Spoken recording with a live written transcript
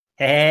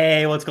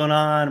Hey, what's going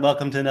on?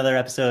 Welcome to another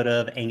episode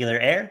of Angular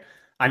Air.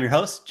 I'm your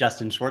host,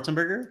 Justin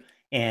Schwarzenberger,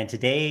 and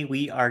today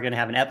we are going to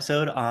have an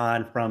episode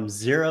on From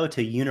Zero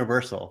to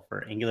Universal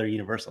for Angular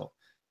Universal.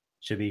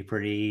 Should be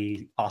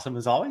pretty awesome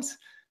as always.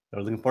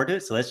 We're looking forward to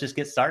it, so let's just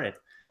get started.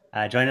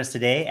 Join us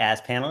today as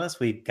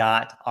panelists. We've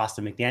got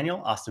Austin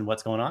McDaniel. Austin,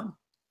 what's going on?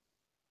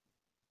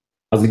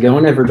 How's it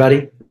going,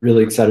 everybody?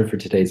 Really excited for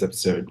today's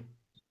episode.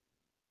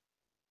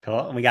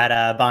 Cool. And we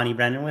got Bonnie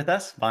Brennan with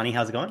us. Bonnie,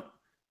 how's it going?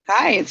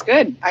 Hi, it's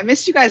good. I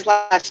missed you guys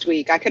last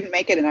week. I couldn't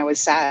make it, and I was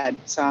sad.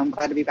 So I'm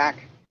glad to be back.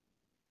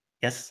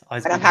 Yes,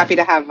 and I'm happy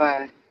to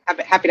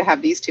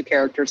have these two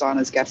characters on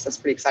as guests. That's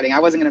pretty exciting. I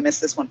wasn't going to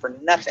miss this one for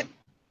nothing.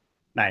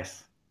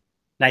 Nice.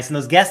 And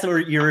those guests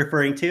that you're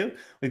referring to,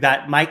 we've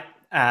got Mike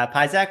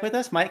Pizak with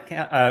us.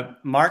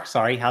 Mark.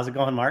 Sorry, how's it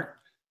going, Mark?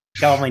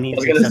 Got all my needs.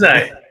 I was going to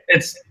say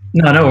it's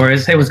no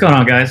worries. Hey, what's going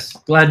on, guys?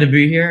 Glad to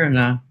be here, and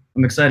I'm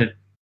excited.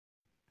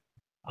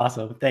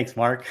 Awesome. Thanks,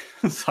 Mark.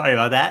 Sorry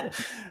about that.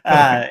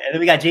 And then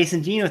we got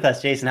Jason Jean with us.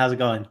 Jason, how's it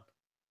going?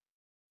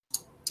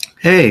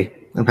 Hey,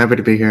 I'm happy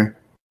to be here.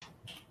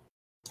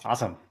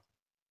 Awesome.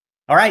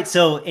 All right.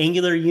 So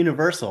Angular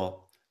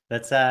Universal.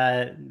 Let's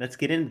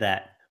get into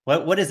that.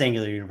 What is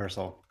Angular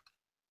Universal?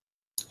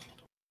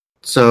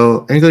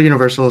 So Angular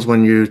Universal is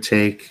when you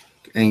take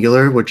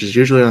Angular, which is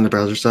usually on the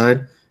browser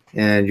side,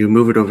 and you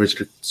move it over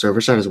to the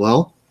server side as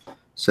well.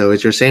 So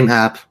it's your same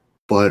app,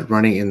 but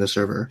running in the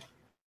server.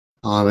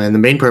 And the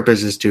main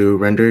purpose is to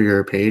render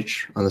your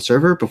page on the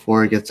server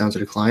before it gets down to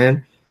the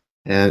client,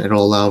 and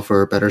it'll allow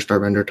for better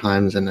start render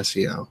times and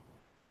SEO.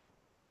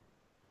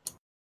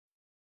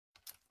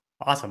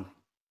 Awesome.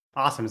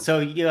 So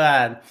you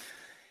gonna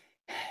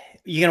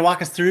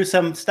walk us through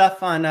some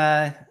stuff on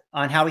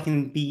how we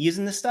can be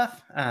using this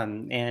stuff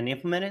and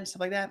implement it and stuff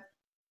like that?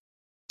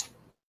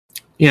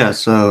 Yeah.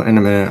 So in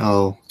a minute,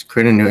 I'll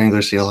create a new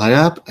Angular CLI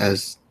app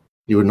as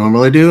you would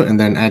normally do, and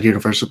then add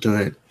Universal to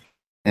it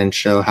and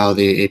show how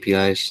the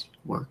APIs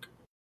work.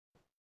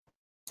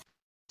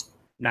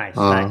 Nice.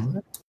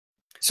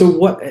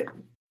 So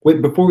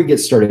before we get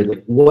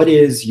started, what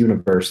is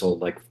Universal,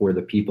 for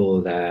the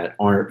people that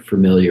aren't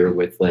familiar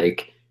with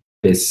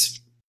this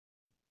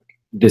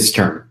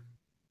term?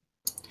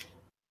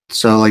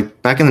 So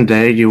back in the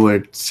day, you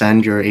would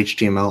send your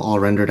HTML all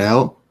rendered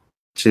out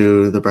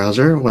to the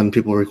browser when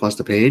people request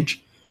a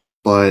page.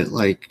 But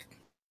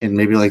in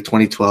maybe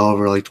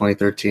 2012 or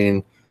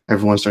 2013,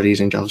 everyone started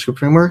using JavaScript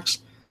frameworks.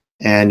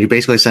 And you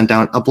basically sent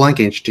down a blank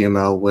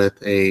HTML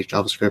with a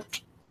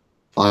JavaScript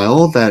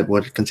file that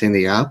would contain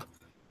the app.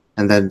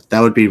 And then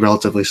that would be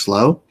relatively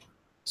slow.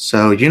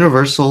 So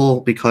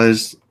Universal,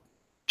 because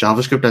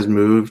JavaScript has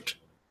moved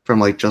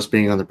from just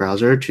being on the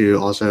browser to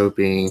also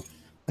being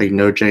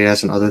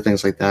Node.js and other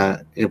things like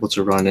that, able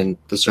to run in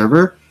the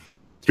server,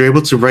 you're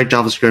able to write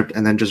JavaScript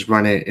and then just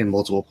run it in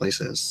multiple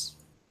places.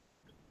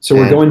 So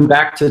we're going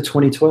back to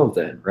 2012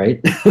 then,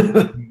 right?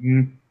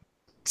 Mm-hmm.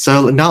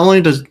 So now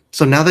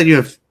that you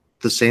have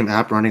the same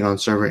app running on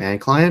server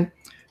and client,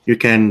 you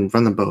can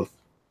run them both.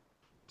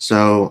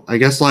 So I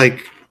guess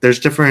there's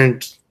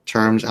different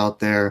terms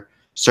out there.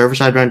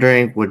 Server-side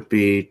rendering would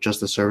be just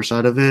the server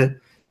side of it,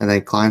 and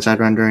then client-side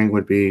rendering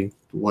would be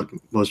what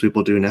most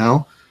people do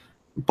now.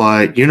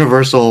 But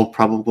Universal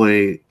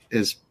probably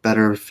is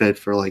better fit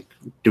for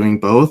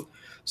doing both.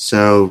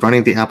 So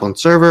running the app on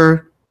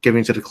server,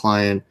 giving to the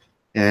client,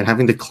 and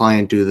having the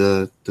client do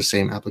the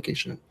same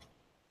application.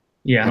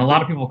 Yeah, and a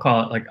lot of people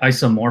call it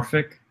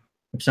isomorphic,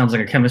 which sounds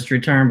like a chemistry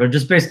term, but it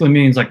just basically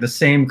means the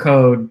same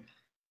code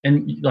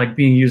and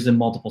being used in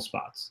multiple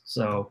spots.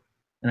 So,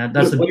 and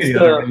that's the beauty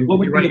of it. You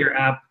run your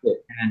app.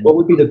 And what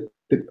would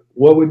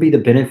be the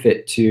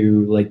benefit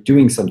to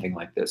doing something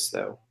like this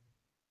though?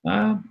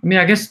 I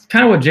guess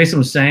kind of what Jason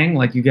was saying,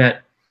 you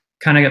get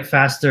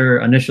faster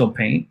initial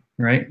paint,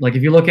 right?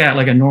 If you look at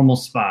a normal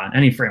spot,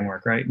 any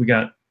framework, right? We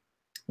got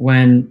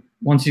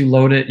once you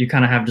load it, you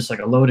kind of have just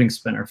a loading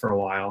spinner for a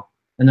while.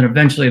 And then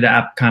eventually the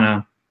app kind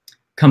of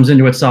comes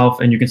into itself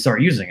and you can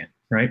start using it,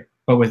 right?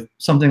 But with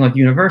something like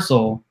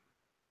Universal,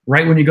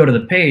 right when you go to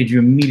the page, you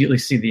immediately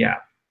see the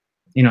app.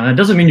 That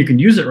doesn't mean you can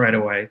use it right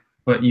away,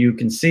 but you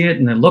can see it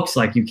and it looks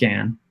like you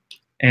can.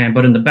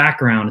 But in the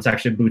background, it's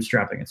actually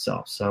bootstrapping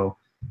itself. So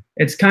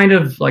it's kind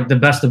of the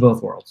best of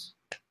both worlds,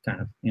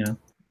 kind of.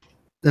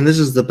 And this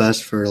is the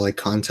best for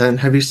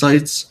content-heavy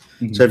sites.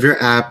 Mm-hmm. So if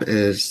your app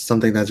is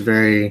something that's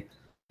very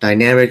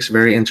dynamic,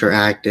 very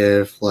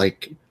interactive,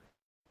 like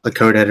a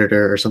code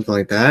editor or something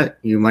like that,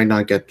 you might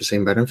not get the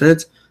same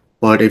benefits.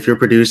 But if you're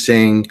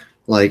producing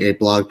a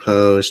blog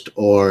post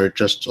or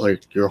just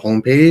your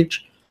homepage,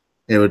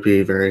 it would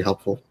be very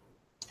helpful.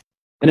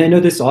 And I know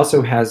this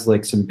also has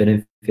some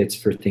benefits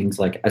for things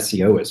like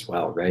SEO as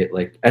well, right?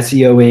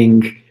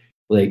 SEOing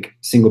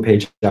single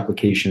page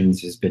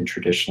applications has been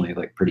traditionally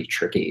pretty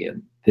tricky,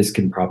 and this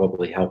can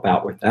probably help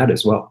out with that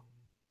as well.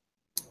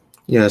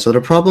 Yeah, so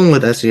the problem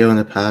with SEO in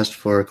the past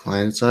for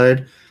client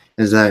side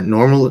is that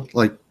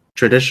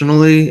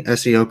traditionally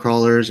SEO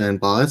crawlers and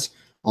bots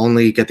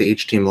only get the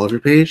HTML of your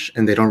page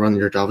and they don't run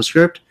your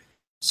JavaScript.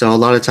 So a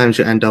lot of times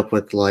you end up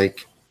with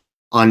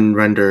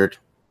unrendered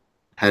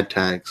head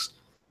tags.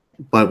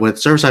 But with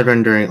server-side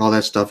rendering, all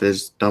that stuff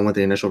is done with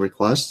the initial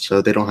request,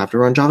 so they don't have to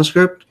run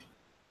JavaScript.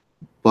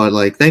 But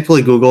like,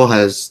 thankfully, Google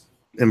has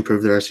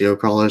improved their SEO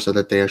crawler so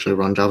that they actually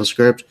run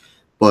JavaScript,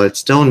 but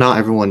still not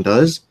everyone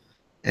does.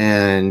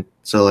 And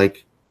so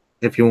like,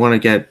 if you want to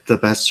get the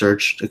best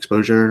search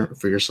exposure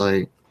for your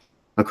site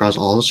across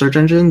all the search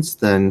engines,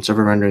 then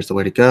server rendering is the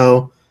way to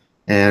go.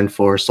 And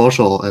for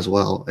social as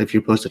well, if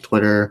you post to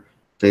Twitter,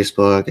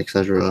 Facebook,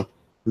 etc.,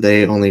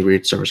 they only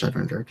read server-side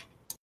rendered.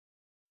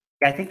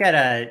 I think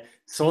that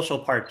social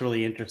part's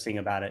really interesting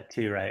about it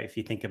too, right? If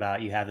you think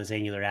about, you have this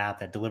Angular app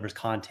that delivers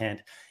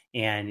content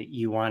and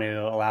you want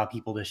to allow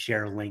people to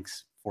share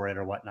links for it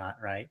or whatnot,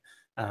 right?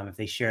 If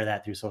they share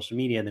that through social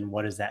media, then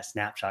what is that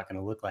snapshot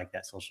going to look like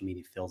that social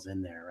media fills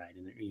in there, right?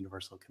 And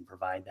Universal can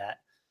provide that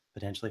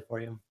potentially for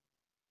you.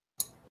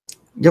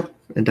 Yep,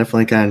 it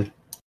definitely can.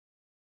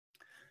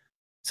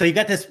 So you've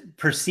got this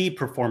perceived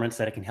performance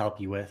that it can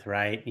help you with,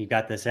 right? You've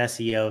got this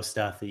SEO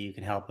stuff that you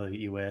can help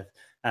you with.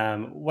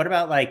 What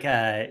about like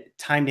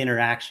timed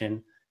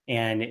interaction,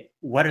 and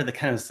what are the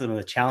kind of some of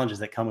the challenges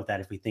that come with that?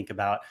 If we think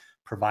about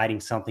providing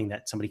something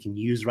that somebody can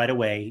use right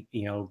away,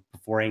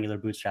 before Angular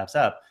bootstraps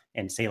up,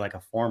 and say like a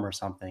form or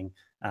something,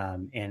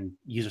 and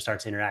user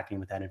starts interacting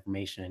with that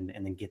information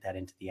and then get that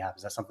into the app.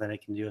 Is that something that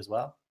it can do as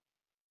well?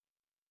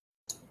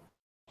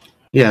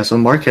 Yeah, so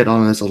Mark hit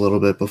on this a little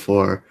bit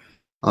before.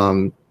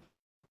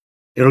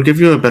 It'll give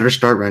you a better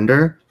start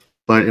render,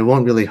 but it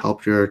won't really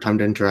help your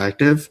timed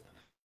interactive.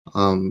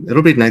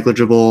 It'll be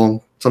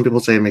negligible. Some people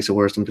say it makes it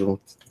worse, some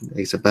people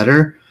makes it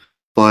better,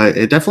 but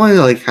it definitely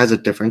like has a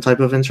different type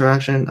of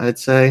interaction. I'd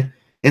say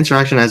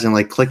interaction as in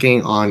like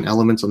clicking on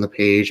elements on the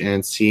page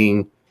and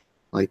seeing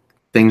like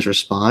things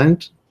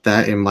respond,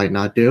 that it might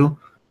not do.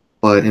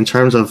 But in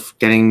terms of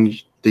getting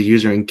the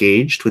user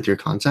engaged with your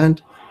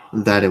content,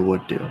 that it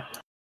would do.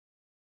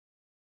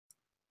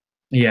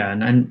 Yeah,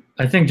 and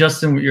I think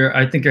Justin, you're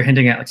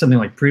hinting at like something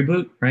like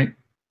pre-boot, right?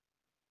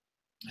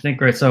 I think,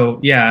 right.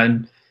 So yeah,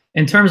 and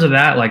in terms of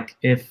that, like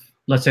if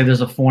let's say there's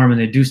a form and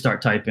they do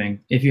start typing,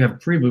 if you have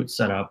pre-boot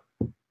set up,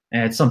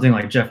 and it's something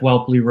like Jeff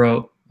Welpley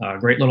wrote, a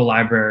great little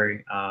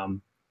library.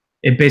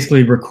 It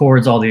basically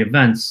records all the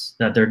events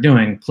that they're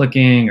doing,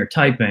 clicking or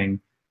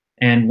typing,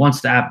 and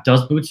once the app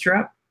does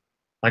bootstrap,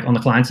 like on the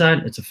client side,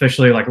 it's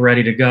officially like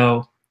ready to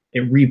go.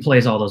 It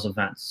replays all those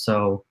events,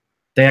 so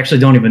they actually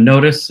don't even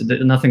notice.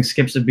 Nothing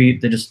skips a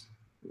beat. They just,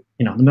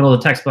 in the middle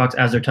of the text box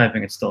as they're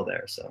typing, it's still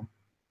there. So,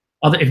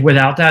 if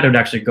without that, it would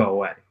actually go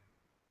away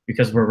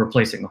because we're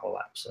replacing the whole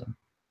app. So,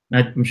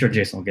 I'm sure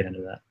Jason will get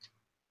into that.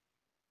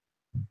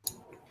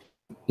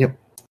 Yep.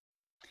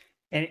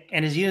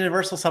 And is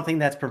Universal something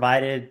that's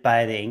provided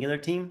by the Angular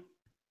team?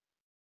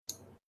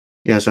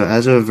 Yeah, so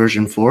as of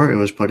version 4, it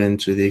was put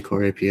into the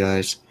core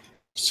APIs.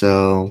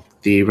 So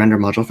the render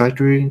module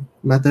factory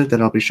method that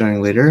I'll be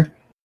showing later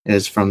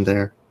is from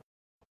there.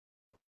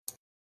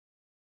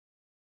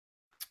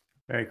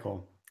 Very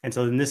cool. And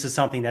so then this is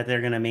something that they're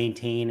going to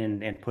maintain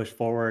and push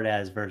forward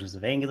as versions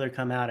of Angular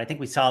come out. I think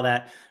we saw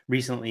that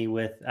recently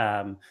with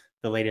one of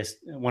the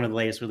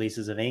latest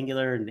releases of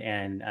Angular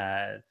and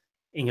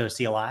Angular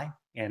CLI.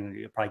 And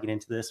you'll probably get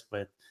into this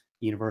with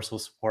Universal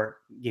support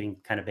getting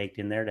kind of baked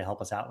in there to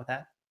help us out with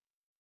that.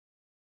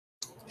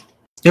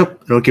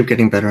 Yep, it'll keep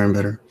getting better and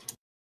better.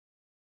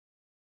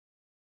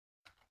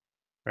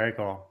 Very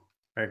cool.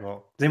 Very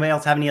cool. Does anybody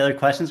else have any other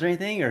questions or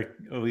anything? Or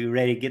are we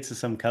ready to get to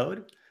some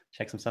code?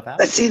 Check some stuff out?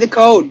 Let's see the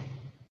code.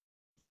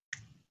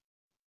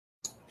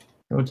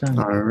 Go time.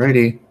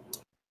 Alrighty.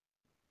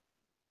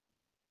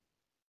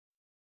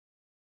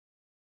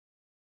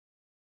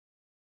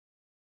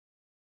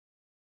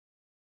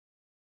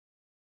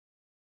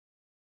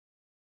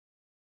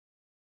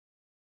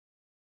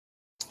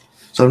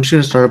 So I'm just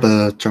going to start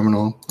up a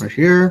terminal right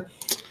here.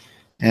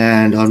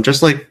 And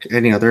just like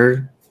any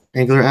other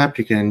Angular app,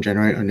 you can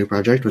generate a new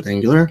project with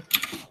Angular.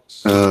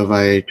 So if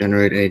I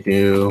generate a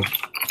new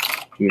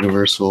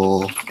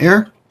Universal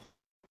Air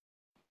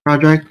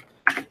project,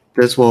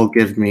 this will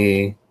give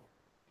me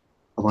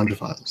a bunch of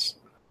files.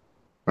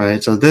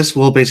 Right, so this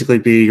will basically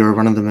be your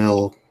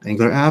run-of-the-mill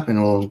Angular app, and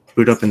it will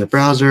boot up in the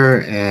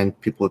browser, and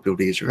people will be able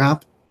to use your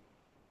app.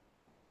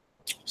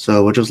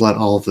 So we'll just let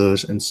all of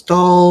those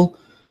install,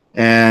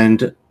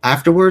 and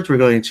afterwards we're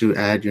going to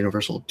add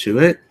Universal to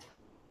it,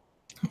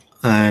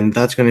 and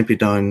that's going to be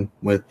done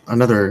with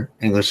another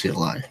Angular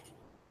CLI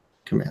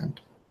command.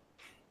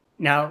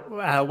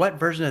 Now, what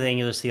version of the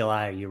Angular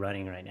CLI are you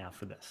running right now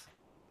for this?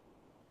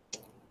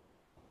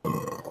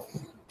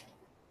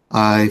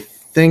 I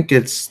think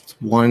it's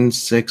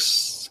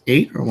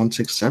 168 or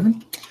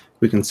 167.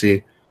 We can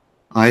see.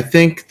 I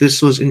think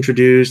this was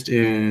introduced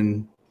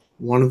in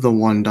one of the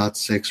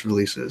 1.6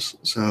 releases.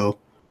 So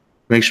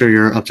make sure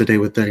you're up to date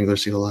with the Angular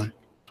CLI.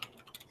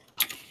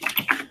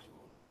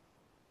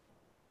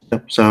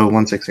 Yep, so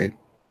 168.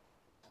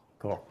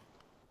 Cool.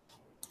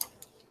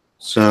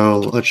 So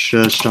let's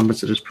just jump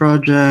into this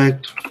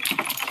project.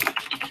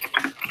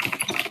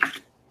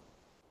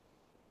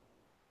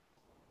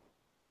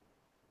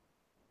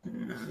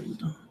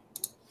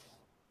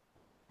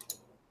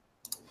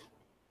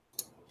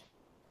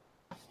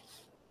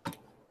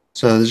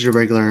 So this is your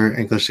regular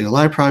English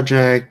CLI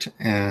project,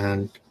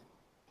 and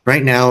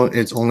right now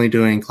it's only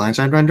doing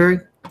client-side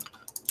rendering,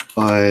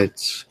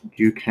 but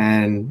you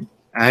can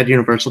add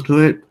universal to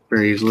it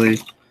very easily.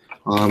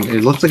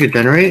 It looks like a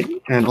generate,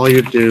 and all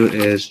you do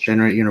is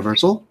generate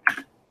universal.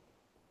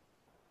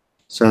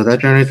 So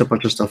that generates a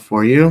bunch of stuff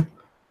for you.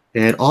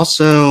 It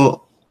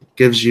also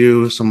gives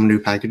you some new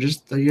packages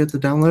that you have to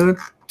download.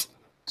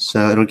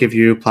 So it'll give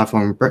you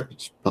platform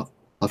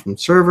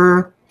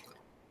server,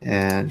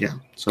 and yeah,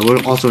 so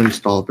we'll also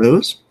install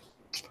those.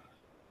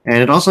 And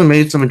it also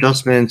made some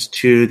adjustments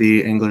to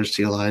the Angular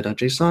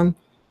CLI.json.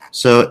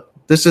 So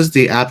this is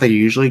the app that you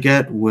usually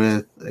get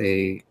with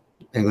a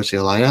Angular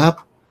CLI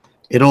app.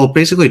 It'll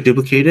basically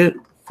duplicate it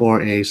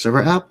for a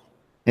server app.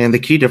 And the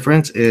key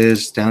difference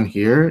is down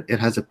here, it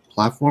has a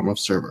platform of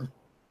server.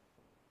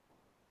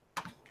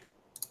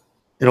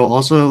 It'll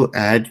also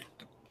add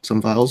some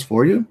files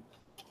for you.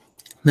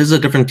 This is a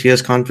different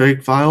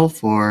tsconfig file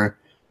for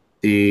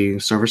the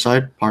server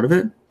side part of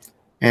it.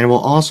 And it will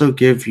also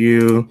give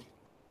you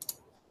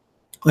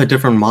a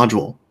different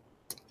module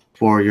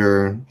for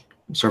your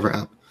server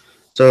app.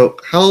 So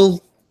how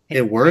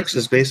it works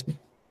is basically...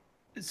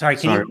 Sorry,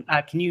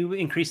 can you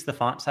increase the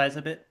font size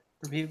a bit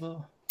for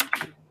people?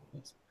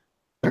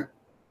 Sure.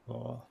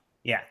 Cool.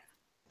 Yeah,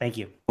 thank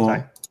you. Cool.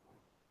 Sorry.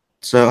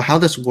 So how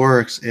this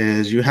works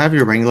is you have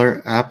your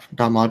regular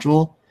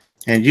app.module,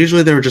 and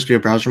usually there would just be a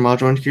browser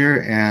module in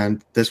here,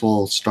 and this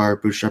will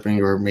start bootstrapping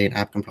your main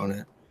app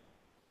component.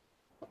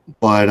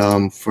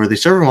 But for the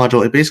server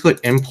module, it basically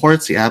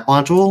imports the app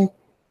module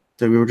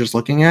that we were just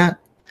looking at.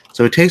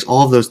 So it takes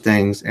all of those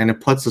things and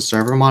it puts the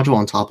server module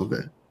on top of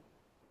it.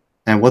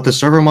 And what the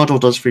server module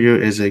does for you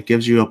is it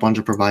gives you a bunch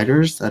of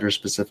providers that are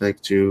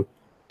specific to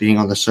being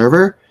on the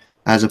server,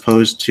 as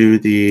opposed to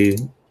the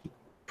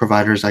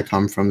providers that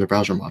come from the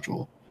browser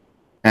module.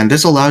 And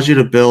this allows you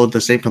to build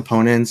the same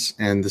components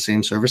and the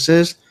same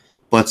services,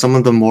 but some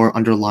of the more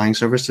underlying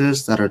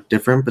services that are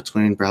different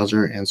between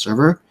browser and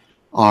server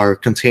are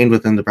contained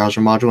within the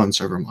browser module and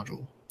server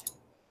module.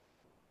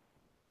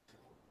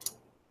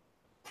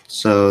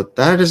 So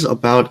that is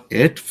about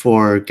it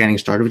for getting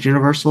started with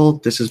Universal.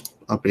 This is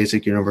a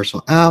basic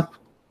Universal app.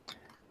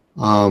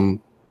 And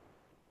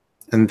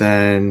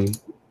then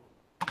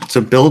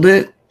to build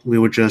it, we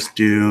would just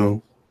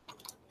do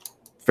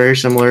very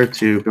similar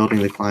to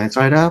building the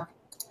client-side app.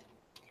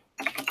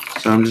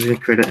 So I'm just going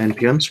to create an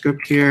npm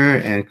script here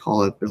and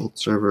call it build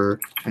server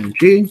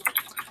ng.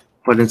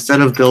 But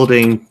instead of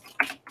building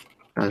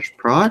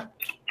 -prod,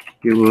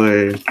 you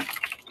would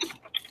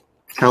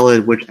tell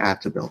it which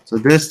app to build. So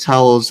this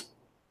tells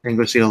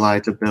Angular CLI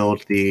to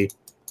build the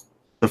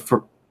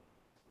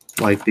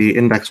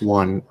index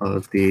 1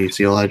 of the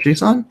CLI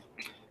JSON,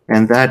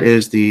 and that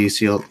is the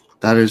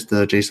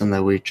JSON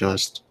that we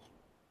just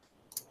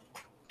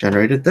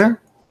generated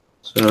there.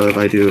 So if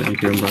I do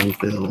npm run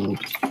build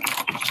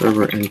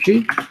server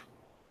ng,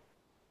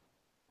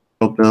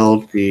 it'll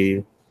build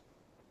the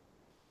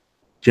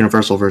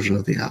universal version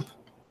of the app.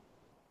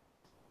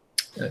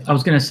 I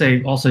was going to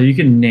say also you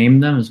can name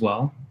them as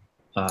well,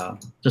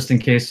 just in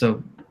case,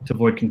 so to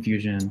avoid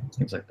confusion,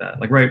 things like that.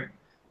 Like right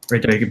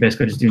there, you could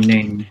basically just do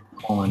name :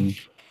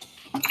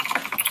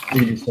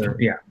 server.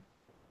 Yeah,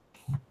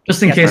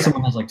 just in case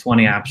someone has like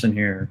 20 apps in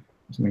here,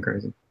 or something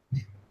crazy.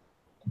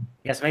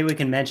 Yes, maybe we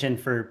can mention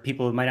for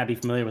people who might not be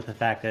familiar with the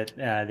fact that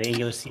the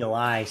Angular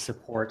CLI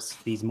supports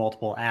these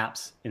multiple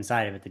apps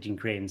inside of it that you can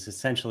create. And it's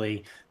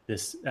essentially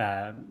this,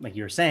 like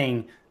you were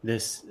saying,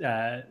 this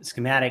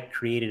schematic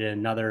created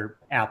another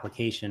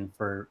application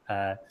for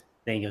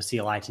the Angular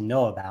CLI to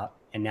know about.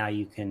 And now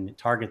you can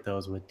target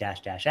those with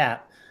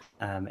 --app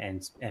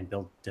and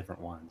build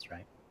different ones,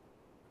 right?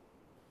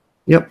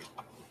 Yep.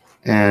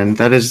 And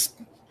that is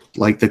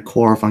like the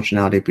core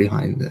functionality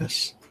behind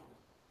this.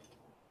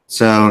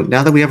 So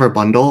now that we have our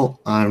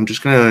bundle, I'm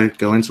just going to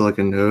go into like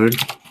a node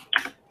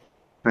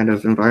kind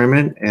of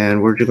environment,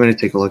 and we're just going to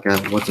take a look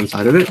at what's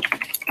inside of it.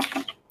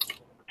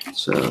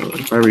 So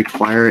if I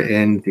require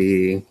in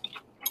the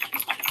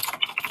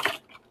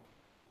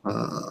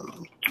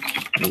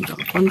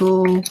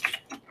bundle,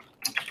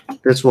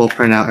 this will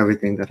print out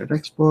everything that it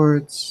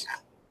exports.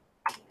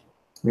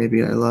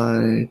 Maybe I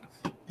lied.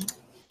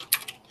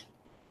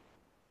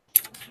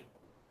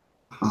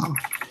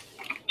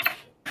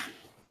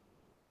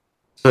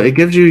 So it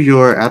gives you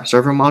your app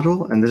server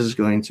module, and this is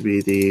going to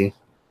be the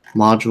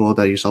module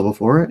that you saw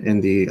before in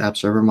the app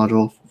server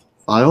module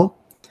file.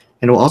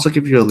 And it will also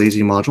give you a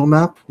lazy module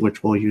map,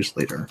 which we'll use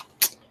later.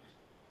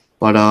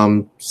 But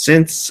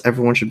since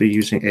everyone should be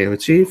using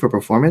AOT for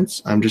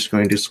performance, I'm just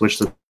going to switch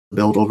the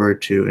build over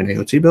to an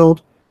AOT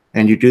build,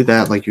 and you do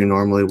that like you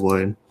normally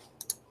would.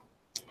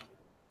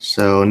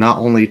 So not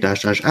only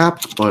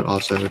 --app, but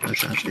also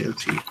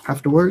 --AOT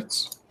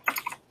afterwards.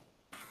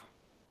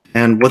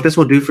 And what this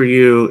will do for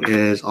you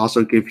is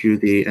also give you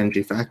the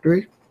ng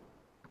factory.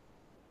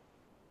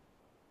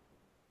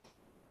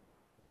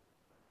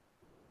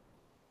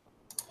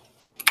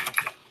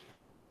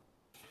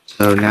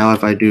 So now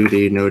if I do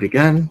the node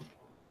again,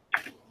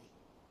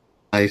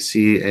 I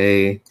see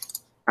a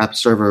app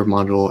server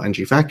module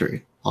ng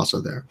factory also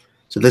there.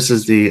 So this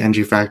is the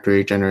ng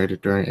factory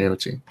generated during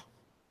AOT.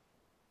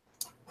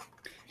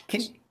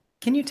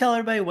 Can you tell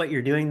everybody what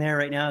you're doing there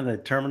right now in the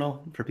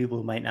terminal for people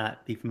who might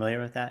not be familiar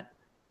with that?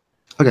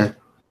 Okay,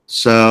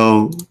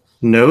 so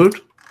Node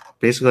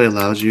basically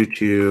allows you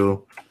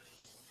to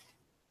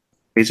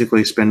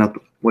basically spin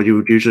up what you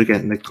would usually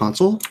get in the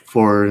console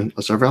for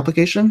a server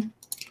application.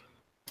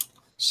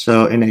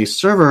 So in a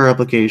server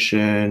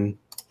application,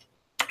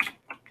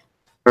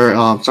 or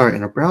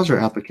in a browser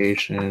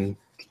application,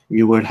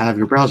 you would have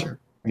your browser,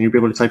 and you'd be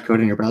able to type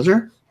code in your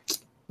browser.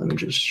 Let me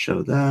just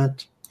show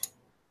that.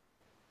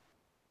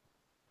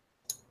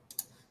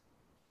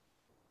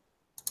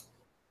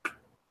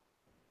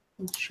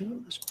 Let's show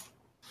this.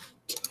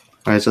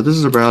 All right, so this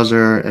is a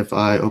browser. If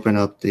I open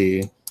up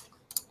the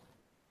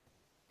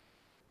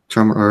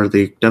terminal or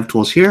the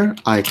DevTools here,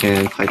 I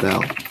can type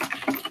out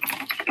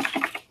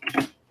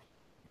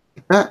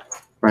that.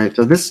 Right.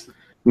 So this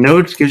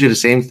Node gives you the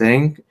same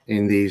thing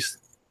in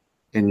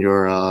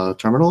your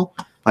terminal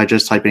by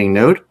just typing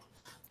Node.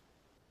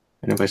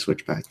 And if I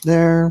switch back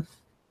there,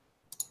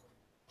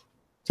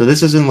 so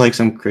this isn't like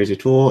some crazy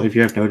tool. If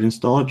you have Node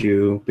installed,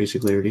 you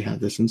basically already have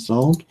this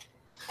installed.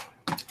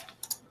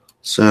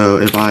 So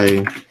if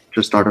I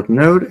just start up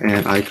Node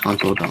and I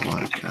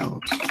console.log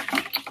out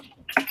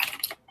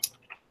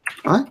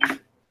hi,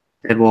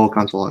 it will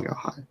console log out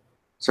hi.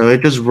 So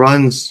it just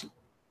runs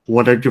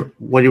what you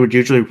would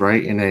usually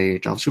write in a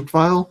JavaScript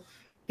file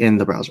in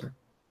the browser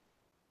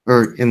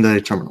or in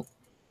the terminal.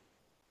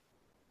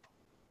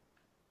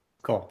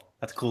 Cool.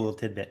 That's a cool little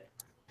tidbit.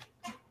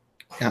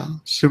 Yeah,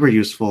 super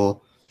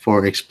useful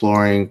for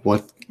exploring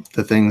what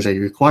the things that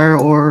you require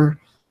or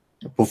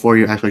before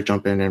you actually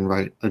jump in and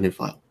write a new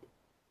file.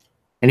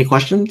 Any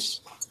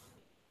questions?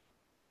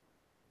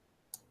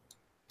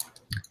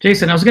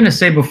 Jason, I was going to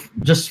say,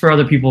 just for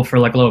other people, for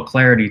like a little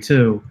clarity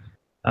too,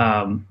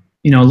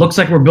 it looks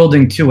like we're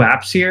building two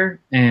apps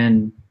here,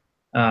 and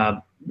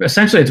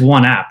essentially it's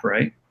one app,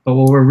 right? But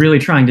what we're really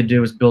trying to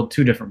do is build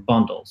two different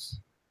bundles.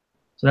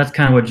 So that's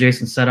kind of what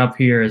Jason set up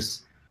here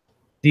is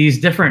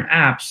these different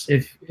apps.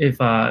 If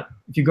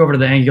you go over to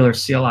the Angular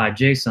CLI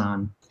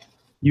JSON,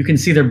 you can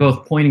see they're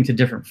both pointing to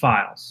different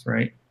files,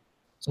 right?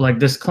 So like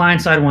this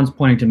client side one's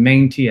pointing to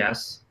main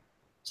TS.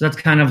 So that's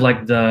kind of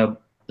like the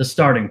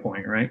starting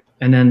point, right?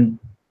 And then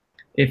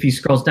if he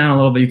scrolls down a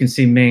little bit, you can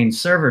see main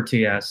server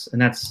TS,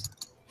 and that's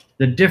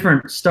the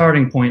different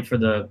starting point for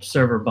the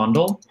server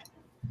bundle.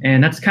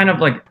 And that's kind of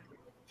like,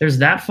 there's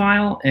that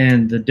file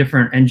and the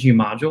different ng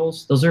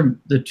modules. Those are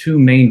the two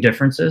main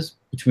differences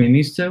between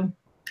these two.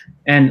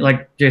 And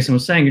like Jason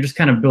was saying, you're just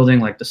kind of building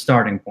like the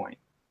starting point.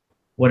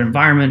 What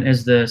environment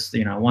is this?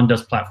 One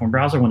does platform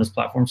browser, one does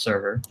platform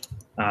server.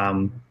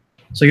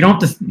 So you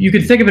don't have to, you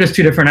could think of it as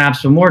two different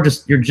apps, but more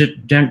just you're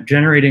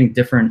generating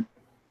different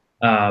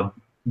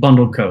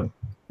bundled code,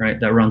 right?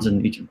 That runs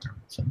in each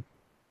environment. So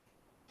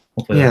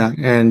hopefully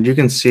and you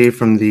can see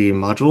from the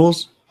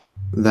modules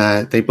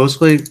that they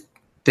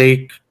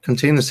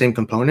contain the same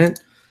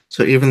component.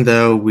 So even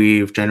though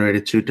we've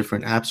generated two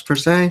different apps per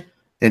se,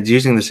 it's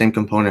using the same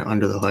component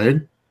under the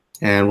hood.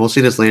 And we'll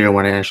see this later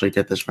when I actually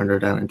get this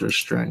rendered out into a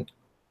string.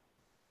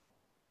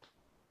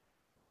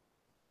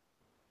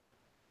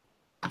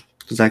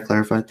 Does that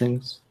clarify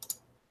things?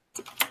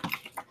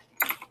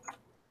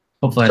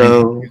 Hopefully I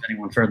didn't confuse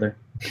anyone further.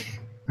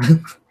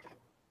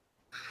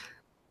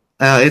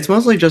 It's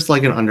mostly just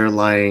like an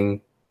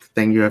underlying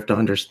thing you have to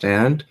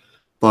understand.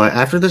 But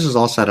after this is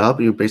all set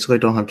up, you basically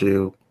don't have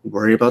to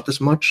worry about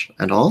this much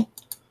at all.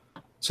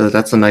 So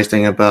that's the nice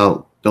thing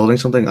about building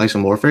something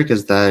isomorphic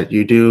is that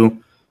you do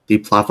the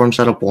platform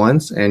setup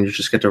once and you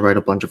just get to write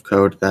a bunch of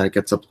code that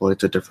gets deployed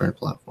to different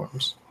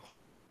platforms.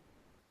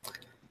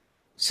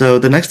 So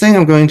the next thing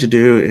I'm going to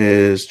do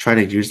is try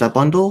to use that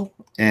bundle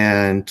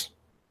and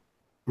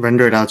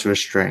render it out to a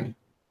string.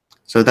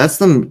 So that's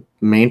the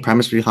main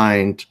premise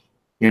behind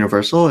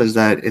Universal is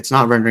that it's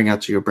not rendering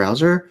out to your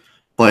browser,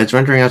 but it's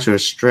rendering out to a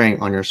string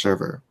on your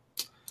server.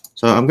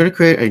 So I'm going to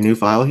create a new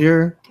file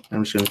here.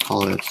 I'm just going to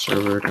call it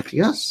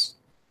server.ts.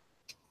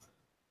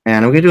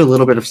 And I'm going to do a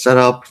little bit of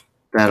setup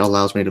that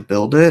allows me to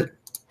build it.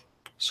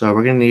 So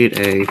we're going to need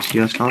a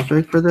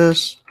tsconfig for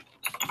this.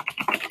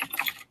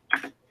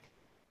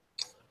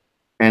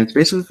 And it's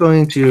basically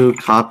going to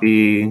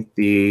copy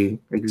the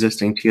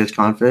existing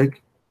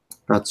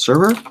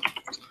tsconfig.server.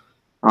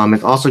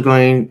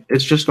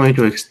 It's just going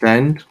to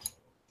extend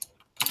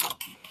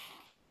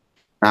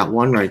that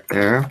one right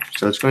there.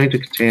 So it's going to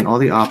contain all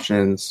the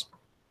options,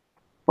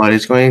 but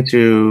it's going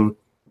to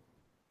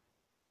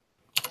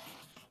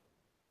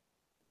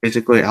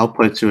basically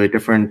output to a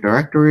different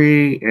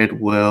directory. It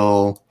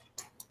will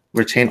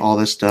retain all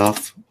this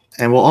stuff.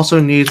 And we'll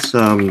also need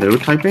some node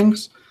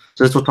typings.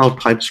 So this will tell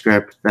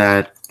TypeScript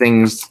that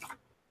things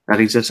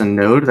that exist in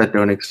Node that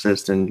don't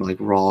exist in like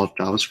raw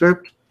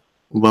JavaScript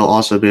will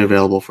also be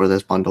available for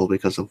this bundle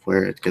because of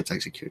where it gets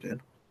executed.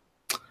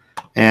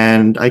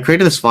 And I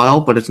created this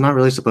file, but it's not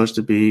really supposed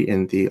to be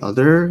in the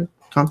other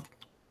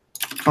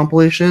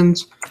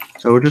compilations.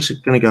 So we're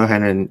just going to go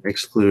ahead and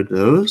exclude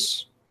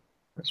those.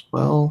 as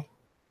well.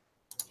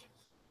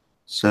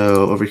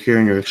 So over here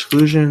in your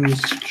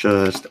exclusions,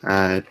 just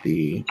add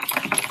the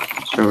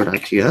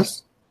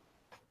server.ts,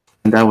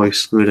 and that will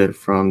exclude it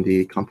from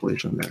the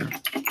compilation there.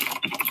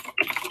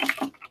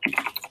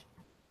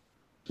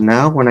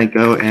 Now, when I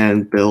go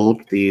and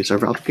build the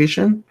server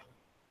application,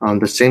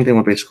 the same thing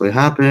will basically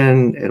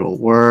happen. It'll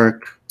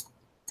work.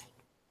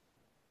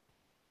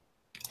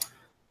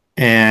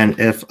 And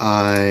if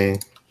I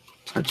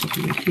type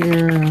something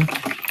here,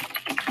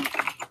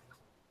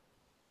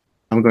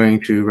 I'm going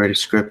to write a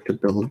script to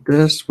build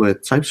this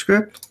with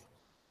TypeScript.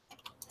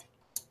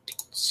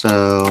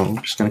 So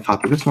I'm just going to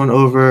copy this one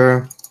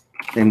over,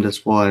 name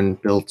this one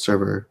build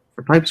server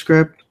for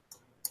TypeScript,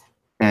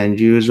 and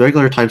use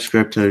regular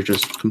TypeScript to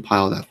just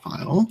compile that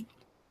file.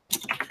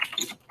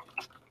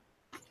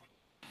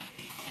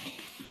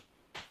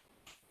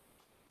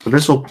 So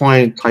this will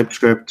point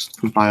TypeScript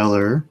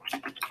compiler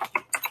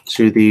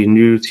to the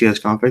new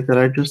tsconfig that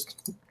I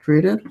just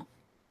created.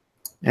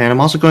 And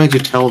I'm also going to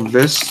tell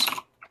this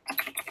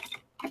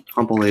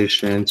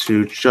compilation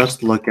to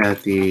just look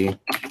at the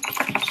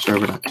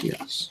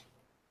server.ts.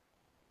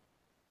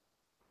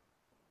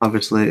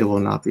 Obviously, it will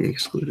not be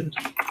excluded.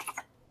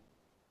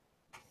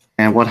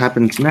 And what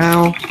happens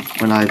now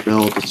when I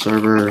build the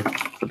server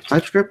for the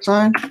TypeScript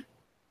side?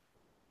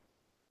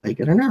 I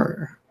get an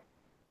error,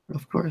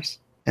 of course.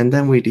 And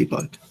then we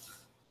debug.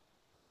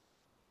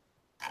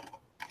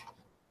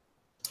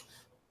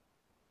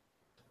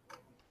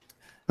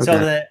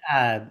 So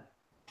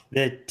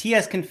the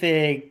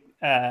tsconfig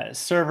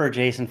server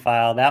JSON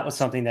file, that was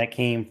something that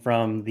came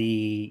from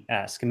the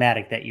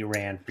schematic that you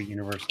ran for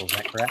Universal, is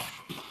that correct?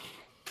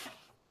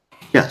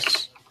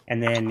 Yes.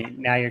 And then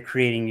now you're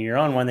creating your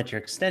own one that you're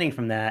extending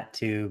from that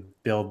to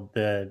build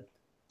the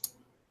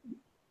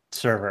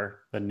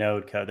server, the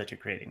node code that you're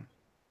creating.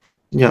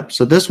 Yep.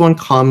 So this one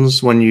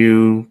comes when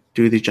you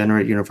do the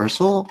generate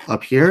universal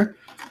up here.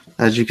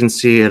 As you can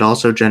see, it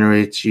also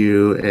generates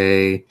you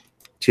a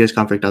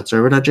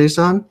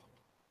tsconfig.server.json.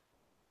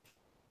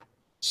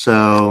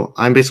 So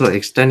I'm basically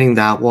extending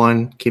that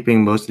one,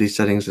 keeping most of these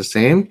settings the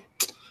same,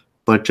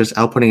 but just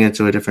outputting it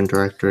to a different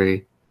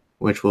directory,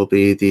 which will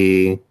be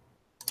the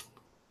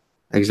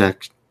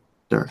exec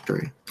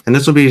directory. And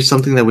this will be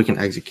something that we can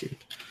execute.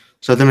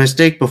 So the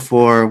mistake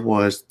before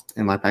was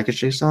in my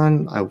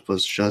package.json, I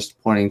was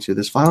just pointing to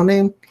this file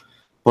name,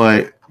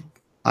 but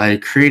I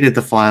created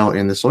the file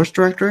in the source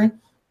directory.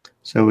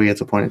 So we get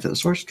to point it to the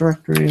source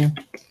directory,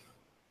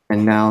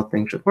 and now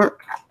things should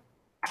work.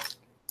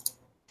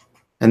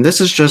 And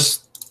this is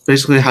just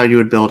basically how you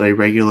would build a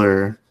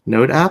regular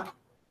Node app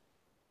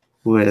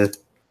with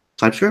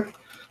TypeScript.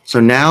 So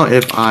now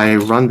if I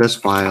run this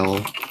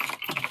file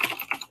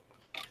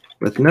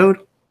with Node,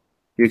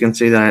 you can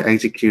see that it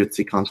executes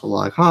the console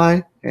log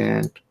hi,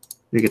 and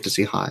you get to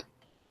see hi.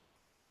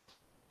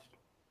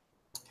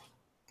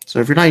 So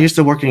if you're not used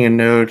to working in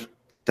Node,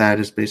 that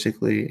is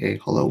basically a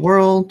hello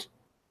world.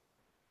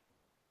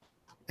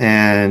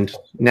 And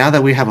now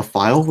that we have a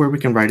file where we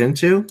can write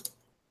into,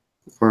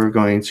 we're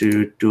going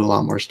to do a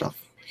lot more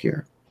stuff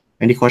here.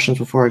 Any questions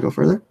before I go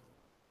further?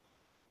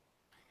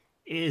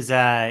 Is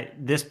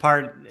this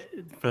part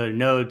for the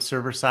Node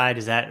server side,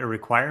 is that a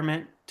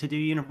requirement to do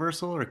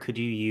Universal, or could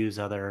you use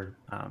other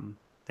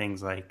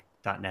things like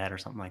 .NET or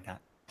something like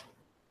that?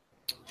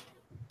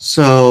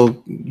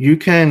 So you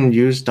can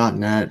use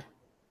 .NET.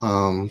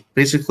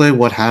 Basically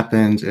what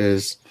happens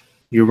is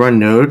you run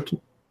Node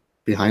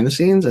behind the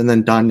scenes, and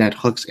then .NET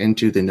hooks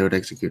into the Node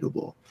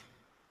executable.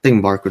 I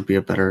think Mark would be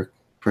a better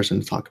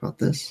person to talk about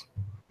this.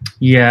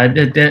 Yeah,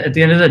 at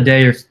the end of the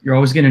day, you're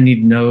always going to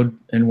need Node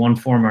in one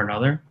form or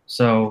another.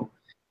 So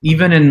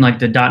even in like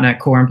the .NET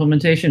Core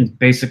implementation, it's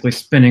basically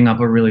spinning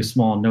up a really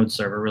small Node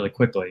server really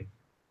quickly,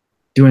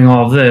 doing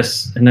all of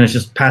this, and then it's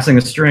just passing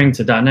a string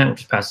to .NET,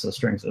 which passes a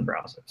string to the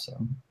browser. So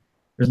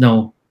there's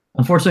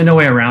unfortunately no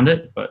way around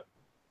it, but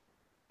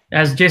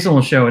as Jason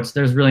will show,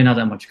 there's really not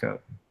that much code,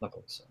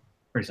 luckily. So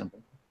pretty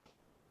simple.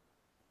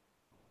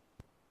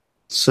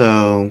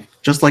 So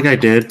just like I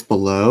did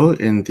below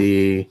in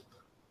the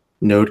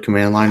Node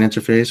command line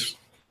interface,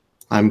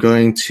 I'm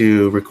going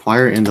to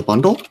require in the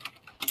bundle.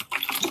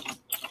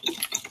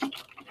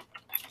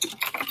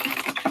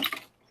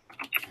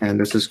 And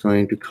this is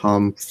going to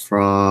come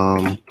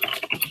from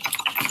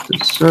the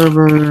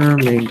server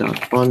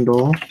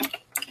main.bundle.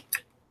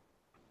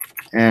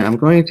 And I'm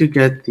going to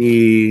get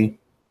the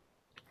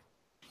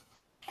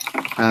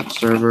app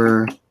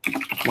server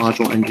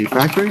module ng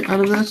factory out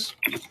of this,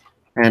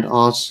 and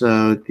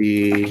also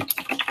the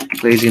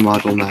lazy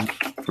module map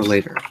for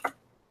later.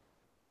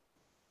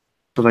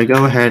 So if I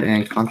go ahead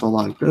and console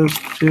log those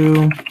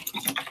two,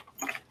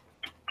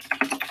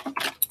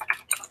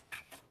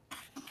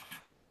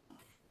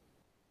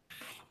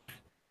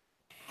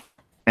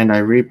 and I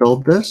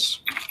rebuild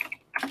this,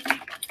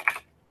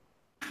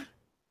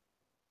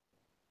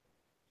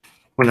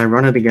 when I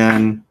run it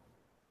again,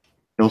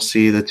 you'll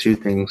see the two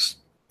things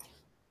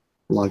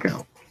log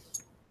out.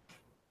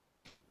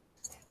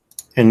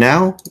 And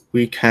now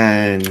we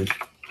can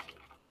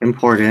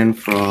import in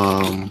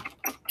from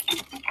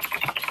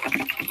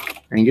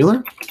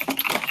Angular.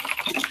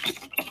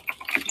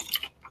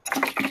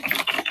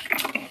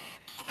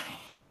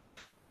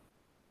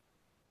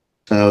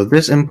 So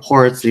this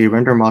imports the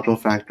render module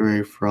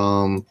factory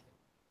from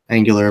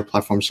Angular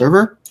platform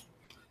server.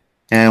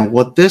 And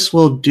what this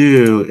will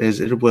do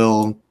is it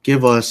will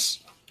give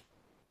us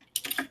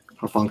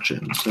a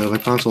function. So if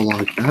I console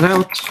log that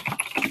out,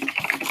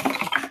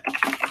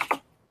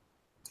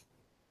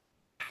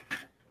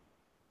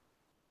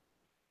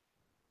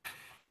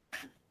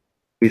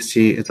 we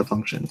see it's a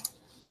function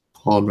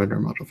called render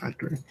module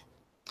factory.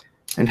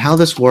 And how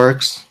this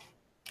works,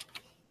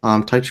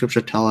 TypeScript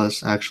should tell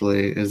us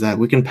actually, is that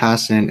we can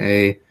pass in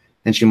a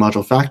ng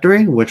module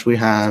factory, which we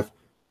have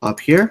up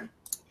here,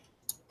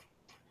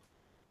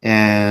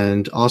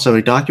 and also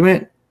a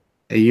document,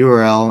 a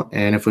URL,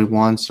 and if we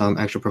want some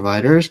extra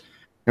providers,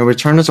 and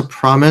return us a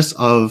promise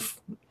of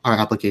our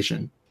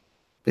application,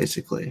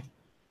 basically.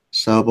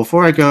 So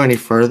before I go any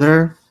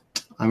further,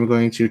 I'm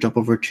going to jump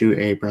over to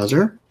a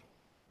browser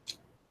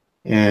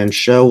and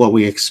show what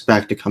we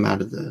expect to come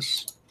out of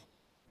this.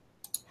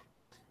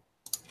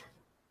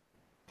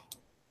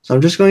 So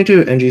I'm just going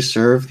to ng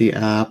serve the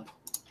app,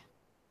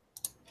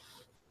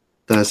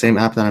 the same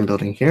app that I'm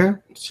building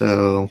here.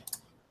 So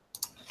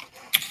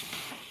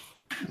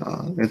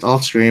it's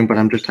off screen, but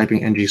I'm just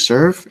typing ng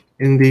serve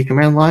in the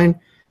command line,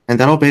 and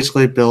that'll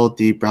basically build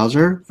the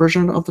browser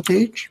version of the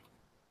page.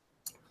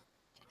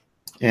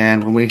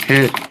 And when we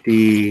hit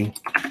the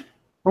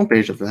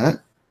homepage of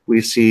that,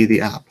 we see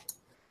the app.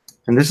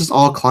 And this is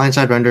all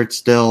client-side rendered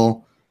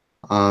still.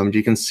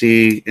 You can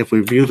see if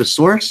we view the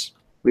source,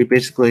 we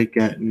basically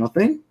get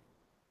nothing.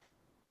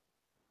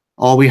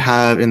 All we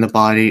have in the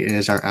body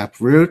is our app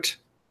root.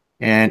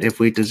 And if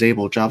we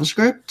disable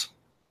JavaScript,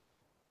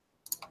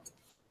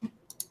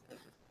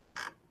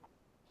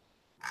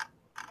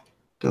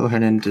 go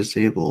ahead and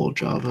disable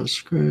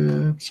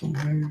JavaScript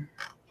somewhere.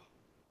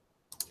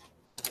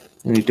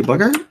 Any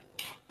debugger?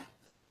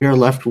 We are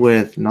left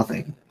with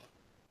nothing.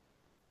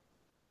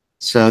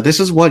 So this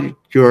is what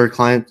your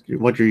client,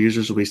 what your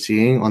users will be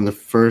seeing on the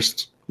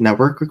first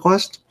network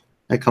request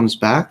that comes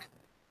back.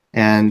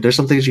 And there's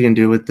some things you can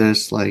do with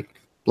this, like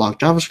block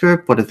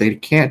JavaScript, but if they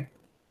can't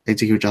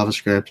execute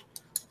JavaScript,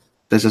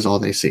 this is all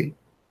they see.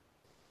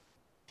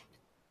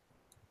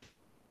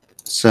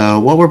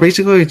 So what we're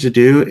basically going to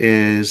do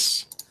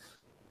is,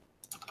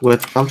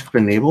 with JavaScript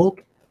enabled,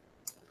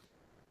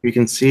 you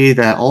can see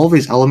that all of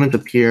these elements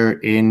appear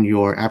in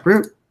your app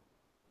root.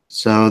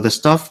 So the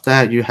stuff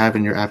that you have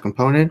in your app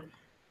component,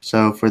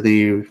 so for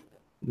the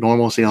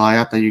normal CLI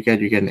app that you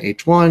get an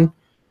H1,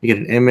 you get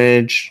an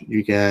image,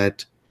 you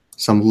get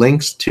some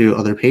links to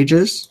other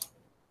pages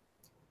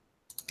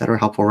that are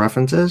helpful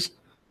references,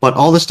 but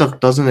all this stuff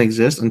doesn't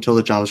exist until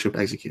the JavaScript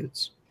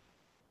executes.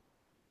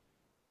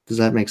 Does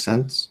that make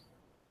sense?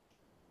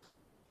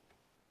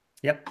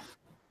 Yep.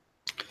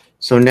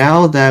 So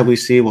now that we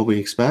see what we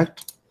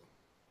expect,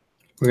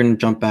 we're going to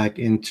jump back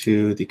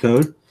into the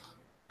code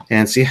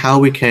and see how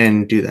we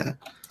can do that.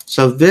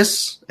 So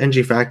this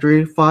ng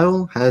factory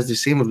file has the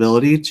same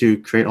ability to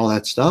create all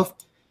that stuff,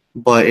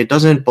 but it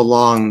doesn't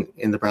belong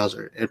in the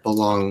browser. It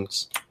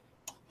belongs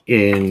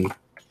in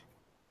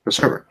the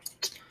server.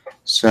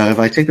 So if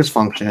I take this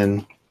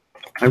function,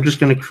 I'm just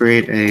going to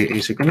create a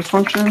asynchronous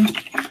function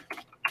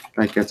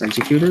that gets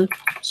executed.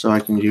 So I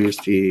can use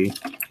the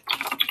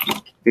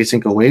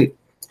async await.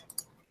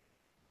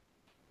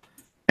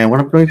 And what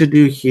I'm going to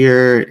do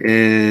here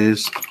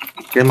is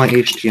get my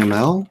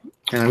HTML,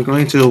 and I'm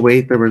going to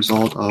await the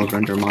result of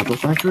render module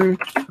factory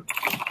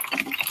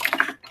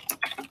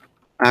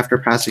after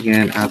passing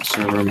in app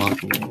server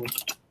module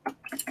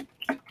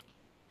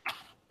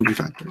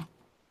factory.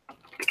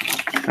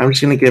 I'm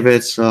just going to give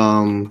it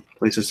some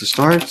places to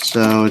start.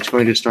 So it's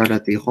going to start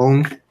at the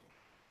home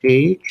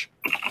page,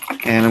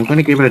 and I'm going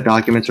to give it a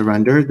document to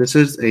render. This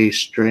is a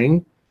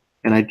string,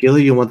 and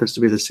ideally you want this to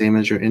be the same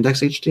as your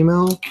index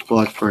HTML,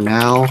 but for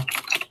now,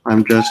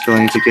 I'm just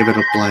going to give it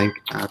a blank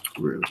app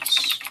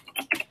roots.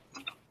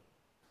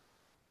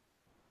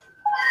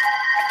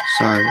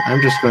 Sorry,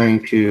 I'm just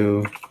going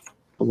to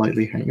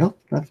politely hang up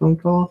that phone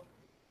call,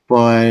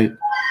 but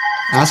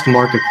ask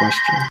Mark a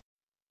question.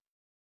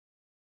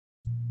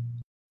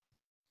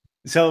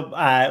 So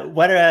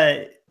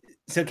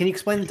so can you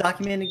explain the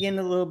document again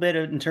a little bit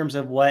in terms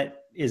of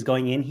what is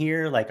going in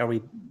here? Like, are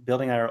we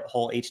building our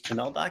whole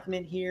HTML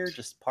document here,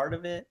 just part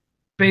of it?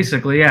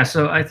 Basically, yeah.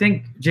 So I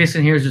think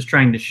Jason here is just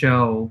trying to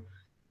show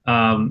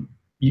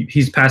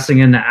he's passing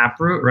in the app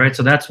root, right?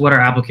 So that's what our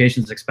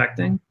application is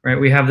expecting, right?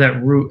 We have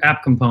that root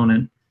app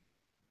component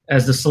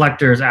as the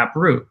selector as app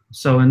root.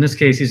 So in this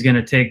case, he's going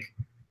to take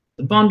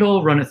the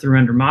bundle, run it through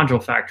render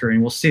module factory,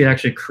 and we'll see it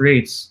actually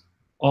creates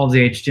all of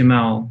the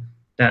HTML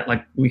that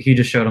he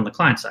just showed on the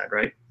client side,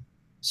 right?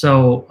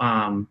 So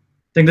I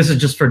think this is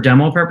just for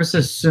demo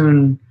purposes.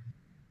 Soon,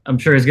 I'm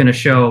sure he's going to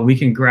show we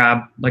can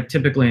grab, like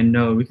typically in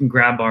Node, we can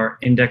grab our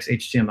index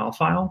HTML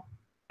file,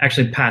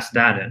 actually pass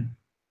that in.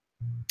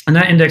 And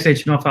that index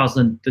HTML file is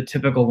the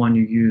typical one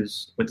you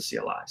use with the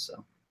CLI.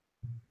 So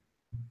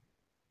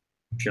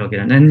She'll get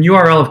in. And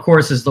URL, of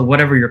course, is the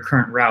whatever your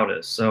current route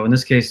is. So in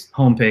this case,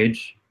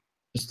 homepage,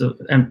 just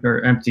an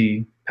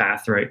empty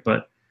path, right?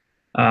 But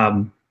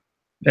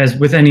as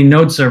with any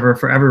node server,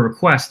 for every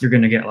request, you're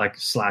going to get like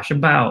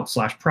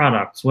 /about,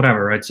 /products,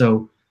 whatever, right?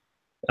 So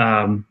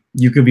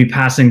you could be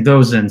passing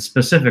those in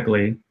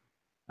specifically.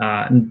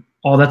 And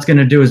all that's going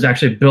to do is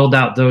actually build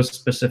out those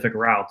specific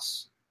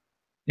routes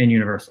in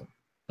Universal.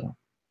 So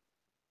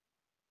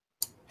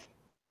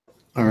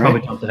All right.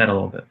 probably jumped ahead a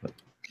little bit. But.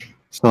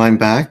 So I'm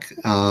back.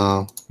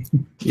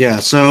 Yeah,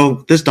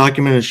 so this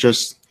document is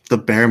just the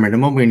bare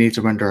minimum we need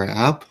to render our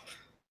app.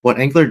 What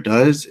Angular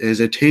does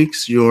is it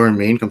takes your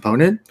main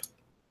component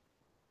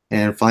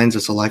and finds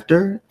a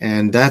selector,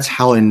 and that's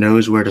how it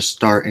knows where to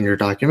start in your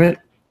document.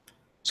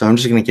 So I'm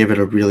just going to give it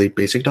a really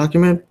basic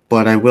document,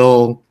 but I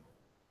will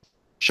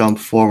jump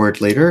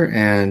forward later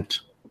and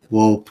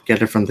we'll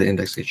get it from the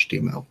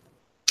index.html.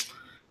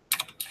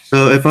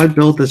 So if I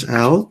build this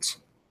out,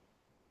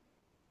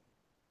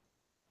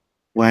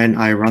 when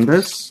I run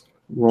this,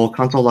 we'll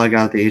console log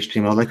out the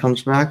HTML that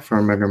comes back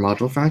from Render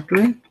Module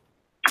Factory.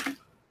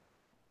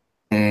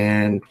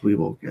 And we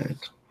will get,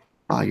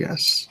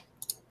 yes,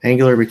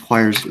 Angular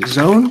requires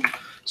zone.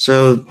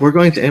 So we're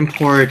going to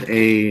import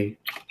a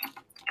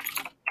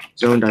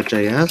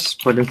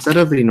zone.js, but instead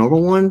of the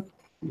normal one,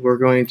 we're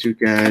going to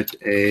get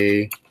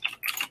a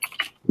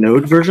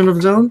Node version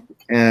of zone.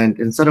 And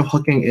instead of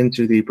hooking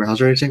into the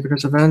browser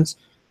asynchronous events,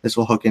 this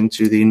will hook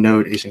into the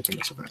Node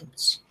asynchronous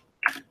events.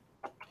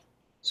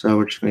 So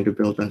we're just going to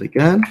build that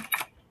again.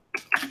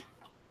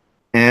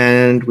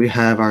 And we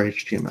have our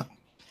HTML.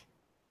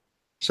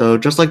 So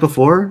just like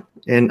before,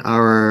 in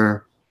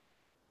our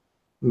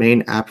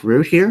main app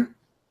root here,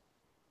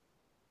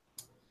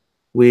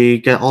 we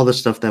get all the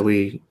stuff that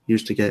we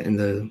used to get in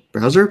the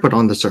browser, but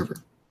on the server.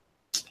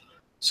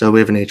 So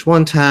we have an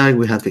h1 tag,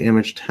 we have the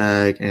image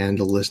tag, and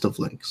the list of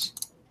links.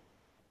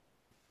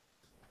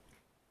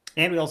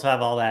 And we also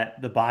have all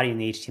that, the body in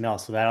the HTML,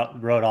 so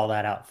that wrote all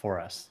that out for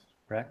us,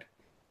 correct?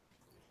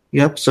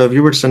 Yep, so if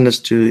you were to send this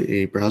to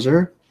a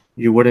browser,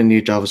 you wouldn't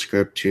need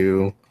JavaScript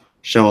to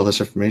show all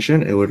this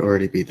information. It would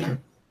already be there.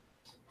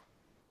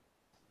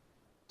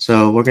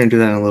 So we're going to do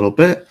that in a little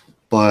bit.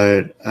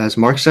 But as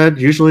Mark said,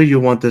 usually you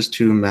want this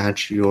to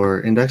match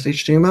your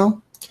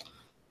index.html.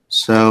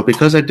 So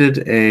because I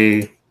did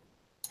a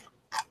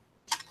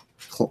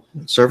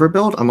server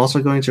build, I'm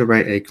also going to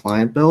write a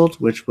client build,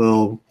 which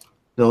will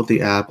build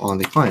the app on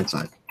the client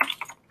side.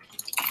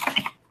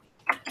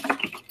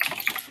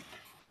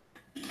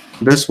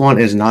 This one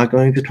is not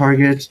going to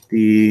target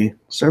the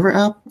server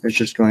app. It's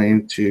just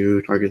going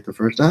to target the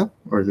first app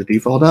or the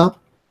default app.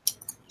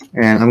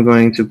 And I'm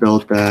going to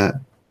build that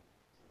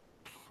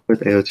with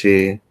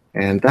AOT.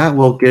 And that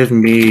will give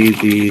me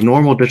the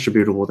normal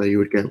distributable that you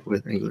would get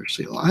with Angular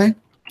CLI.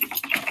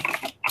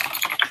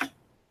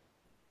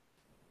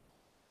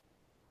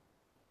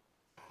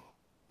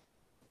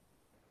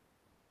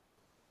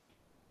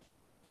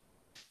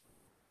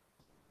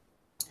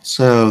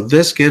 So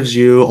this gives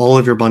you all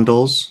of your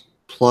bundles.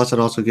 Plus, it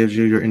also gives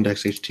you your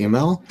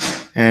index.html.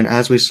 And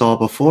as we saw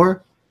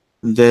before,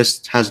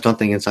 this has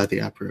nothing inside the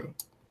app root.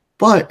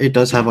 But it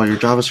does have all your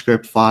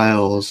JavaScript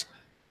files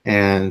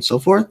and so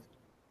forth.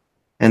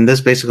 And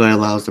this basically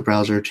allows the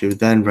browser to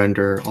then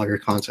render all your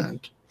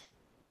content.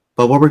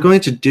 But what we're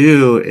going to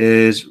do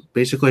is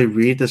basically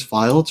read this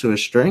file to a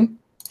string.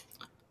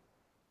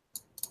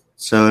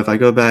 So if I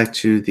go back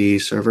to the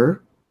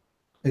server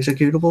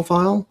executable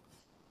file,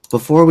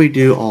 before we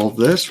do all of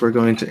this, we're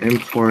going to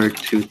import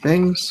two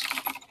things.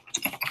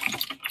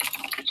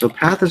 So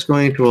path is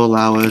going to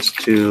allow us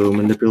to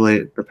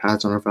manipulate the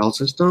paths on our file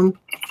system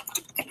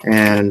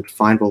and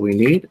find what we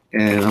need.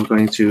 And I'm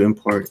going to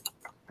import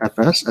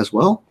fs as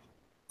well.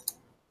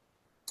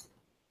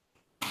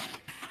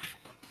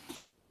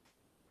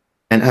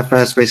 And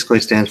fs basically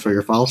stands for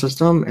your file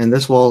system, and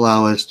this will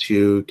allow us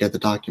to get the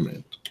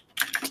document.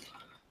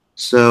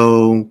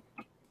 So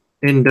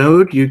in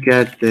Node, you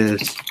get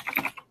this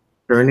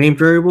name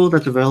variable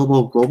that's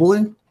available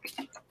globally,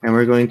 and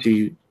we're going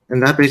to,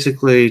 and that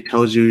basically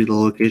tells you the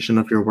location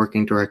of your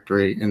working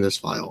directory in this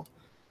file.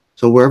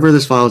 So wherever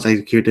this file is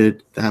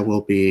executed, that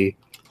will be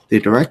the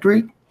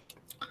directory.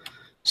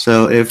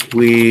 So if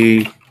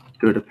we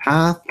go to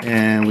path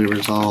and we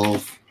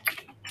resolve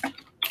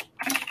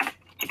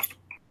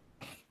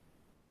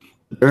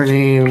their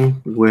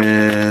name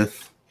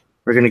with,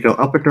 we're going to go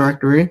up a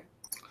directory.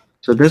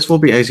 So this will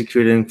be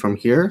executing from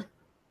here.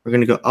 We're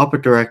going to go up a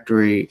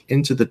directory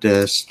into the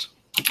dist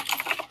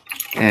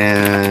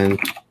and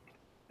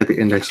get the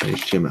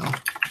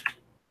index.html.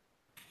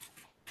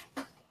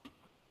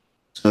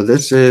 So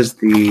this is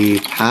the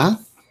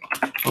path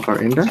of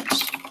our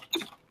index.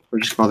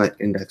 We'll just call that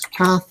index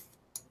path.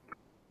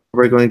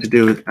 What we're going to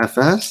do with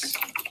fs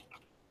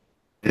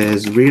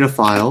is read a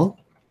file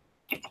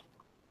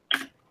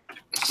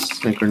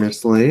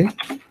synchronously,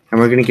 and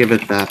we're going to give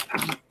it that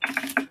path.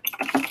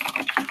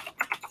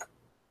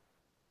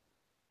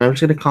 I'm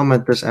just going to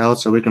comment this out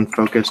so we can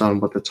focus on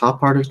what the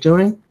top part is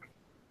doing.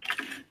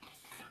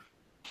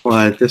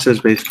 But this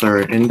is basically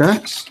our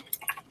index.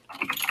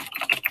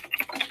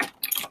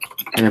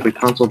 And if we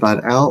console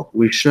that out,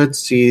 we should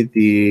see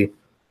the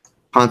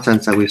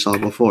contents that we saw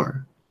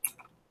before.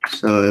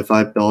 So if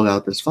I build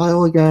out this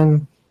file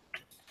again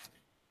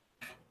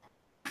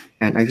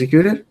and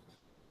execute it,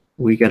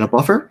 we get a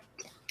buffer.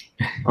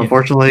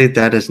 Unfortunately,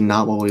 that is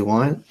not what we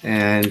want.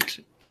 And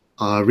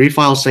read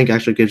file sync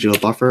actually gives you a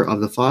buffer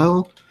of the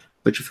file,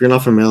 which if you're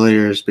not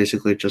familiar is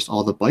basically just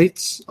all the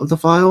bytes of the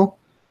file,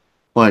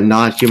 but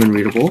not human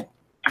readable.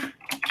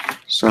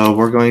 So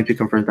we're going to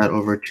convert that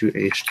over to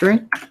a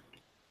string.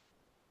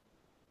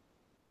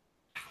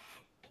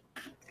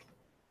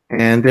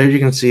 And there you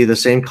can see the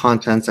same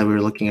contents that we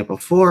were looking at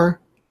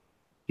before.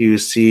 You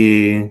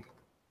see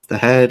the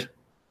head,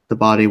 the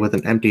body with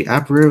an empty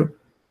app root,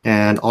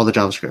 and all the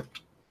JavaScript.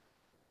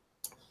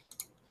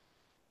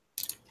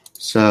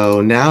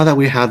 So now that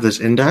we have this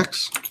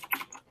index,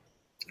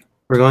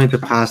 we're going to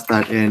pass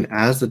that in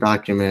as the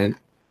document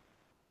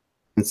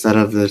instead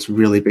of this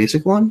really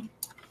basic one.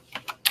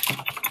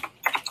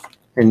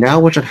 And now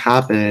what should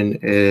happen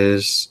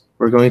is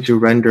we're going to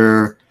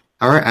render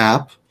our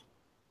app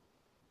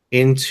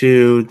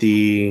into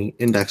the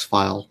index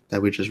file that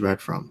we just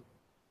read from.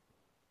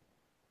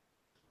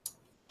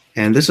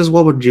 And this is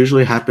what would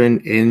usually happen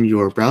in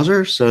your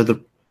browser. So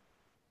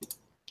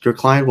your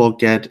client will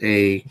get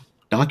a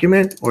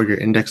document or your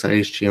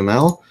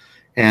index.html,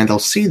 and they'll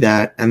see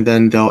that, and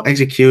then they'll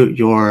execute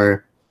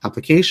your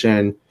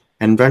application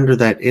and render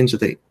that into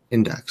the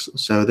index.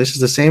 So this is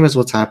the same as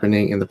what's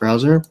happening in the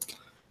browser.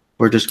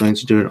 We're just going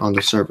to do it on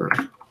the server.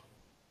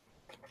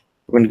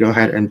 We're going to go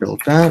ahead and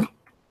build that.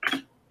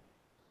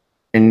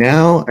 And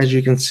now, as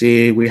you can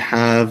see, we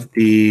have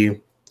the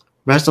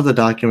rest of the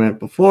document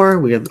before.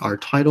 We have our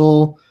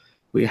title,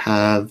 we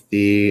have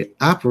the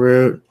app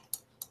root,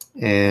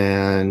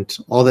 and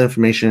all the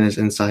information is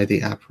inside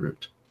the app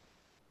root.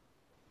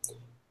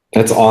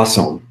 That's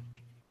awesome.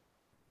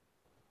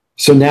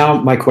 So now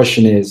my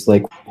question is,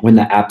 like, when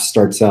the app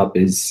starts up,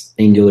 is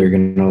Angular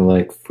gonna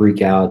like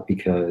freak out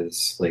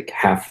because like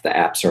half the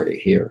app's already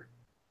here?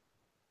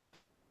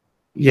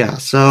 Yeah,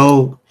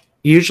 so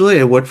usually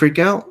it would freak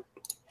out,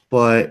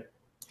 but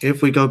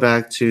if we go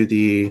back to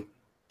the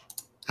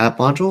app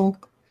module,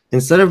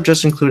 instead of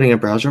just including a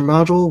browser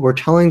module, we're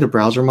telling the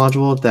browser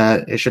module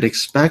that it should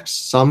expect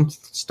some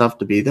stuff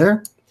to be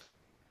there,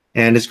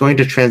 and it's going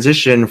to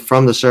transition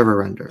from the server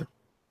render.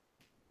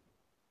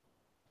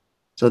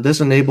 So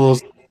this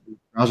enables the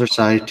browser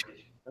side to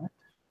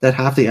that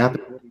have the app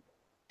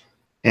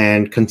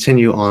and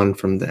continue on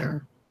from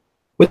there.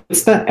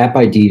 What's that app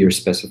ID you're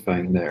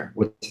specifying there?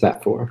 What's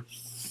that for?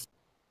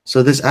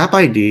 So this app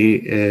ID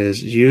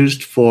is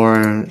used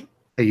for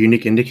a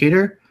unique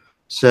indicator.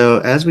 So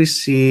as we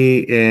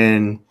see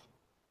in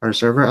our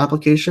server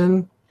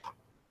application,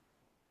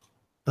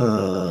 we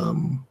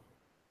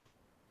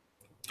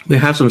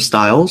have some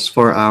styles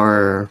for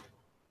our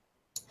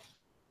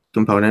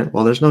component.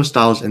 Well, there's no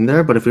styles in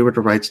there, but if we were to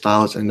write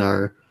styles in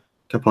our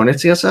component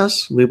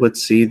CSS, we would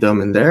see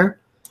them in there.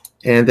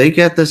 And they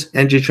get this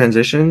ng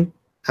transition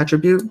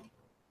attribute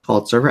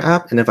called server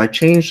app. And if I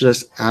change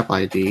this app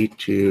ID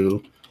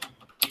to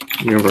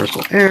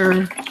universal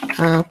air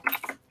app,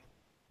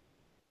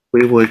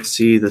 we would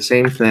see the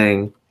same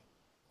thing,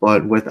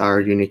 but with our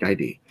unique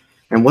ID.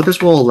 And what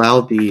this will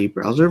allow the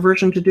browser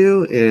version to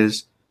do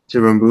is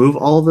to remove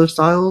all of those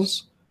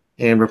styles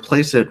and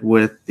replace it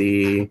with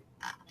the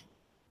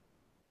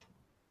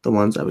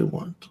ones that we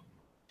want.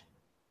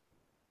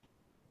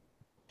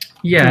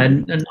 Yeah,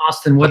 and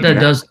Austin, what that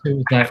does too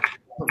is that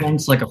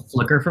prevents like a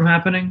flicker from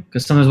happening,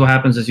 because sometimes what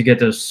happens is you get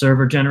those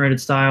server-generated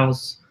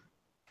styles,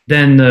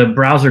 then the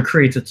browser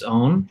creates its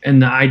own,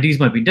 and the IDs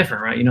might be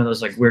different, right? You know,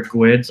 those like weird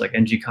GUIDs, like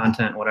ng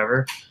content,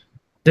 whatever.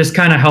 This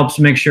kind of helps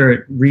make sure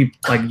it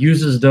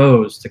uses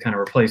those to kind of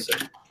replace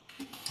it.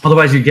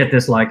 Otherwise, you get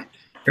this like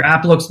your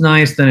app looks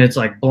nice, then it's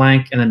like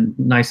blank, and then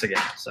nice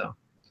again. So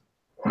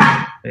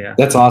yeah,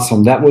 That's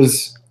awesome. That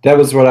was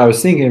what I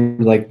was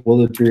thinking. Like,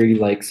 will it be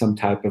like some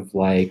type of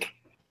like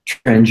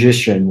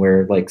transition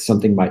where like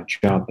something might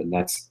jump, and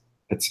that's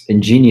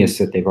ingenious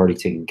that they've already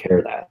taken care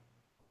of that.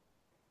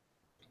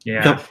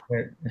 Yeah,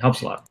 it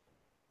helps a lot.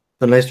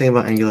 The nice thing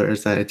about Angular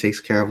is that it takes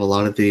care of a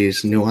lot of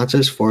these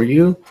nuances for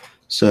you.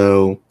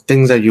 So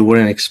things that you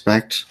wouldn't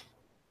expect,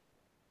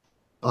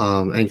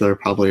 Angular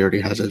probably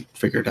already has it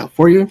figured out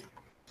for you.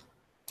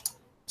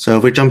 So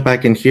if we jump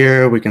back in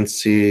here, we can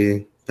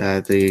see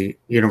that the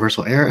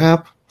Universal Air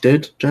app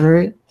did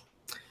generate.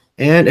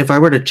 And if I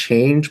were to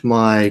change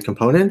my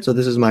component, so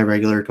this is my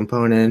regular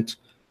component,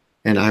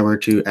 and I were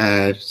to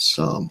add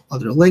some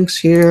other links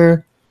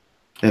here,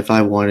 if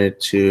I wanted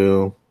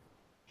to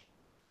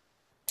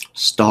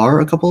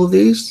star a couple of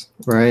these,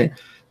 right?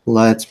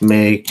 Let's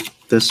make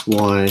this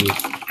one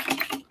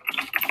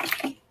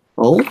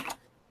bold.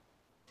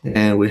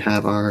 And we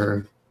have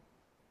our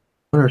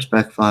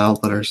spec file,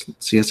 but our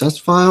CSS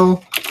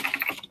file.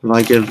 If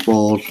I give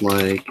bold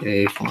like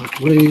a font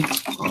weight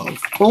of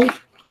bold,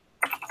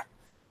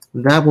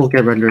 that will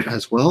get rendered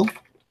as well.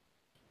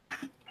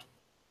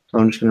 So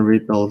I'm just going to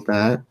rebuild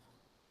that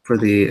for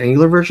the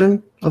Angular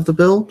version of the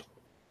build.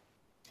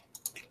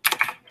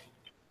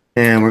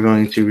 And we're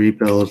going to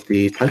rebuild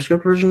the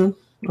TypeScript version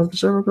of the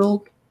server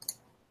build.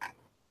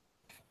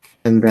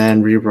 And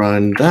then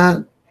rerun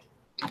that.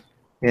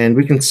 And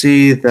we can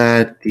see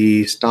that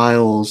the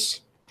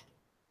styles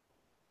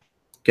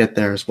get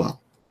there as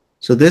well.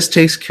 So this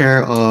takes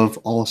care of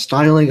all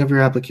styling of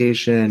your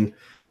application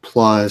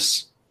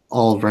plus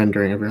all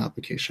rendering of your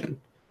application.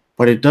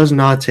 But it does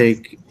not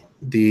take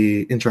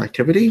the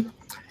interactivity,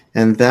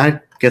 and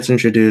that gets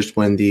introduced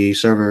when the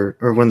server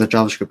or when the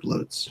JavaScript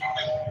loads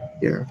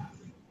here.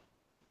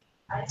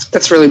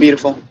 That's really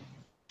beautiful.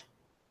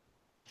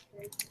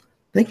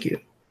 Thank you.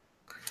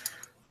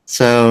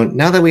 So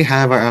now that we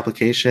have our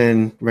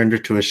application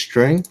rendered to a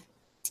string,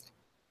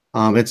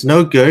 it's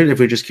no good if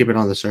we just keep it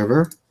on the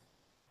server.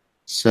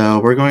 So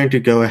we're going to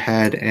go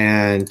ahead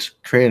and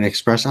create an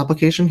Express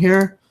application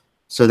here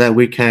so that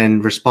we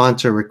can respond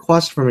to a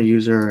request from a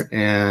user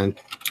and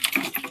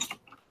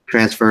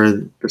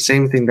transfer the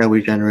same thing that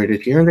we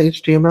generated here in the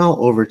HTML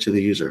over to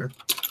the user.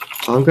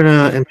 So I'm going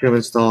to npm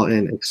install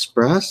in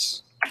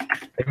Express.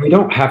 And we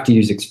don't have to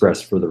use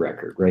Express for the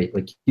record, right?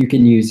 Like you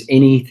can use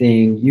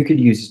anything. You could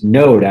use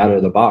Node out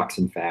of the box,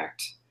 in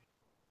fact,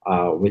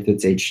 with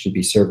its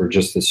HTTP server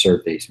just to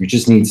serve these. We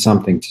just need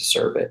something to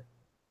serve it.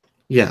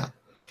 Yeah.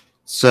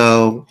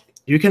 So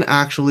you can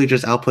actually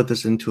just output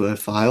this into a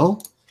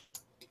file.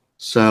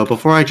 So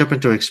before I jump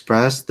into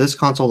Express, this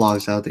console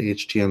logs out the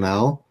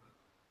HTML.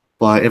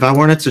 But if I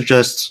wanted to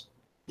just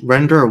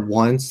render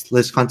once,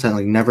 list content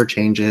like never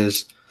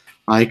changes,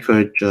 I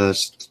could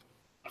just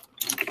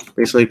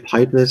basically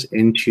pipe this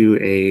into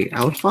a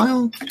out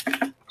file.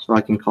 So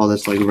I can call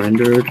this like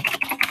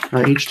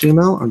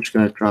rendered.html. I'm just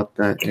going to drop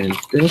that in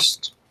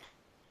dist.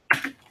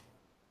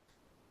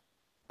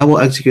 I will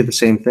execute the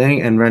same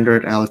thing and render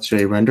it out to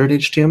a rendered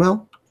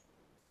HTML.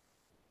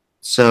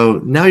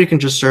 So now you can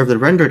just serve the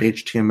rendered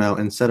HTML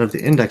instead of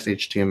the indexed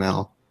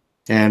HTML.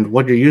 And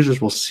what your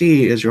users will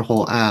see is your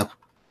whole app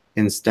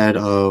instead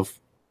of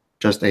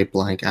just a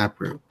blank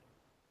app root.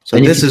 So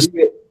and this is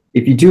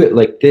if you do it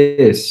like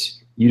this,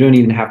 you don't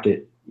even have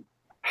to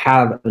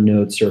have a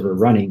Node server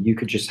running. You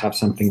could just have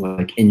something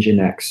like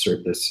Nginx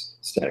serve this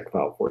static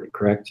file for you,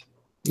 correct?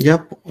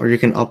 Yep. Or you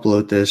can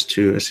upload this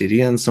to a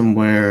CDN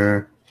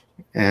somewhere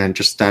and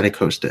just static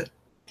host it.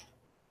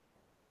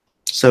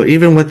 So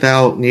even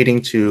without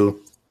needing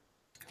to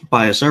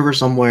buy a server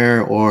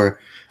somewhere or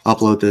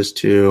upload this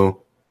to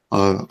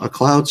a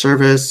cloud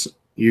service,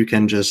 you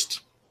can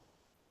just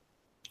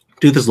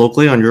do this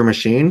locally on your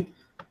machine.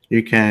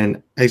 You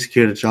can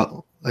execute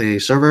a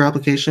server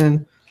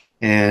application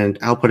and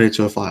output it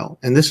to a file.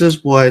 And this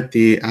is what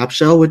the app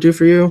shell would do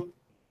for you,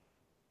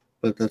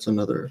 but that's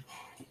another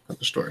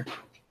story.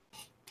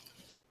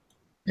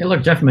 Hey,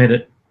 look, Jeff made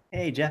it.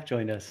 Hey, Jeff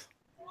joined us.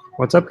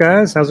 What's up,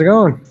 guys? How's it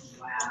going?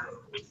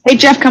 Hey,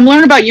 Jeff, come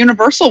learn about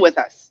Universal with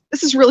us.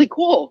 This is really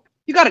cool.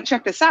 You got to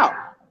check this out.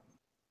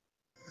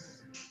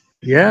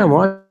 Yeah, I'm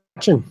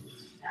watching.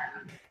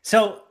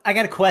 So I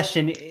got a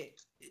question.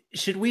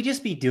 Should we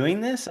just be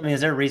doing this? I mean,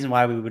 is there a reason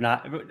why we would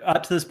not,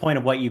 up to this point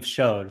of what you've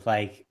showed,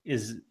 like,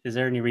 is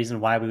there any reason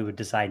why we would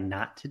decide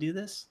not to do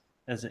this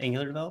as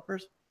Angular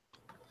developers?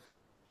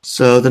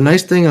 So the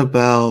nice thing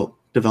about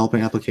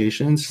developing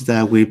applications is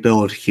that we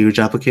build huge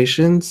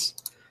applications,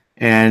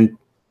 and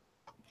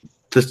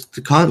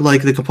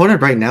the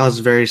component right now is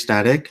very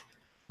static.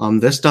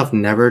 This stuff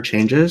never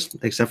changes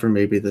except for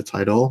maybe the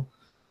title.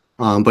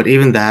 But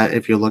even that,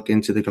 if you look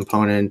into the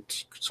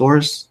component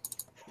source,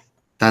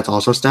 that's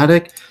also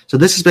static. So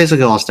this is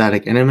basically all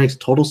static, and it makes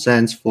total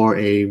sense for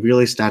a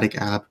really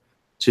static app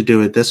to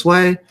do it this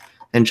way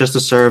and just to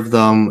serve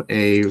them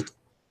a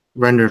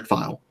rendered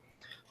file.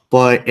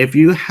 But if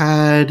you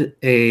had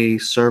a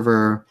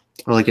server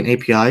or like an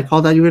API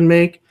call that you would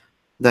make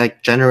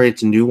that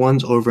generates new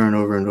ones over and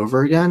over and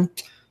over again,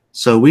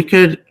 so we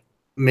could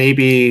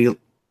maybe,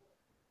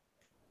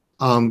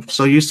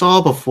 so you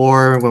saw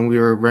before when we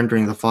were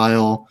rendering the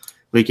file,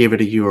 we gave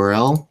it a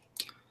URL.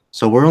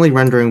 So we're only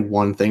rendering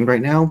one thing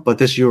right now, but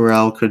this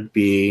URL could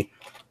be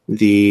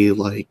the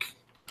like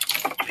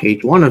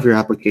page 1 of your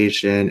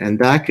application, and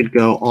that could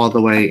go all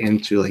the way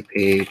into like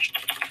page,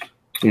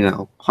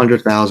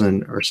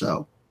 100,000 or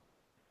so.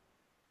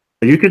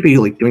 But you could be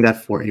like doing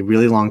that for a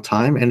really long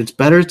time, and it's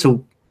better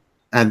to,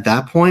 at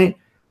that point,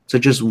 to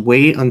just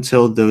wait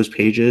until those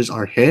pages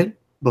are hit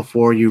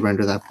before you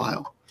render that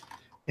file.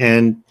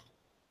 And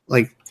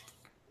like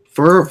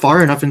for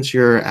far enough into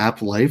your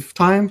app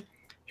lifetime,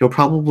 you'll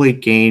probably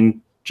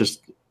gain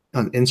just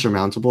an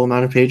insurmountable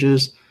amount of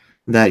pages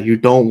that you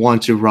don't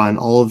want to run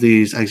all of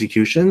these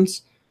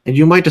executions. And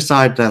you might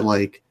decide that,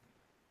 like,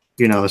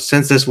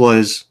 since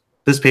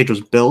this page was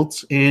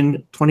built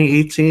in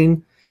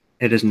 2018,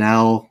 it is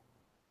now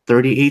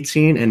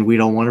 3018, and we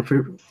don't want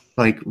to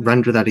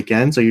render that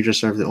again, so you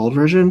just serve the old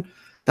version.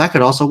 That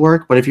could also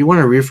work. But if you want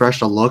to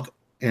refresh the look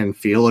and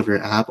feel of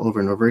your app over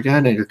and over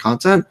again and your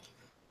content,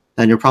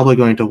 then you're probably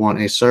going to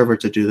want a server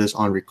to do this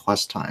on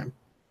request time.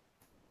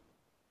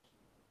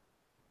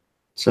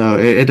 So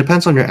it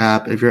depends on your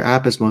app. If your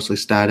app is mostly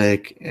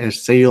static,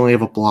 say you only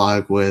have a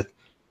blog with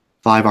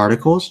 5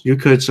 articles, you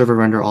could server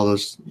render all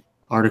those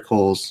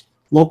articles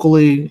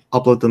locally,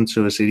 upload them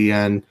to a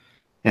CDN,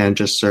 and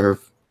just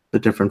serve the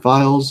different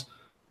files.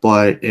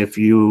 But if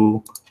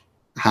you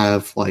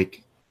have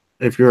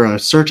if you're a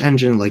search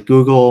engine like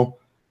Google,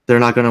 they're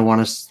not going to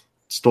want to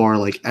store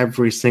like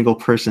every single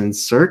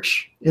person's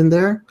search in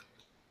there,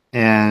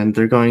 and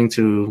they're going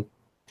to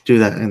do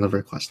that in the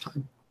request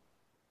time.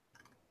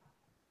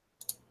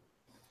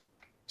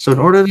 So in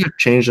order to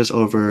change this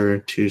over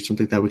to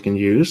something that we can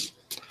use,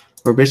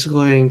 we're basically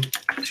going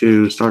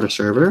to start a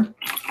server.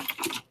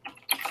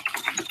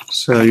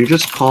 So you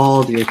just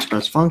call the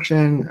express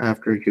function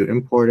after you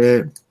import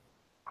it.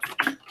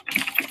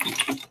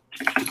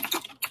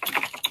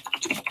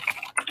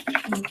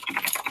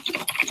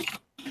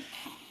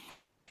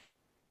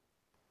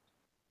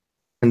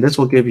 And this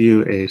will give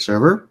you a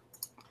server.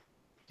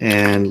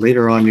 And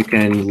later on, you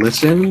can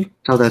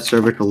tell that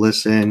server to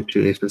listen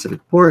to a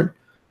specific port.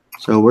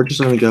 So we're just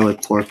going to go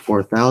with port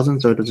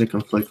 4000 so it doesn't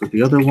conflict with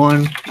the other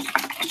one.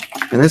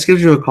 And this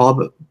gives you a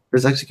call,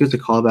 this executes a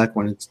callback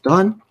when it's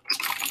done.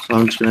 So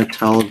I'm just going to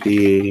tell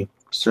the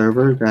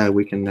server that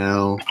we can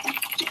now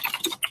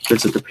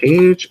visit the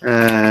page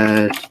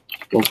at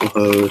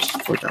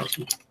localhost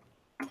 4000.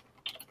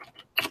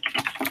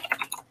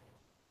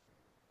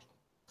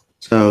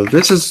 So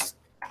this is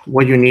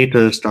what you need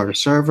to start a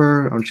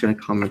server. I'm just going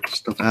to comment this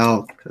stuff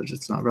out because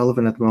it's not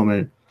relevant at the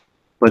moment.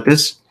 But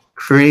this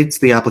creates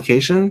the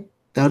application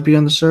that would be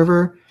on the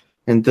server,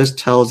 and this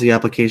tells the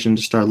application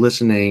to start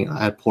listening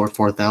at port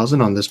 4000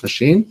 on this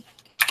machine.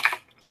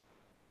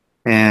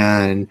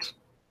 And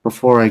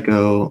before I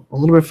go a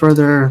little bit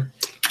further,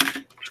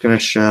 I'm just going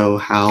to show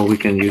how we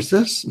can use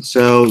this.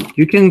 So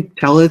you can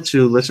tell it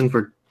to listen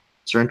for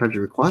certain types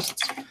of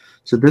requests.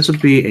 So this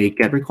would be a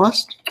GET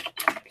request.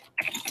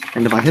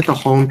 And if I hit the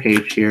home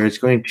page here, it's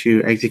going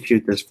to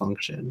execute this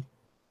function.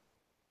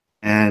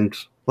 And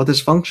what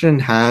this function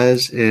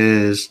has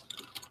is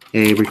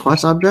a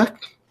request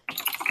object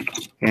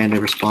and a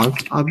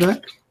response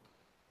object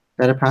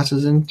that it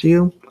passes into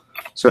you.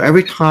 So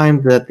every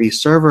time that the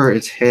server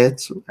is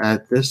hit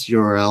at this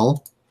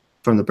URL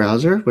from the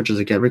browser, which is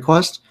a GET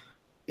request,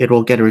 it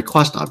will get a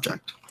request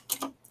object.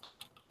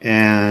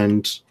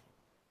 And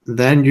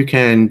then you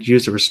can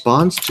use the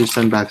response to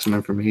send back some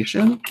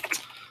information.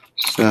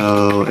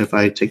 So if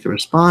I take the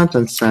response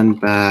and send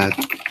back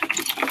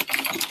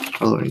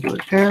hello Angular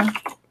Air,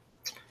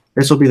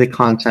 this will be the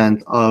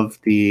content of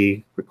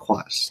the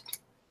request.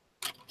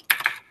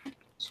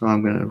 So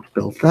I'm going to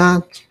build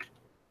that.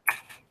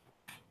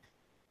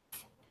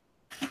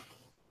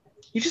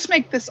 You just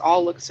make this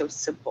all look so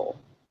simple.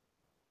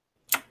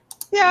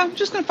 Yeah, I'm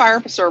just going to fire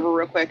up a server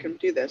real quick and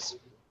do this.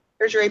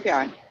 Here's your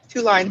API.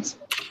 2 lines.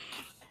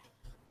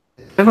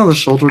 And on the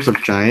shoulders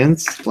of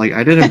giants, like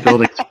I didn't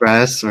build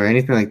Express or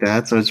anything like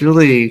that, so it's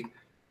really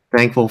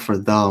thankful for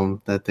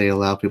them that they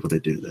allow people to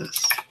do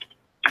this.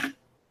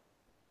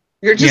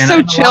 You're just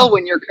so chill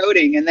when you're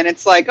coding, and then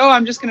it's like, oh,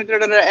 I'm just going to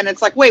da-da-da, and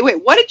it's like, wait,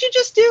 what did you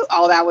just do?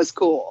 Oh, that was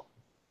cool.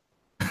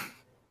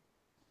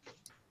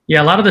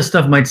 Yeah, a lot of this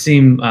stuff might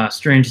seem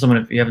strange to someone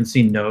if you haven't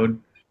seen Node,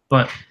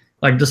 but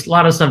like just a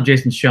lot of stuff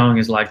Jason's showing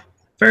is like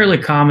fairly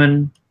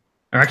common,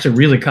 or actually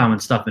really common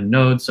stuff in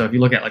Node. So if you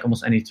look at like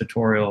almost any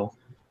tutorial,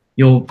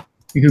 you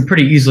can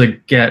pretty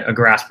easily get a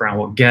grasp around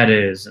what GET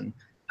is and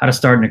how to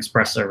start an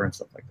Express server and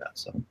stuff like that.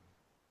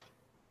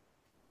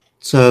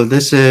 So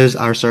this is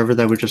our server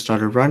that we just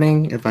started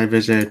running. If I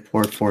visit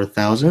port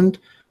 4000,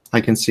 I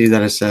can see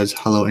that it says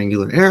hello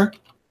Angular Air.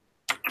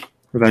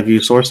 If I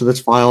view source of this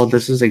file,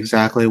 this is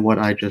exactly what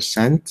I just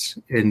sent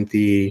in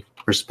the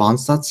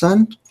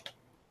response.send.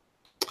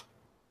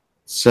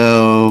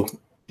 So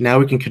now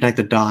we can connect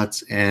the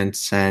dots and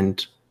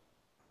send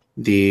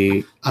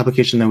the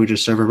application that we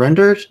just server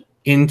rendered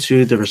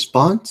into the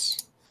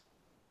response.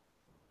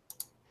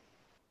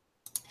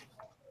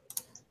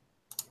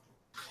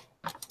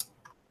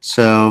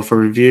 So for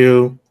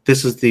review,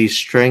 this is the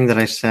string that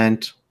I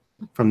sent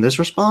from this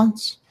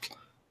response.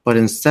 But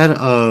instead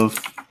of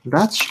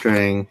that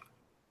string,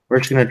 we're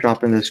just going to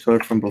drop in this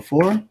code from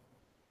before.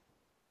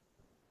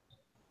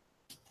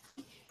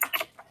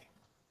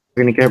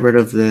 We're going to get rid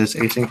of this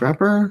async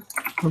wrapper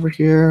over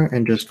here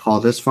and just call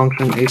this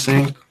function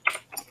async.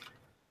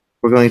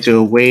 We're going to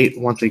await,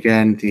 once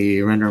again,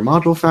 the render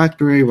module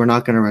factory. We're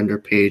not going to render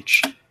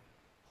page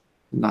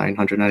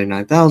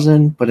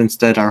 999,000, but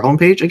instead our home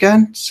page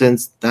again,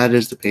 since that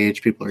is the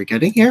page people are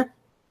getting here.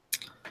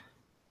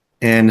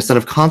 And instead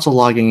of console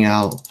logging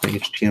out the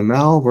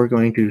HTML, we're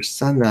going to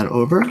send that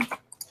over.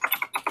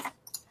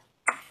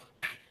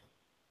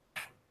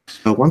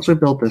 So once we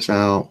build this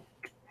out,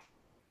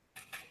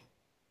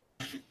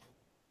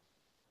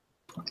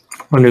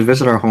 when we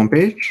visit our home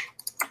page,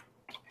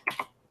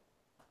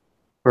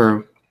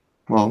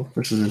 well,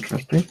 this is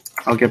interesting.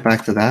 I'll get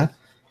back to that.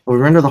 We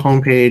render the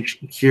home page.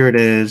 Here it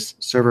is,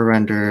 server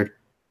rendered,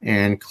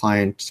 and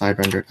client side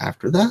rendered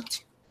after that.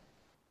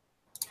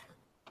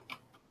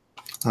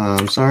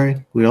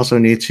 Sorry, we also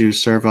need to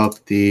serve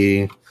up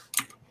the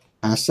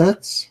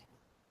assets.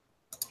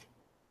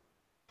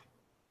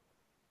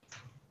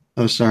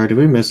 Oh, sorry, did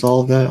we miss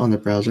all of that on the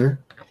browser?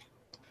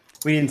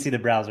 We didn't see the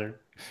browser.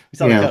 We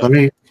saw Yeah, the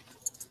code.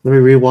 let me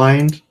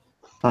rewind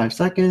 5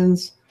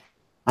 seconds.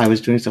 I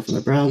was doing stuff in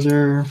the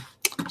browser.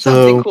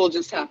 Something So cool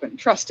just happened.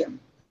 Trust him.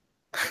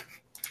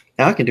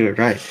 now I can do it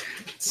right.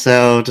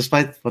 So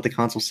despite what the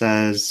console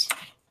says,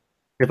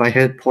 if I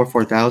hit port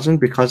 4000,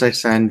 because I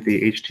send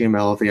the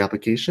HTML of the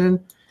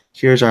application,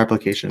 here's our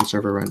application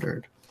server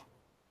rendered.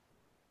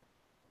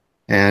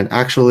 And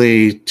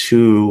actually,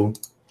 to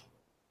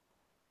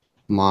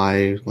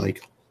my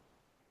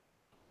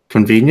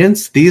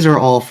convenience, these are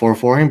all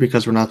 4.4ing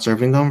because we're not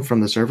serving them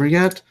from the server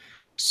yet.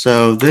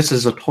 So this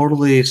is a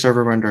totally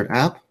server rendered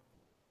app.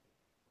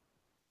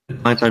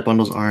 Client-side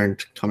bundles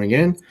aren't coming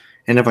in.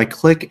 And if I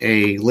click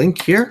a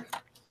link here,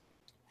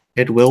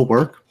 it will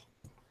work.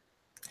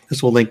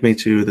 This will link me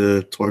to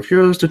the Tour of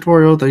Heroes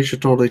tutorial that you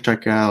should totally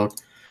check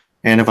out.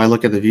 And if I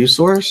look at the view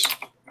source,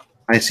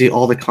 I see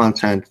all the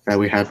content that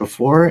we had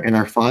before in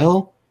our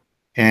file,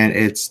 and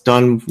it's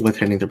done with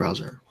hitting the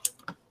browser.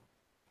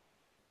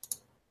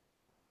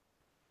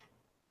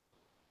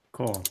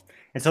 Cool.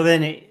 And so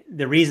then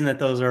the reason that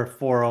those are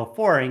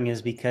 404ing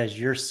is because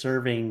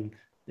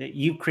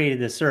you created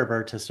the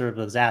server to serve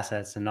those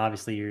assets, and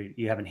obviously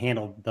you haven't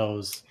handled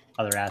those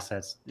other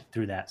assets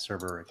through that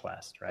server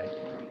request, right?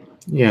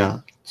 Yeah,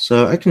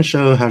 so I can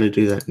show how to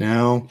do that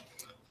now.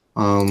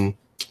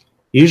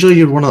 Usually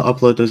you'd want to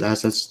upload those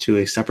assets to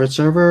a separate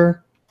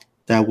server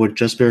that would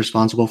just be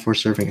responsible for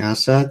serving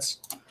assets.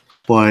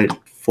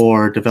 But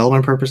for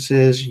development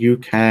purposes, you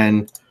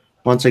can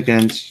once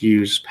again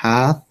use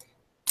path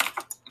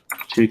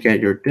to get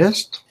your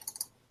dist.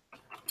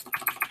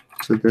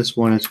 So this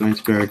one is going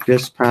to be our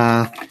dist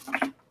path.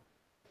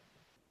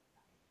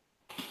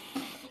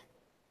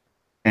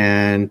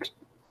 And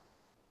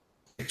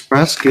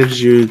Express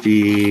gives you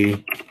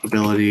the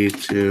ability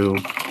to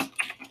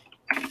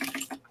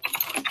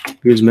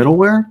use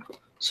middleware.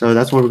 So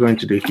that's what we're going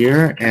to do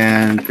here.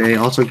 And they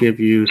also give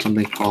you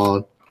something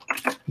called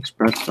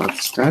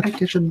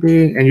express.static, it should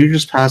be. And you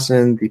just pass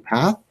in the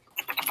path.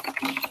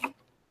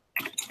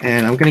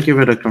 And I'm going to give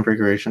it a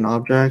configuration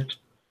object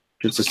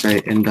just to say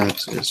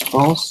index is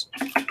false.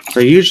 So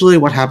usually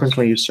what happens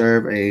when you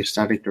serve a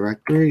static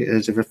directory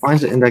is if it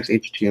finds the index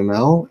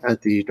HTML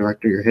at the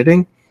directory you're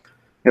hitting,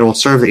 it will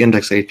serve the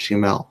index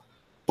HTML.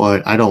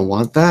 But I don't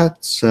want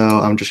that, so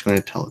I'm just going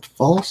to tell it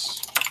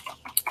false.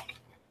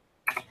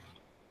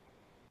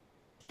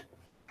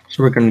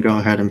 So we're going to go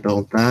ahead and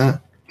build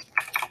that.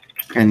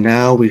 And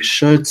now we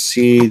should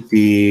see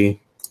the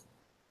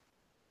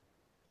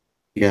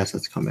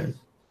assets come in.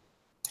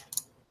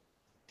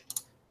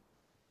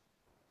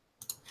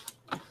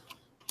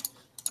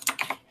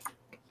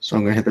 So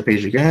I'm going to hit the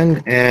page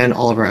again, and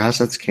all of our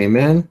assets came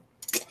in.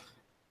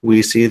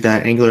 We see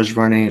that Angular is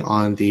running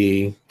on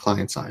the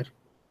client side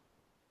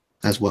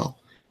as well.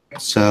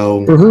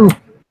 So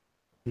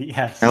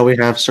Yes. now we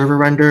have server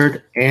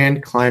rendered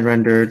and client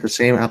rendered, the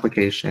same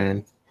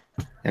application,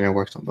 and it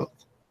works on both.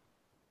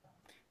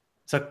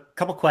 So a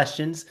couple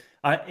questions.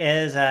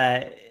 Is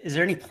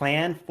there any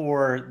plan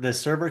for the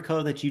server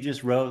code that you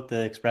just wrote,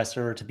 the Express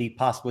server, to be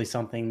possibly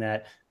something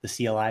that the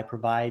CLI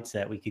provides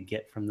that we could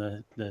get from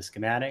the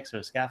schematics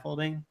or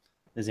scaffolding?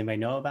 Does anybody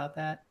know about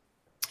that?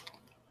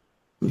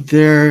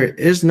 There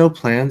is no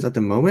plans at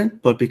the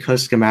moment, but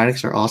because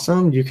schematics are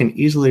awesome, you can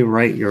easily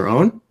write your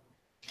own.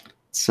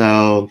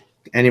 So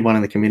anyone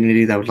in the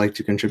community that would like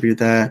to contribute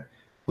that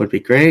would be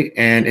great.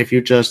 And if you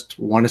just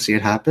want to see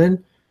it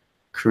happen,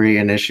 create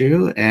an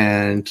issue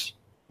and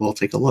we'll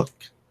take a look.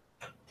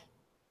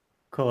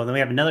 Cool. And then we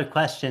have another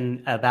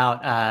question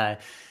about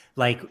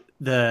like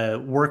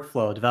the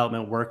workflow,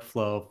 development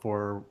workflow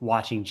for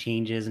watching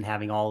changes and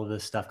having all of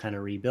this stuff kind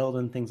of rebuild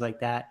and things like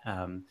that.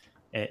 Are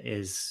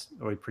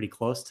we pretty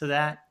close to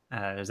that?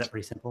 Is that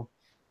pretty simple?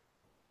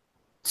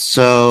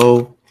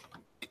 So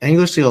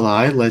Angular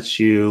CLI lets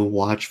you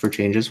watch for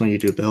changes when you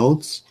do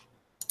builds.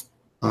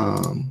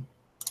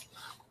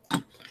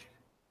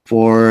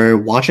 For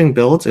watching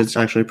builds, it's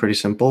actually pretty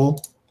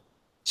simple.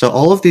 So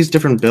all of these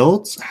different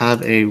builds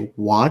have a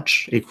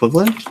watch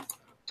equivalent.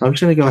 So I'm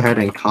just going to go ahead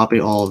and copy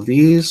all of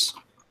these,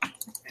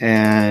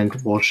 and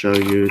we'll show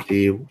you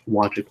the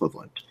watch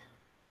equivalent.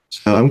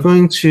 So I'm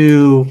going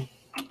to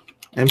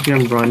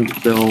npm run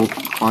build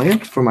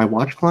client for my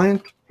watch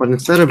client, but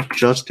instead of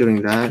just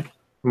doing that,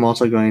 I'm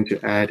also going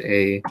to add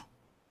a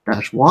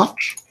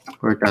 -watch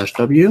or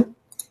 -w,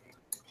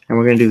 and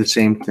we're going to do the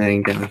same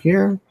thing down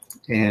here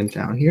and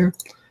down here.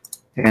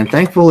 And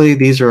thankfully,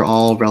 these are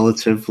all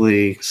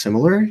relatively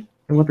similar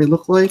in what they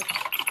look like.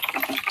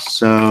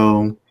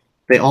 So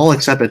they all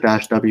accept a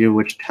 -w,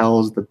 which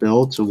tells the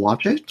build to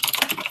watch it.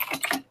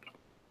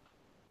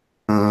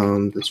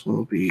 This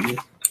will be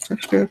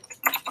TypeScript.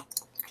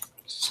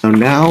 So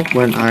now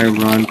when I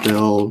run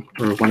build,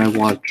 or when I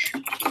watch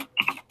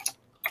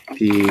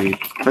the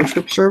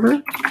TypeScript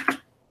server,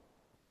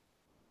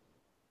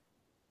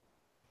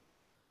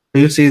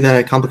 you see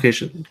that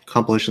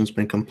compilation's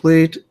been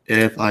complete.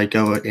 If I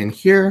go in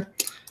here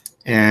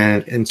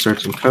and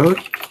insert some code,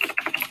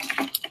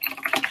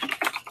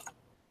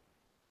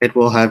 it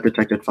will have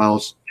detected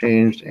files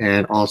changed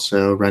and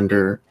also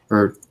render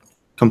or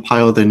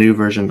compile the new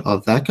version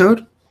of that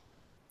code.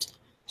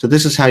 So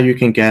this is how you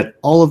can get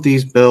all of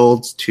these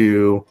builds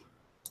to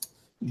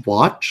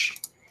watch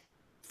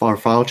for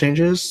file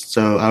changes.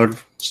 So I would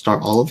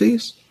start all of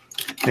these.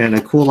 And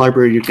a cool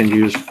library you can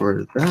use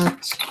for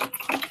that,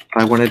 if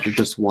I wanted to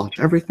just watch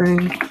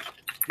everything,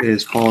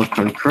 is called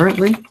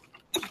concurrently.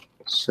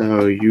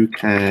 So you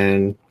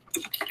can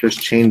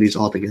just chain these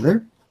all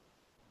together.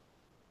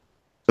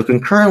 So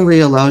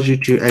concurrently allows you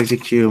to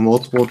execute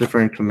multiple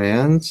different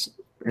commands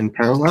in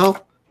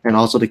parallel and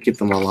also to keep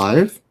them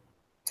alive.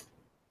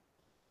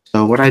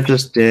 So what I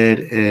just did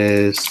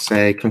is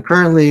say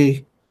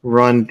concurrently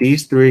run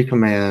these 3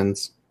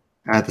 commands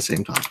at the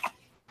same time.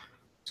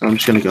 So I'm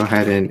just going to go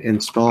ahead and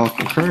install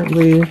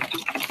concurrently.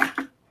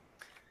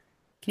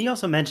 Can you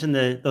also mention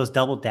those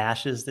double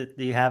dashes that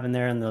you have in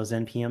there in those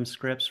NPM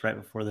scripts right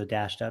before the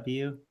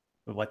 -w,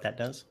 or what that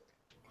does?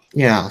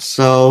 Yeah,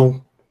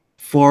 so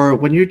for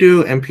when you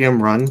do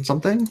npm run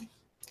something,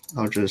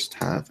 I'll just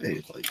have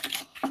a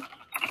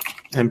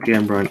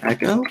npm run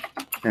echo,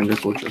 and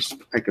this will just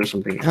echo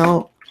something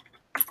out.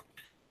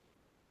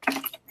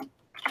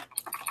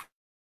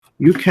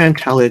 You can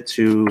tell it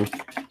to,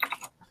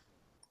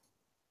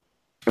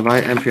 if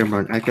I npm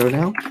run echo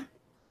now,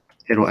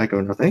 it'll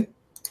echo nothing.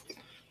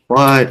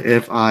 But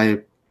if I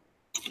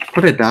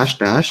put a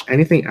dash,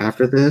 anything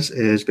after this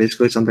is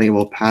basically something it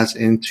will pass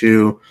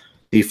into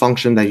the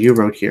function that you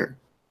wrote here.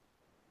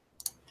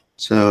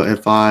 So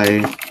if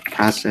I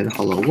pass in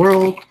hello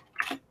world,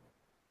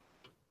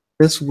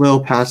 this will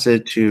pass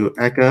it to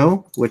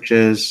echo, which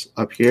is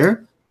up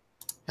here,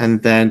 and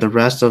then the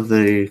rest of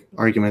the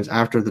arguments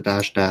after the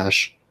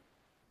dash,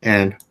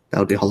 and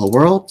that'll be hello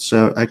world.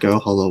 So echo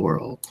hello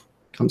world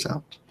comes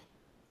out.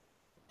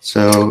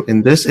 So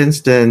in this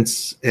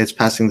instance, it's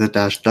passing the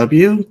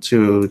 -w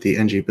to the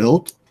ng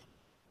build.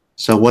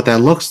 So what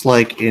that looks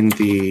like in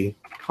the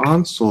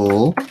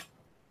console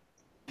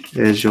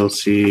is you'll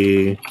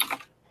see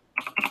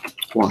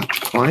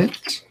watch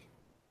client.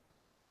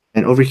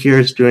 And over here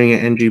it's doing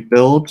an ng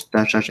build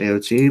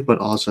 --aot, but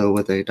also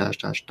with a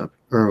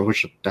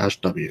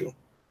 -w.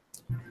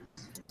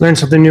 Learn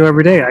something new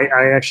every day.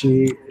 I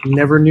actually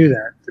never knew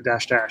that, the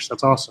 --.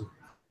 That's awesome.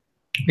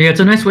 Yeah, it's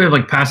a nice way of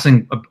like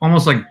passing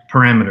almost like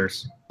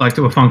parameters, like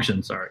to a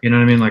function. Sorry, you know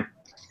what I mean? Like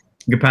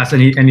you can pass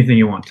anything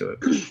you want to it.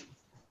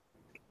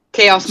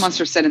 Chaos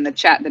Monster said in the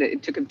chat that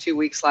it took him 2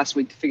 weeks last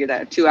week to figure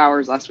that, 2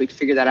 hours last week to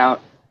figure that out.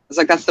 I was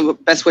like, that's the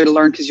best way to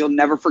learn because you'll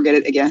never forget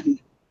it again.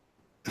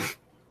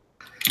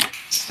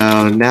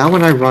 So now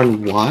when I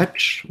run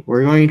watch,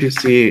 we're going to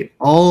see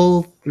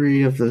all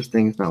 3 of those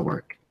things not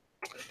work.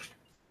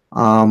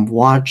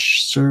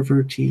 Watch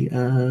server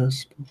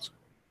TS.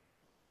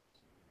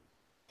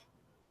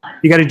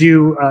 You got to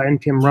do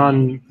npm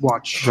run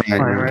watch,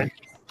 right?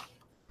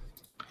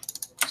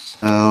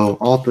 So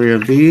all 3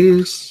 of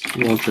these,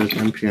 we'll just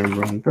npm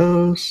run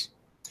those.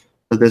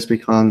 So this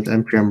becomes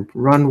npm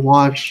run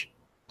watch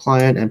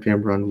client,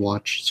 npm run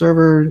watch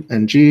server,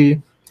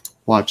 ng,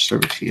 watch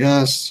server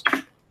TS.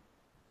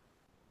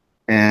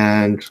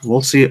 And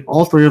we'll see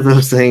all 3 of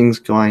those things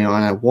going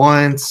on at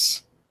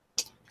once.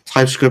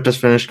 TypeScript has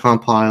finished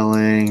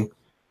compiling,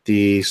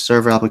 the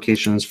server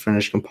applications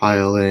finished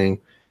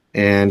compiling,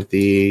 and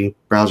the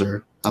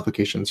browser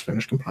applications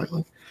finished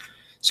compiling.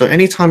 So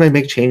anytime I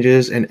make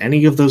changes in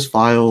any of those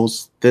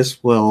files,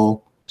 this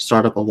will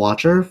start up a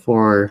watcher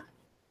for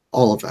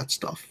all of that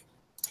stuff.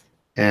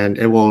 And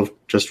it will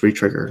just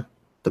re-trigger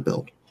the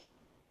build.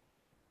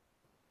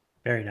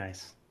 Very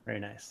nice. Very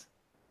nice.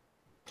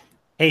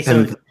 Hey,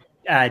 so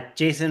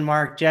Jason,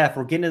 Mark, Jeff,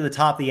 we're getting to the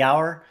top of the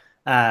hour,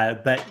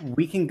 but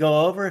we can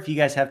go over if you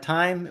guys have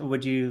time.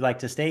 Would you like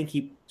to stay and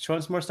keep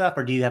showing some more stuff,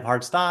 or do you have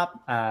hard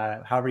stop?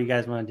 However you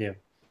guys want to do.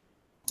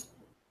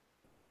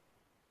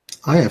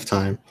 I have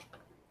time.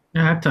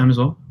 Yeah, I have time as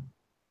well.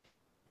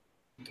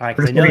 All right,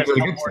 because I know there's a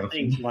couple more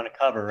things you want to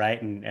cover,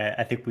 right? And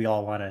I think we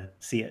all want to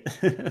see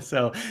it.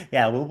 So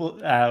yeah,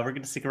 we're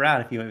going to stick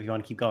around if you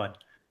want to keep going.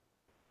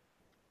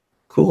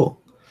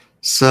 Cool.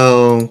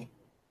 So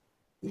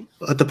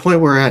at the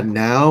point we're at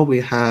now, we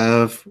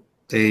have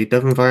a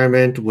dev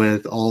environment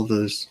with all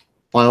this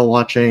file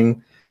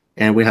watching,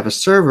 and we have a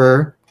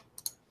server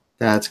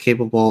that's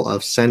capable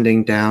of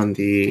sending down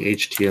the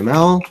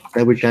HTML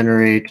that we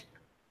generate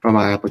from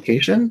our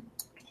application.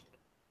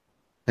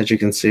 As you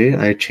can see,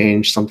 I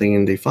changed something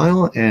in the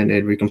file and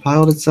it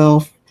recompiled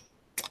itself.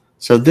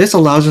 So this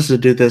allows us to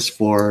do this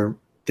for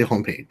the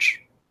homepage.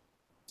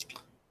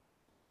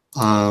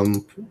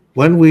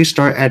 When we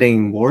start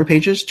adding more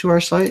pages to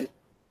our site,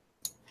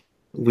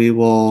 we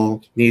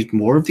will need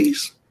more of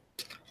these.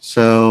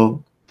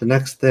 So the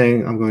next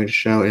thing I'm going to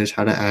show is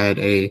how to add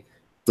a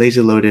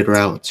lazy loaded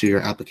route to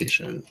your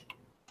application.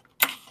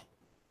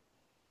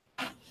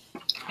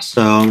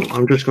 So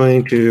I'm just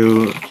going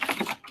to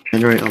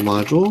generate a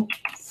module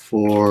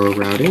for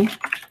routing,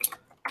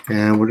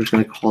 and we're just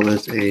going to call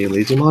this a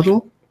lazy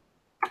module.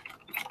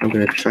 I'm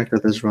going to check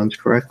that this runs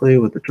correctly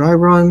with the dry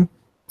run,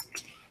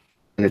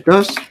 and it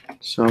does.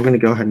 So I'm going to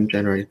go ahead and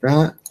generate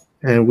that,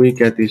 and we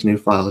get these new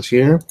files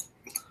here.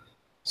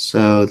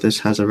 So this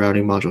has a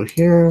routing module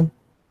here.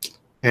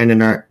 And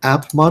in our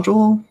app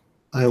module,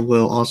 I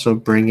will also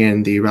bring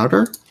in the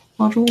router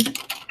module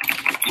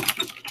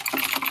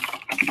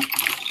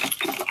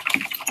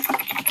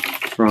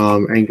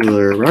from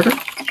Angular Router.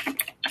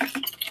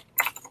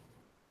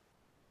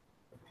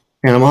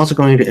 And I'm also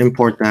going to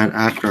import that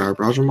after our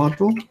browser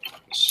module.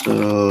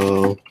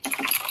 So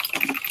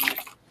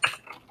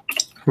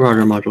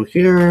router module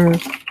here,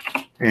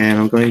 and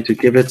I'm going to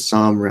give it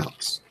some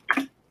routes.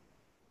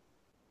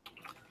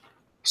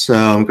 So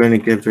I'm going to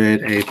give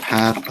it a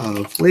path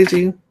of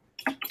lazy,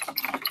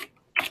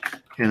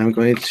 and I'm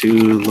going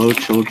to load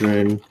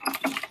children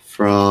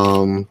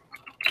from,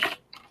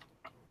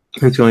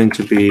 it's going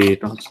to be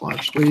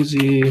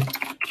 /lazy,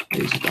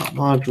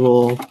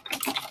 lazy.module,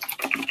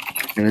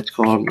 and it's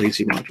called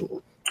lazy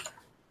module.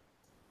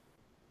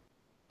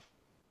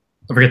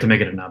 Don't forget to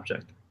make it an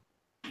object.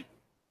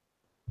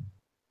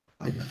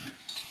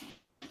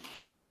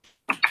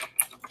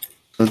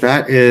 So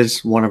that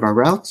is one of our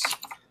routes.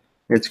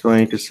 It's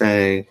going to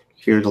say,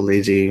 here's a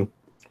lazy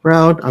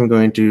route. I'm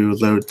going to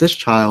load this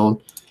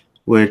child,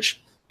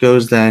 which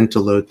goes then to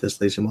load this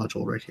lazy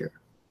module right here.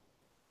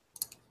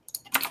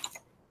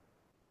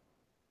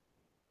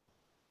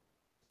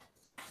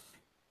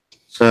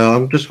 So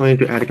I'm just going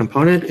to add a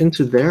component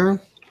into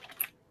there.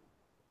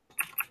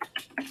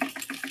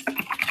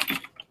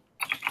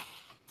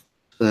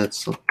 So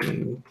that's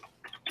something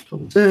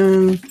comes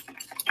in.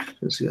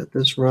 Let's see that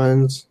this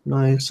runs.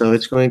 Nice. So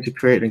it's going to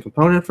create a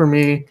component for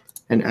me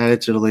and add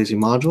it to the lazy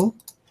module.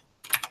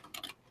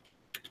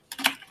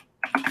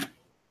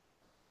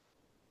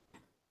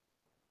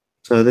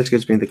 So this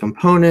gives me the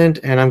component,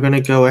 and I'm going to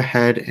go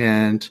ahead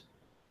and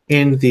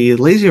in the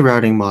lazy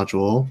routing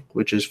module,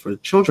 which is for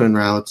children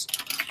routes,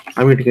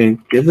 I'm going to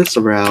give this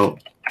a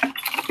route,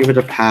 give it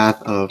a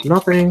path of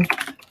nothing,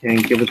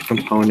 and give it a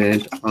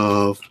component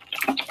of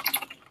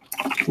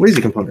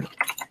lazy component.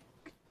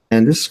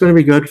 And this is going to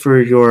be good for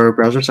your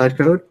browser side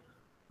code.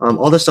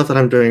 All the stuff that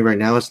I'm doing right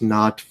now is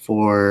not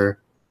for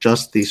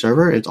just the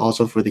server, it's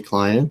also for the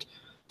client.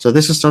 So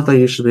this is stuff that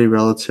you should be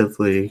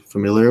relatively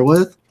familiar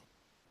with.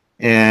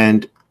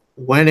 And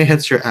when it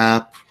hits your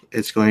app,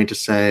 it's going to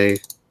say,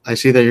 I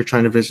see that you're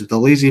trying to visit the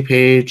lazy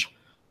page.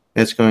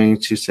 It's going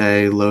to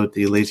say, load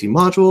the lazy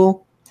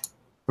module.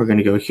 We're going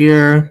to go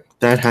here.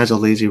 That has a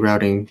lazy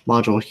routing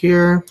module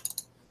here.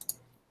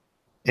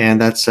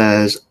 And that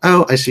says,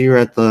 oh, I see you're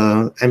at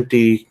the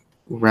empty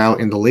route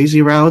in the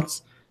lazy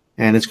routes.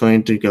 And it's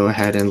going to go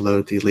ahead and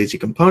load the lazy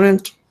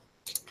component,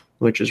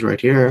 which is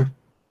right here.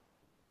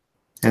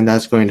 And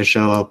that's going to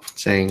show up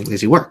saying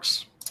lazy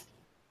works.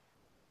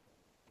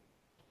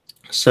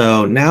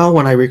 So now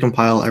when I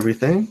recompile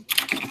everything,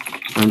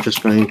 I'm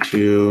just going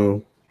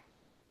to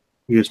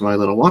use my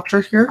little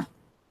watcher here.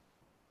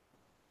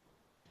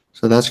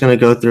 So that's going to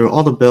go through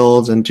all the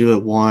builds and do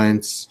it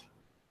once.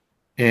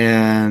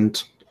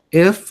 And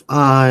if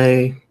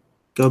I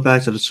go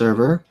back to the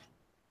server,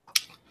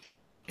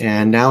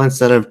 and now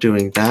instead of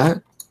doing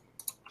that,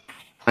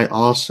 I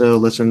also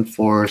listen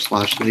for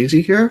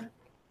 /lazy here.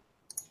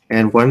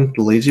 And when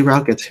the lazy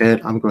route gets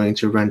hit, I'm going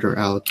to render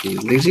out the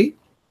lazy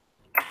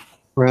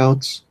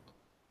routes.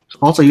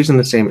 Also using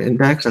the same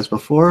index as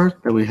before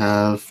that we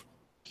have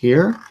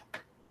here.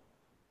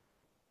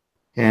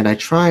 And I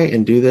try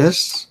and do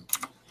this.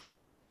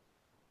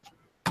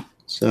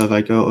 So if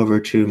I go over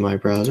to my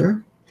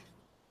browser,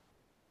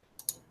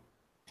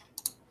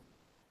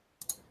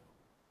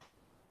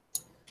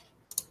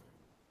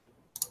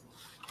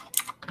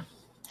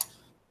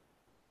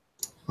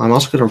 I'm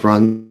also going to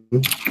run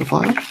the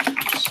file.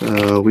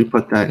 So we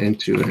put that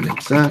into an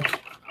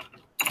exec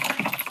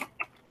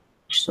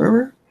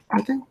server,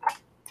 I think.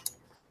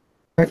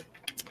 Right.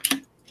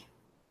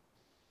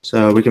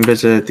 So we can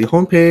visit the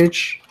home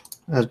page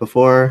as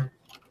before.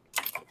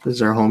 This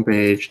is our home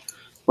page.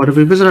 But if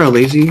we visit our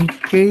lazy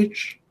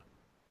page,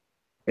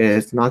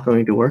 it's not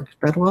going to work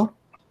that well.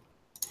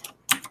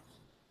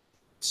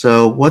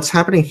 So what's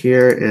happening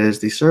here is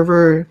the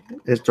server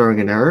is throwing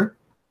an error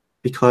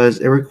because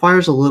it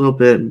requires a little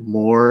bit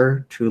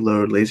more to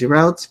load lazy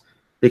routes.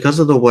 Because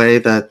of the way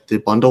that the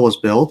bundle was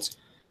built,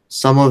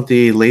 some of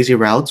the lazy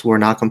routes were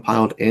not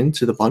compiled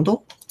into the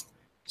bundle.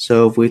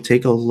 So if we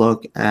take a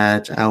look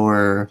at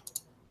our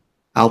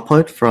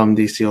output from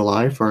the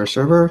CLI for our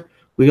server,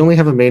 we only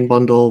have a main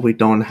bundle. We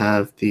don't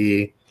have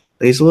the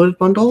lazy loaded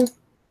bundle.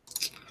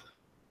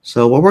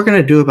 So what we're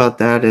going to do about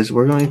that is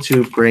we're going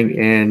to bring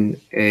in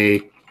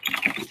a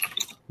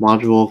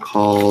module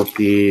called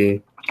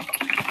the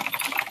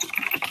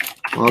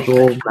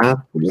module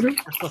map loader.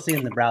 We're still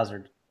seeing the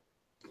browser.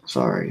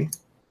 Sorry.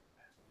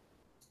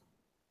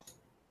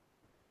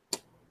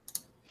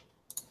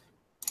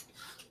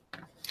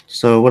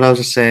 So what I was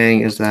just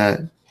saying is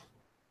that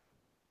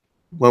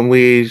when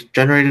we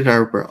generated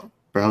our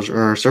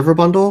browser or server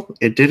bundle,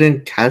 it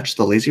didn't catch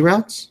the lazy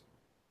routes.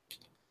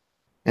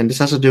 And this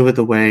has to do with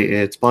the way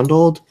it's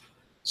bundled.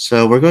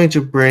 So we're going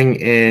to bring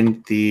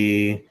in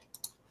the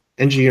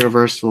ng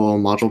universal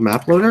module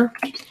map loader.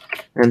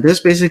 And this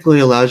basically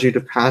allows you to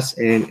pass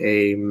in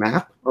a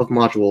map of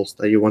modules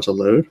that you want to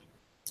load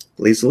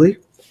lazily,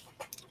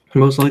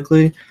 most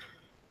likely.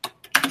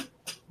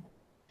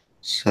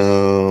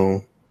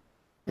 So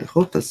I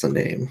hope that's the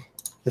name.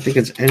 I think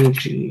it's ng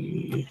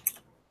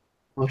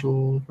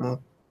module map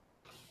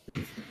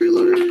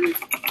preloader.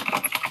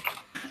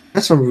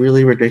 That's a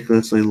really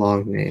ridiculously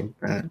long name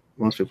that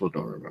most people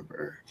don't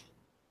remember.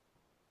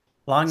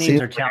 Long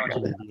names are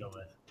challenging to deal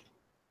with.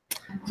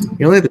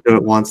 You only have to do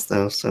it once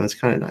though, so it's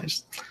kind of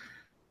nice.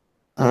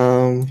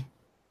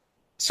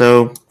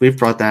 So we've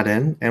brought that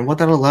in, and what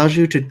that allows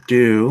you to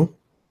do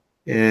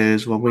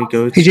is when we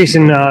go to Hey,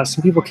 Jason,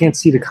 some people can't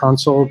see the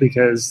console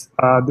because,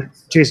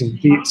 some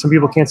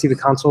people can't see the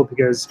console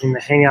because in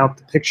the Hangout,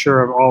 the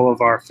picture of all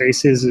of our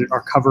faces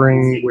are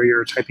covering where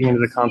you're typing into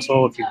the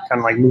console. If you kind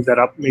of like move that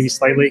up maybe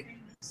slightly.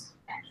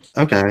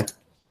 Okay.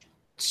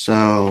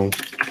 So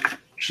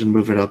just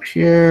move it up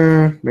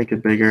here, make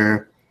it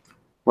bigger.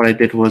 What I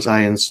did was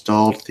I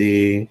installed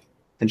the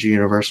ng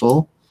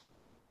Universal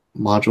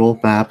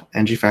module map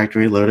ng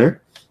factory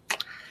loader,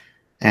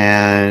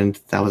 and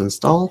that was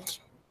installed.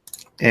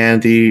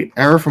 And the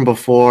error from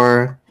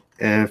before,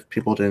 if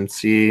people didn't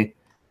see,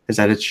 is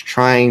that it's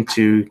trying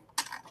to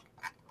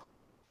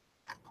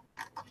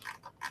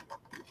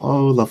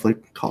lovely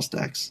call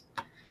stacks.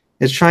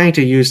 It's trying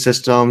to use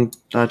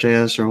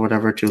system.js or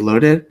whatever to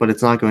load it, but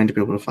it's not going to be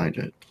able to find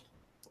it.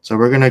 So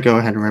we're going to go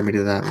ahead and remedy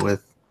that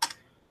with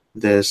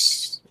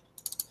this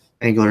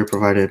Angular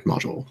provided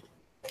module.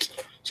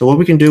 So what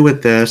we can do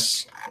with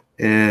this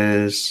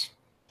is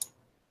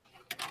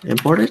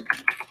import it.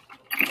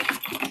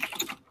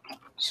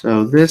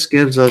 So this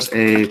gives us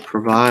a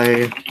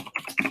provide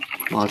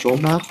module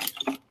map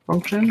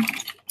function.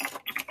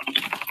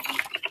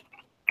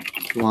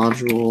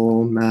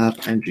 Module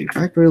map ng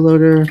factory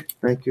loader.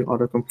 Thank you,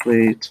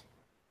 autocomplete.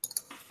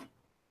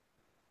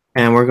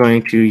 And we're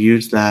going to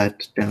use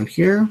that down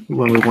here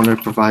when we want to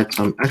provide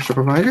some extra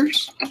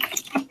providers.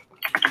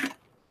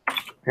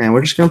 And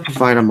we're just going to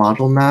provide a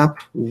module map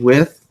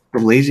with the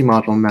lazy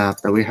module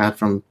map that we had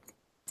from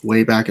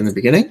way back in the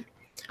beginning.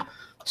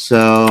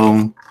 So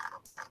I'm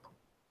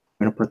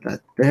going to put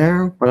that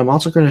there, but I'm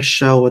also going to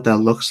show what that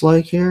looks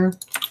like here.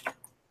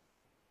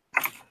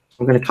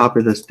 I'm going to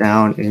copy this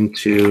down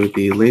into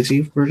the lazy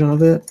version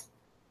of it.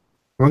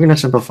 We're going to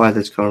simplify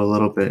this code a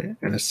little bit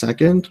in a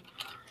second.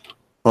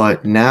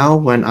 But now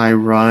when I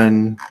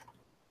run,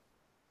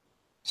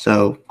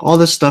 so all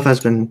this stuff has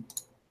been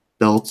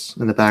built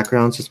in the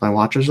background since my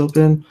watcher's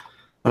open,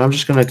 but I'm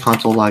just going to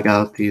console log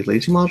out the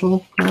lazy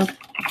module map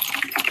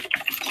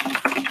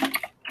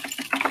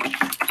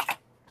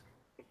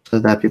so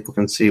that people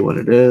can see what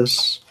it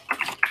is.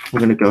 I'm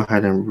going to go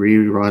ahead and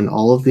rerun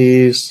all of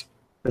these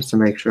just to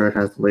make sure it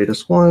has the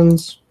latest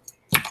ones.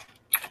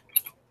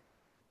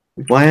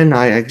 When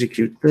I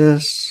execute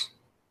this,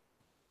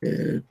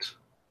 it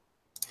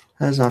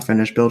has not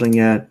finished building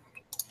yet.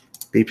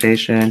 Be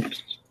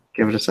patient,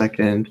 give it a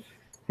second.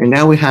 And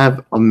now we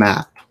have a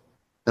map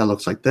that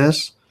looks like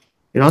this.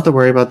 You don't have to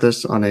worry about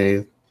this on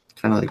a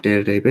kind of like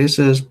day-to-day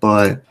basis,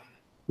 but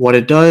what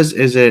it does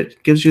is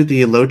it gives you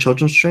the load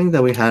children string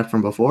that we had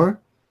from before.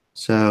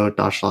 So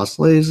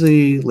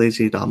 /lazy,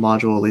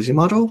 lazy.module, lazy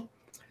module.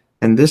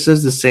 And this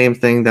is the same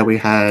thing that we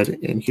had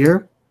in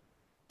here.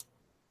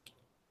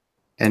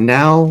 And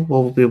now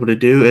what we'll be able to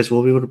do is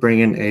we'll be able to bring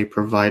in a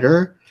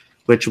provider,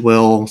 which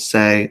will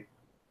say,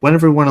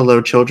 whenever we want to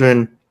load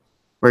children,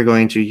 we're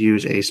going to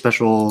use a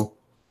special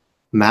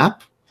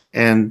map.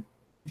 And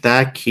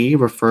that key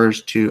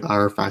refers to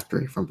our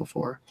factory from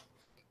before.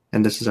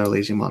 And this is our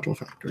lazy module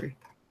factory.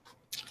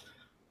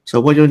 So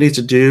what you'll need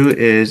to do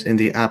is in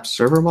the app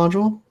server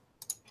module,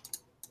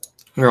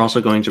 we're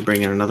also going to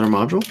bring in another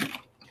module.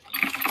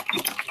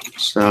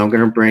 So I'm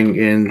going to bring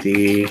in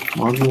the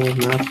module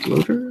map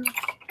loader,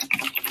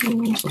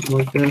 something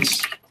like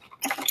this.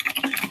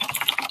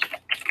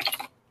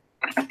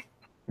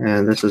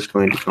 And this is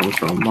going to come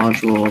from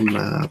module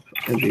map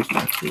ng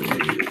factory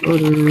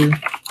loader.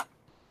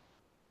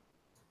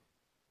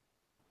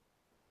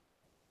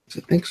 I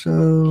think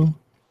so.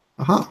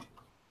 Aha.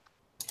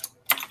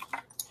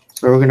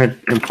 So we're going to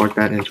import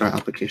that into our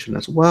application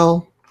as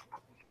well.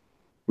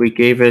 We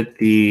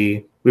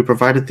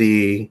provided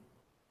the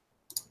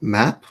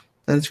map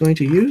that it's going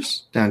to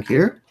use down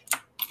here.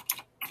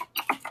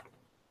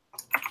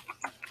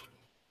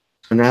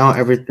 So now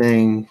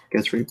everything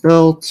gets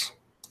rebuilt.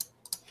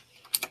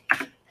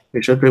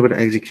 We should be able to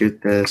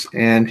execute this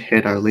and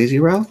hit our lazy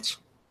routes.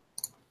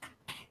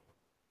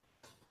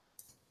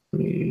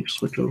 Let me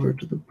switch over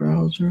to the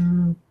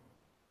browser.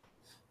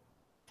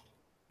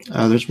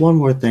 There's one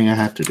more thing I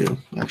have to do,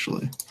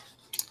 actually.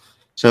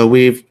 So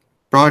we've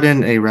brought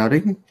in a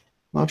routing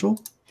module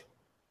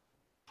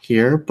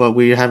here, but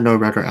we have no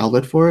router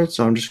outlet for it,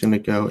 so I'm just going to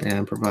go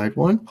and provide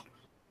one.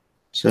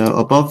 So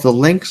above the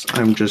links,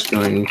 I'm just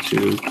going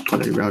to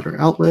put a router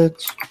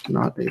outlet,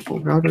 not a full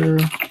router.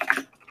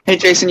 Hey,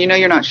 Jason, you know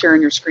you're not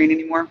sharing your screen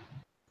anymore.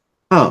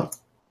 Oh,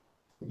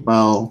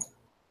 well.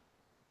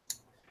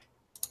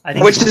 I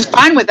think Which is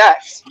fine with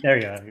us. There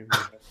you go.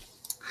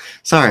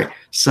 Sorry.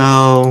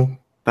 So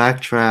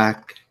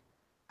backtrack.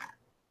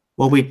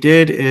 What we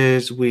did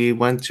is we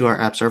went to our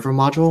app server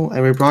module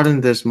and we brought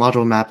in this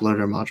module map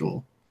loader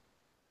module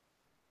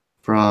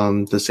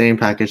from the same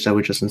package that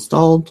we just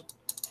installed.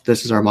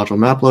 This is our module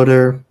map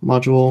loader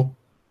module.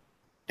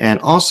 And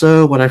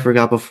also what I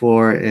forgot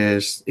before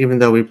is even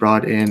though we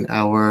brought in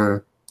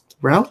our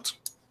route,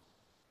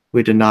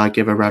 we did not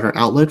give a router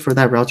outlet for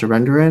that route to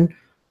render in.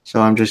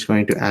 So I'm just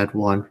going to add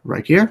one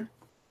right here.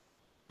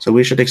 So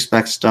we should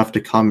expect stuff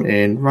to come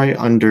in right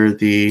under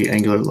the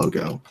Angular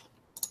logo.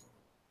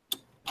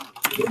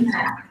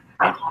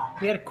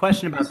 We had a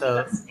question about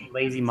the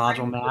lazy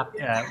module map.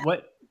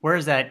 Where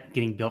is that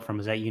getting built from?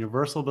 Is that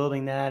Universal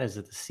building that? Is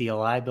it the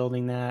CLI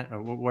building that?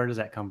 Or where does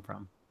that come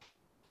from?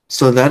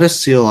 So that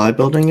is CLI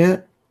building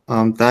it.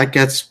 That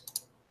gets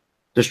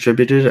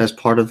distributed as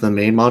part of the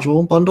main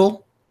module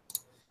bundle.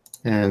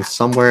 And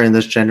somewhere in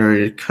this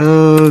generated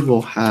code,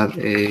 we'll have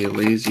a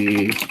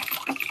lazy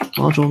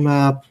module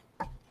map.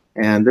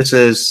 And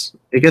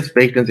it gets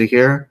baked into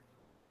here.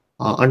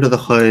 Under the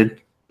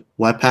hood,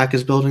 Webpack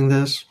is building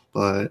this,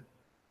 but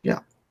yeah,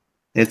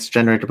 it's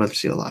generated by the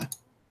CLI.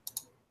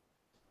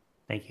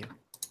 Thank you.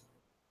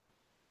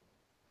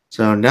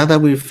 So now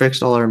that we've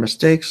fixed all our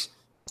mistakes,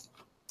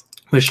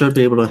 we should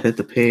be able to hit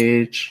the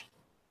page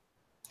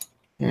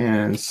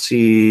and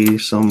see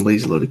some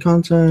lazy loaded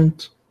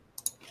content.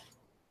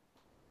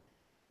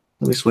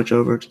 Let me switch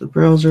over to the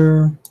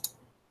browser.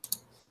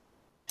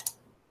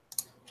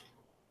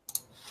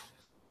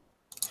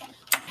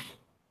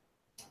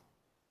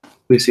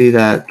 We see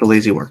that the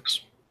lazy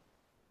works.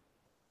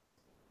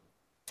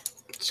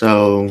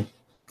 So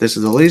this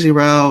is the lazy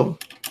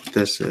route.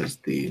 This is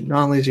the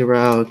non-lazy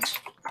route.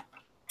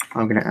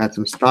 I'm going to add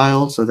some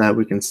styles so that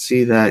we can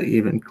see that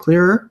even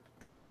clearer.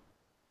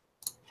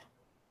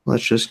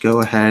 Let's just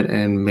go ahead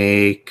and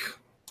make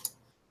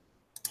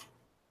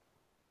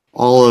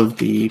all of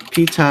the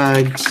p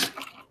tags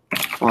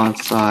font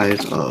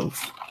size of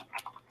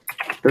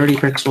 30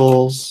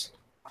 pixels.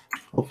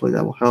 Hopefully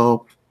that will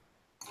help.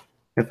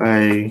 If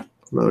I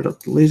load up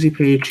the lazy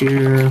page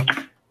here,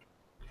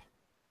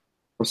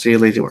 we'll see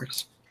lazy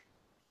works.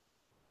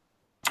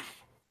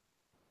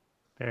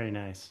 Very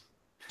nice.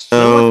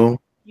 So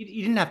you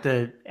didn't have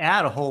to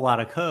add a whole lot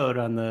of code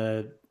on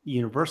the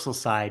Universal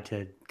side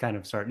to kind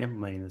of start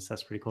implementing this.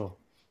 That's pretty cool.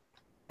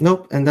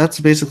 Nope, and that's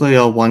basically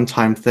a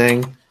one-time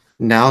thing.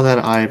 Now that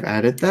I've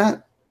added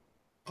that,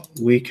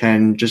 we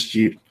can just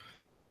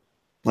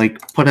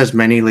put as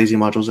many lazy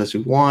modules as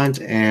we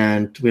want,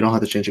 and we don't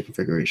have to change the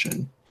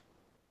configuration.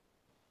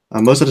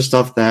 Most of the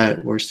stuff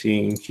that we're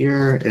seeing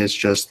here is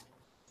just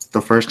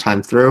the first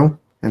time through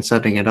and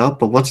setting it up,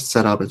 but once it's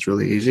set up, it's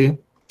really easy.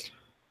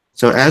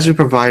 So as we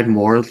provide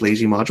more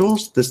lazy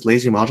modules, this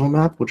lazy module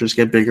map will just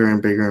get bigger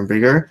and bigger and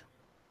bigger,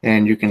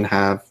 and you can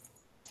have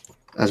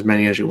as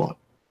many as you want.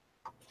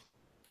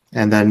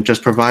 And then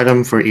just provide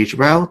them for each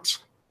route,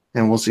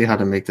 and we'll see how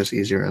to make this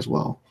easier as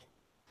well.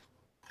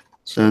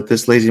 So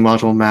this lazy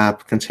module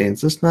map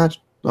contains this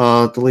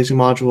the lazy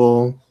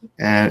module,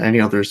 and any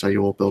others that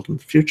you will build in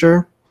the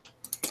future.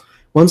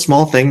 One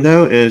small thing,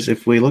 though, is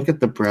if we look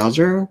at the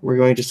browser, we're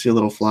going to see a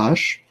little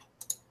flash.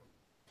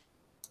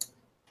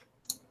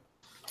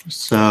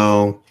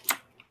 So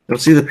you'll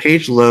see the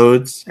page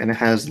loads, and it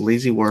has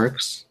lazy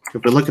works.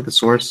 If we look at the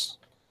source,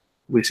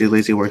 we see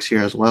lazy works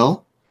here as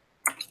well.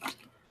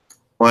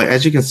 But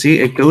as you can see,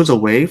 it goes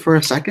away for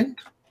a second.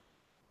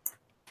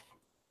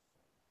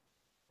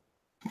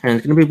 And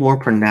it's going to be more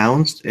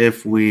pronounced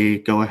if we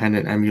go ahead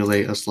and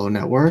emulate a slow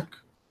network.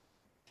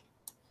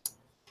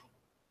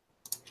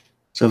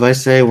 So if I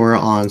say we're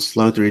on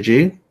slow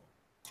 3G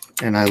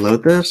and I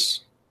load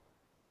this,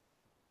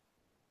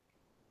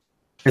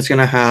 it's going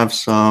to have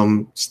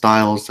some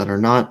styles that are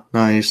not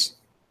nice.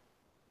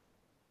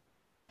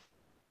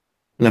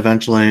 And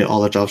eventually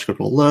all the JavaScript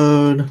will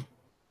load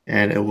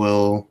and it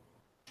will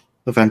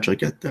eventually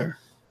get there.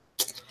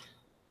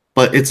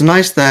 But it's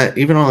nice that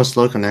even on a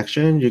slow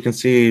connection, you can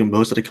see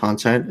most of the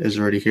content is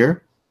already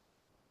here.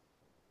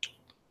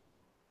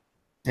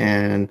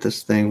 And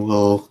this thing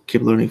will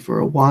keep loading for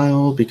a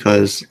while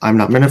because I'm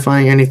not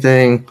minifying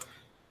anything.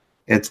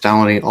 It's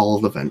downloading all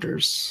of the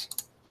vendors.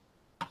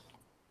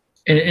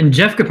 And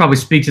Jeff could probably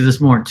speak to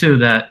this more too,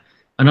 that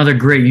another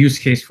great use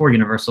case for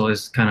Universal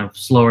is kind of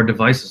slower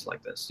devices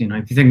like this. You know,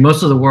 if you think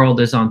most of the world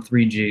is on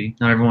 3G,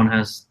 not everyone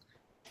has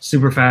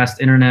super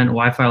fast internet and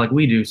Wi-Fi like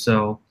we do.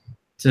 So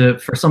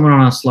for someone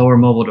on a slower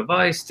mobile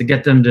device, to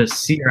get them to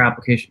see your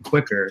application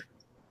quicker,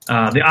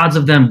 the odds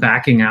of them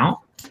backing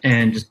out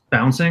and just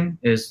bouncing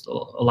is a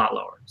lot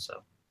lower.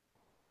 So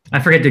I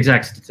forget the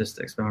exact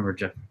statistics, but I remember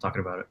Jeff talking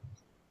about it a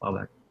while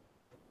back.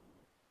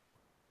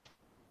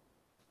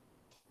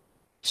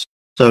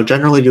 So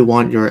generally you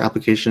want your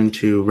application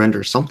to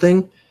render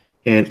something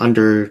in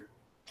under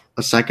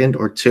a second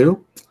or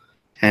two.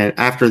 And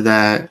after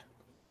that,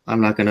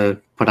 I'm not going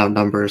to put out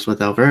numbers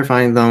without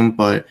verifying them,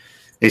 but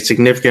a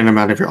significant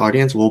amount of your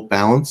audience will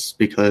bounce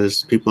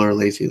because people are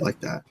lazy like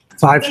that.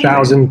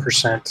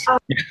 5,000%. I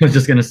was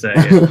just going to say,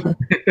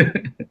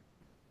 yeah.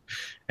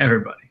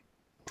 Everybody.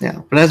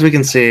 Yeah, but as we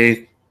can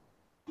see,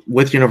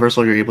 with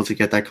Universal, you're able to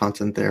get that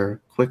content there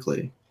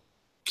quickly.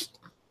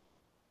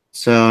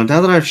 So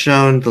now that I've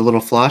shown the little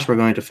flash, we're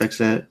going to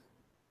fix it.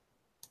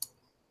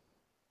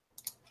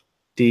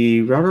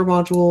 The router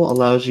module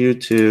allows you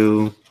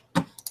to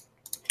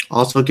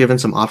also give in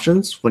some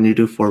options when you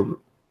do for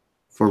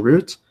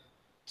root.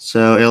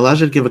 So it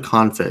allows you to give a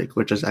config,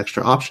 which is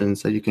extra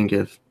options that you can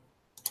give.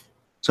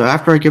 So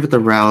after I give it the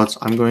routes,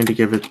 I'm going to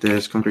give it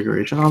this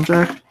configuration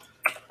object.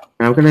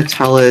 And I'm going to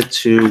tell it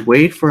to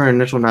wait for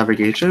initial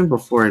navigation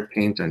before it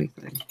paints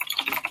anything.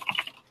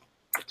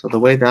 So the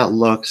way that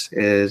looks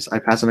is I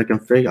pass in a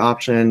config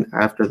option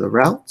after the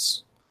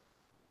routes,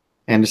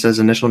 and it says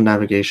initial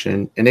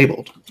navigation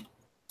enabled.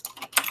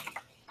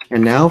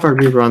 And now if I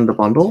rerun the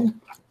bundle,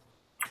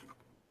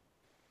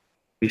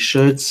 we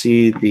should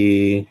see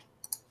the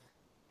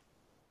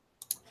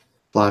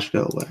flash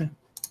go away.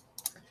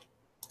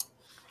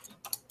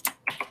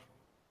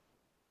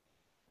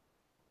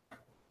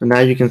 So now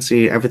you can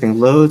see everything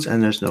loads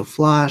and there's no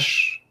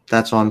flash.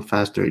 That's on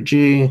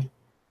Fast3G.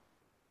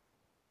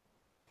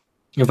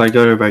 If I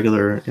go to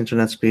regular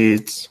internet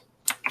speeds,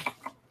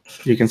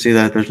 you can see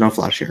that there's no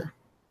flash here.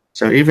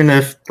 So even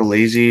if the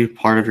lazy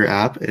part of your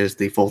app is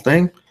the full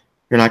thing,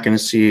 you're not going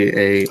to see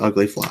a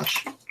ugly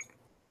flash.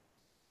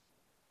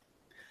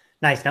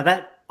 Nice. Now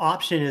that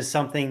option is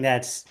something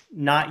that's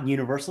not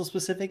universal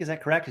specific. Is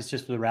that correct? It's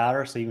just for the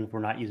router. So even if we're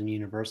not using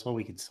universal,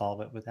 we could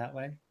solve it with that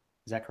way.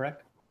 Is that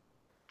correct?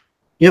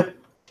 Yep.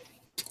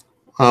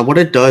 What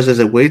it does is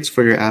it waits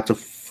for your app to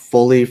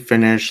fully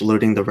finish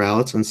loading the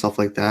routes and stuff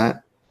like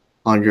that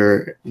on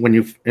your when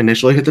you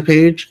initially hit the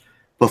page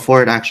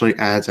before it actually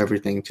adds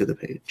everything to the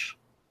page.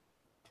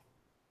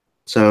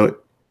 So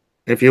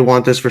if you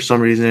want this for some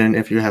reason,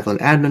 if you have an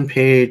admin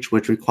page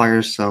which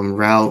requires some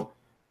route,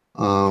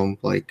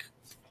 like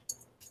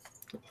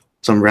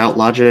some route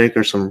logic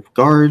or some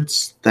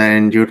guards,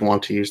 then you would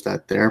want to use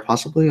that there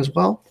possibly as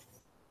well.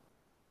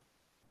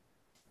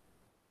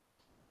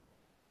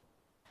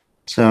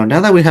 So now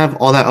that we have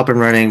all that up and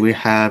running, we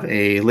have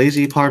a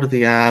lazy part of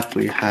the app,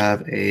 we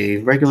have a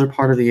regular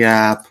part of the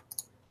app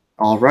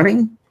all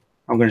running.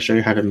 I'm going to show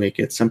you how to make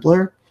it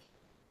simpler.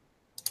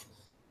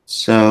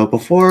 So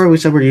before we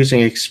said we're using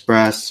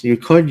Express, you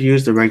could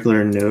use the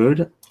regular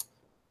Node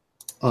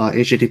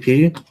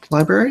HTTP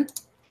library,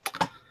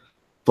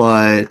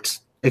 but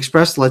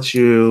Express lets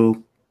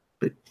you,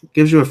 it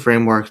gives you a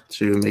framework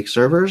to make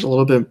servers a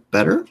little bit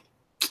better.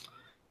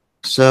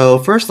 So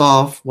first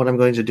off, what I'm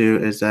going to do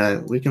is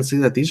that we can see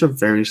that these are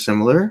very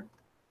similar.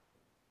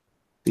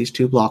 These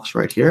two blocks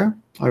right here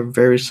are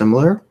very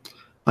similar.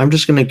 I'm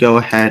just going to go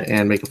ahead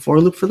and make a for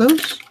loop for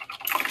those.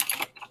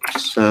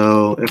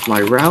 So if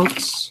my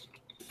routes,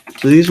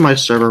 so these are my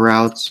server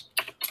routes,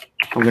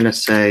 I'm going to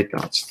say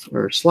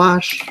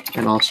slash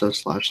and also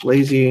slash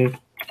lazy.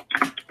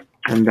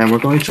 And then we're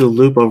going to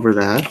loop over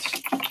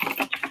that.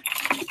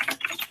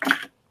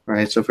 All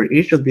right, so for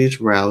each of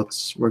these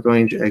routes, we're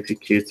going to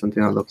execute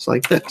something that looks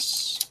like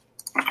this.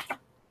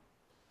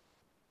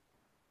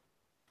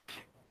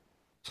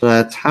 So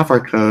that's half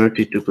our code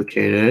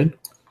deduplicated.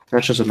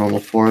 That's just a normal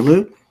for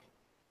loop.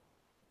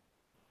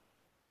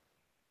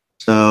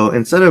 So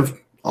instead of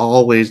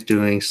always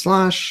doing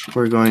slash,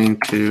 we're going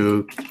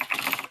to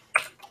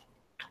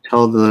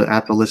tell the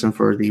app to listen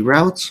for the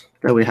routes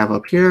that we have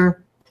up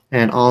here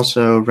and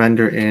also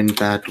render in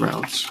that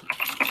route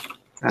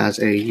as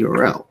a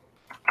URL.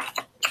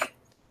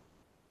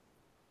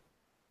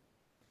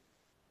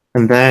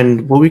 And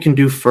then what we can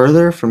do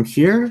further from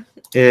here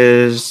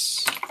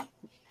is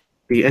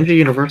the NG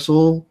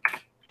Universal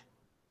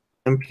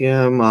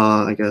NPM,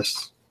 I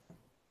guess,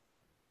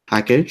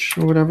 package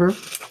or whatever.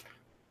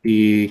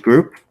 The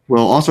group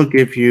will also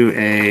give you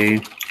a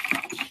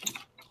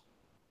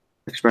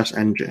Express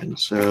engine.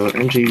 So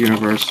NG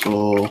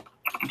Universal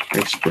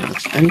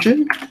Express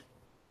engine. I'm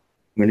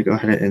going to go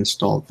ahead and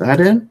install that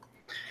in.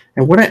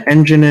 And what an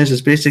engine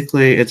is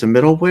basically it's a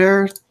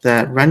middleware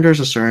that renders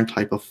a certain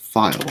type of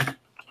file.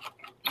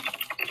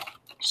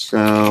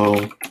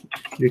 So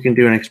you can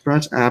do an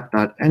express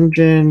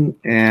app.engine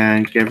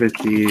and give it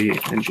the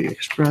ng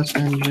express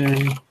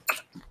engine,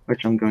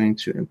 which I'm going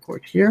to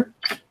import here.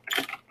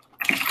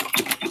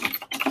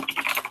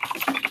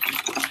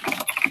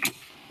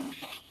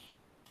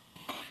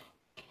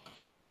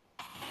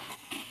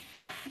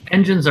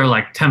 Engines are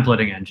like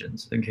templating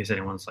engines, in case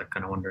anyone's like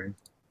kind of wondering.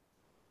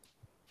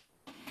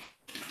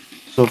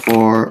 So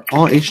for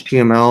all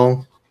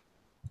HTML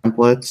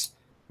templates,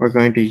 we're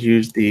going to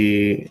use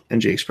the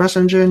ng express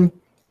engine.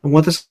 And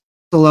what this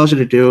allows you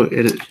to do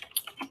is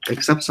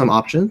accept some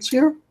options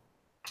here.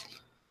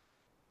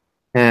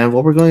 And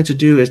what we're going to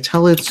do is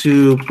tell it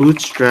to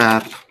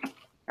bootstrap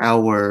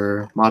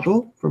our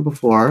module from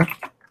before.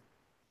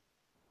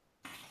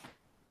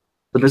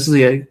 So this is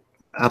the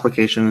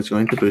application it's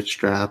going to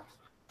bootstrap.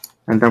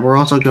 And then we're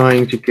also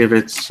going to give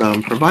it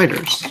some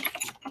providers.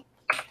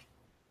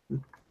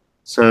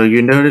 So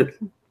you noted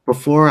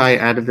before I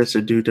added this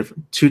to do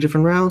two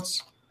different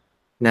routes.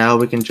 Now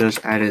we can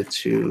just add it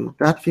to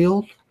that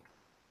field.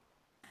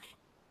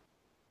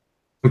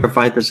 and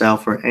provide this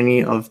out for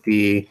any of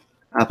the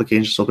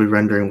applications we'll be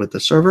rendering with the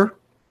server.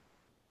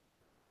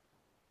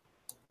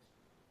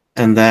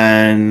 And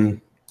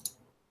then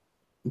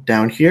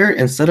down here,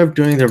 instead of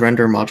doing the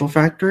render module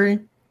factory,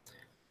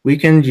 we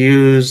can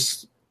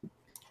use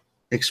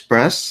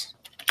Express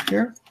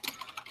here.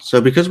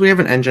 So because we have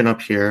an engine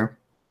up here,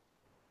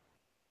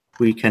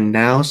 we can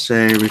now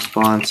say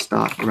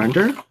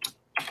response.render.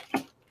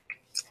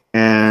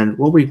 And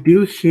what we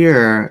do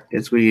here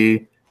is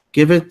we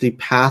give it the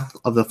path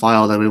of the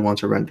file that we want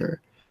to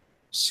render.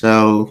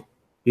 So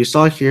you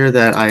saw here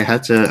that I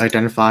had to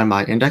identify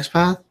my index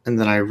path, and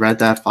then I read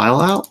that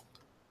file out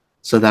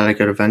so that I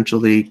could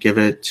eventually give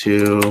it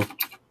to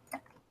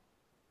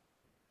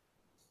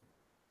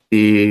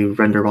the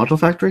render module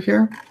factory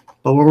here.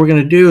 But what we're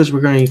going to do is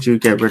we're going to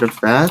get rid of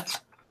that,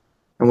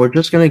 and we're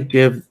just going to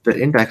give the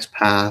index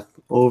path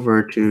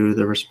over to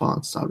the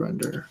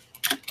response.render.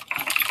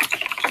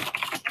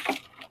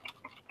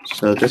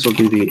 So this will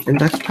be the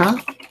index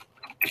path.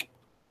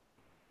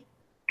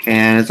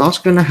 And it's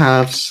also going to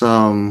have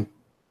some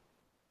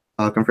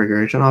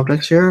configuration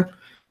objects here.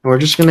 And we're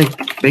just going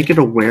to make it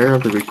aware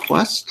of the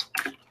request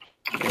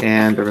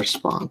and the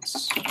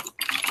response.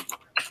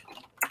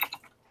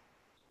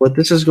 What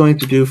this is going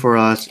to do for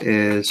us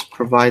is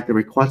provide the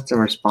request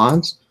and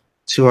response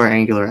to our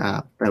Angular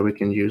app that we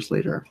can use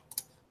later.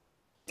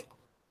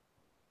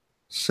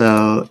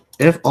 So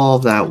if all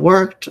of that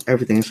worked,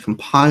 everything's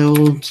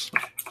compiled,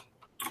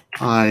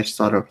 I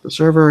start up the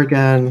server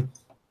again.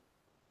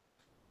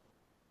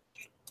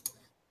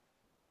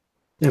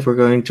 If we're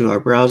going to our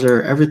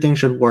browser, everything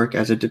should work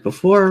as it did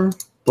before,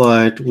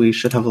 but we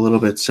should have a little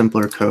bit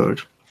simpler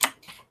code.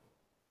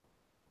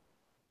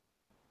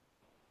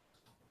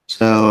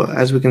 So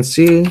as we can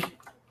see,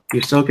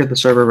 you still get the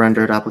server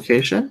rendered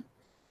application.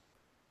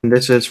 And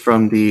this is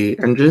from the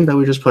engine that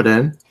we just put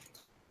in.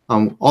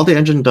 All the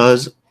engine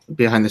does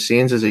behind the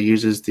scenes is it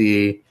uses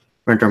the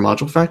render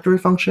module factory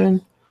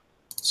function.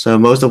 So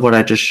most of what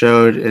I just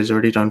showed is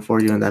already done for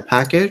you in that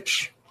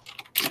package.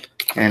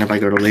 And if I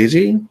go to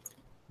lazy,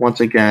 once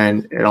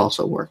again, it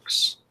also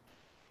works.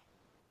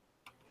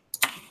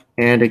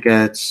 And it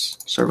gets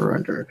server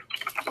rendered.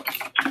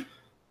 I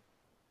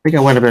think I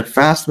went a bit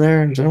fast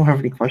there. Does anyone have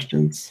any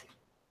questions?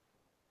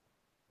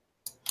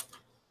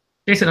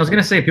 Jason, I was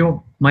going to say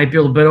people might be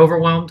a little bit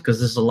overwhelmed because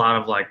there's a lot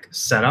of like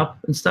setup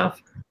and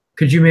stuff.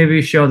 Could you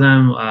maybe show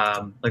them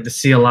like the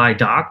CLI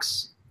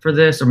docs for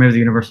this, or maybe the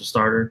universal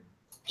starter,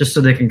 just so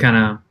they can kind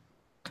of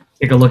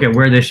take a look at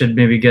where they should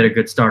maybe get a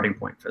good starting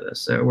point for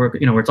this, where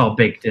it's all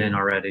baked in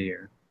already?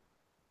 Or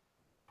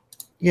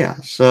yeah,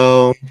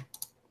 so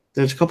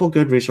there's a couple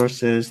good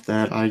resources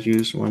that I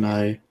use when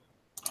I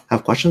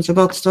have questions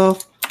about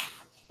stuff.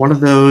 One of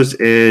those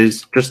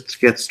is just to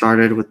get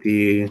started with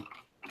the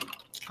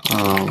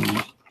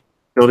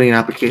building an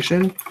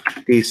application.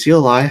 The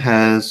CLI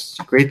has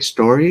great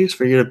stories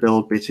for you to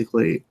build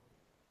basically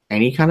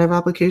any kind of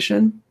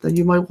application that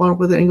you might want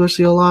with the Angular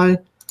CLI.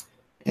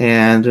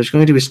 And there's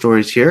going to be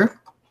stories here.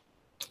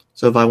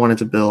 So if I wanted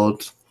to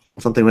build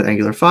something with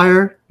Angular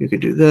Fire, you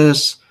could do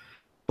this.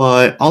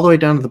 But all the way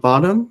down to the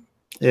bottom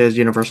is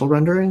universal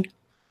rendering.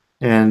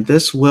 And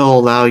this will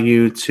allow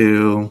you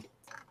to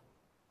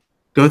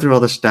go through all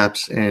the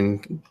steps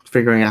in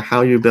figuring out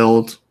how you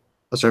build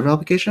a server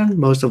application,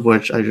 most of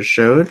which I just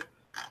showed.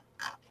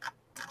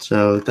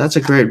 So that's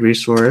a great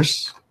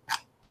resource.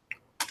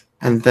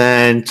 And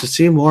then to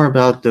see more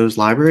about those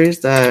libraries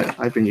that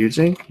I've been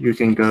using, you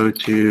can go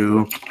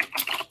to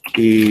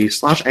the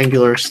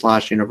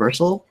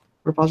 /Angular/universal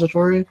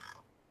repository.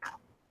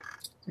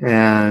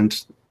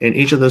 And in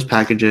each of those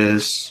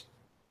packages,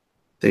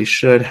 they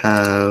should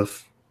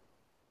have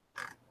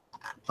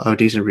a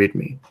decent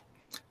README.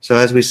 So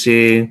as we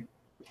see,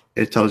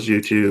 it tells you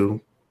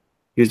to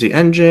use the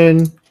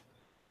engine.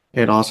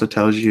 It also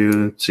tells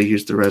you to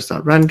use the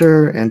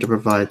res.render and to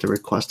provide the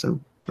request and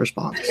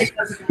response.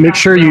 Make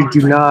sure you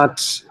do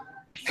not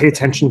pay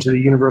attention to the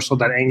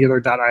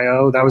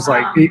universal.angular.io. That was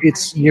like,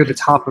 it's near the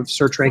top of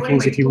search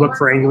rankings if you look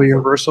for Angular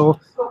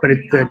Universal, but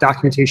the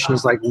documentation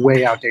is like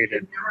way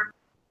outdated.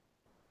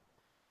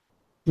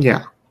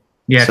 Yeah.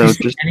 Yeah, So if you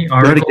see just any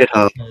go to article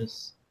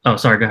GitHub. Oh,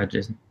 sorry, go ahead,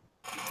 Jason.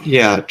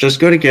 Yeah, just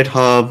go to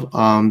GitHub.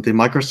 The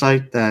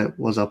microsite that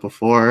was up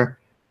before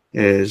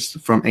is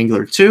from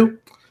Angular 2,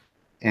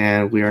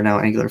 and we are now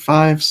Angular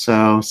 5.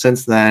 So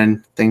since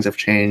then, things have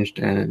changed,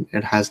 and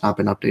it has not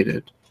been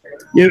updated.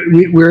 Yeah,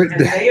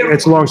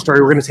 it's a long story.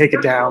 We're going to take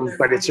it down,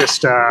 but it's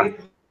just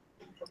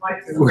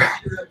we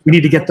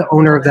need to get the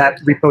owner of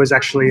that repo is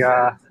actually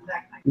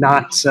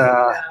not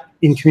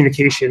in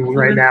communication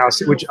right now,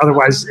 which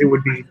otherwise it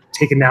would be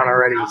taken down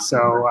already.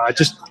 So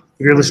just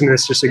if you're listening to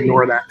this, just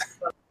ignore that.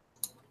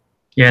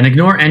 Yeah, and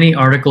ignore any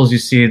articles you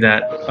see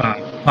that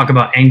talk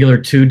about Angular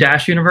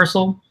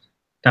 2-Universal.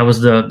 That was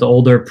the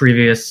older,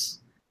 previous,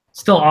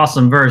 still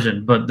awesome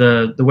version, but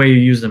the way you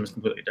use them is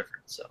completely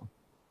different. So.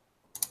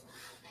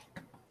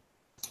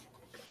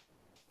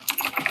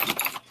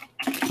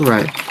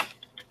 Right.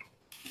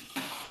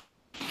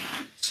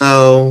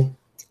 So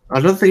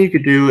Another thing you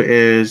could do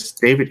is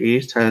David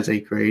East has a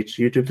great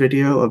YouTube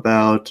video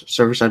about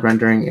server-side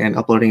rendering and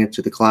uploading it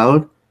to the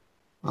cloud.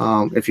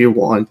 If you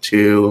want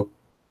to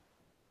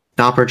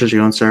not purchase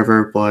your own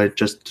server, but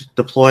just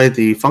deploy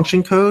the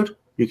function code,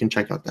 you can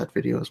check out that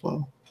video as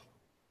well.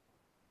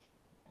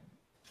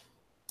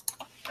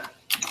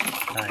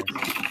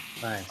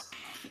 Nice.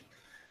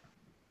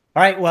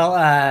 All right,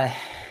 well,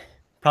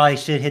 probably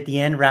should hit the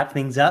end, wrap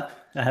things up.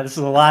 This is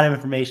a lot of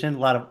information, a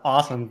lot of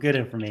awesome, good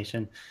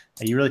information.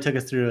 You really took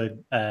us through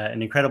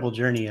an incredible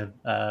journey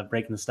of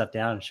breaking the stuff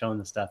down and showing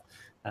the stuff.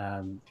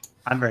 I'm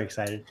very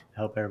excited. I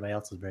hope everybody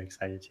else is very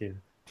excited too.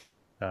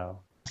 So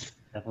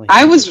definitely.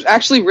 I was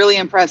actually really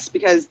impressed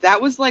because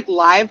that was like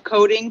live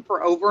coding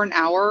for over an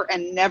hour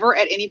and never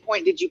at any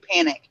point did you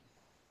panic.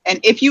 And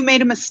if you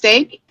made a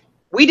mistake,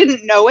 we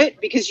didn't know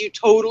it because you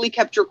totally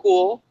kept your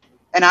cool.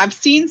 And I've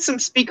seen some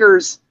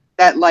speakers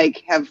that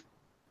like have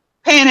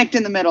panicked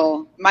in the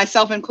middle,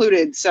 myself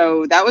included.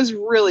 So that was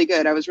really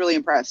good. I was really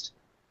impressed.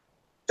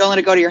 Don't let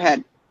it go to your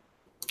head.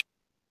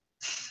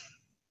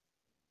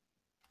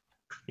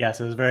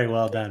 Yes, it was very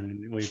well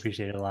done. We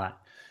appreciate it a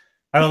lot.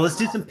 All right, well, let's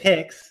do some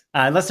picks.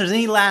 Unless there's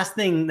any last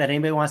thing that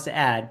anybody wants to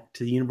add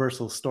to the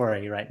Universal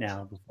story right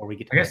now before we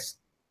get to I guess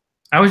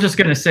I was just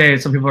going to say,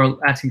 some people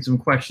are asking some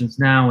questions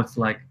now. It's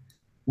like,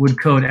 would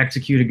code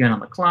execute again on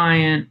the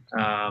client?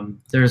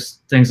 There's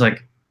things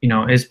like,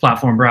 is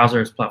platform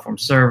browser, is platform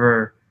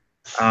server?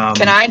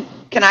 Can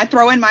I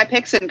throw in my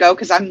picks and go?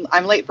 Because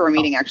I'm late for a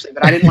meeting actually,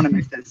 but I didn't want to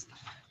miss this.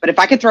 But if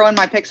I could throw in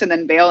my picks and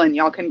then bail, and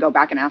y'all can go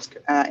back and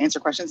answer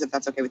questions if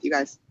that's okay with you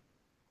guys.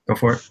 Go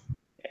for it.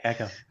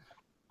 Echo.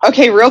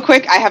 Okay, real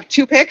quick, I have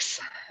 2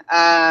 picks.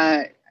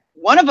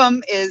 One of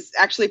them is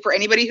actually for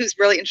anybody who's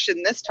really interested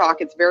in this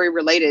talk. It's very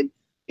related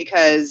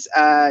because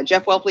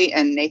Jeff Welpley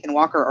and Nathan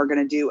Walker are going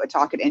to do a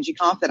talk at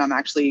NGConf that I'm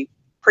actually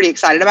pretty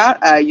excited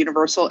about,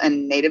 Universal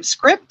and Native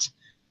Script.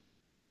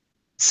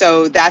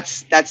 So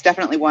that's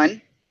definitely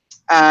one.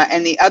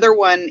 And the other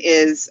one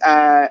is,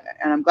 and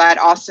I'm glad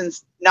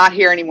Austin's not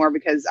here anymore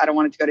because I don't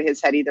want it to go to his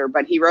head either,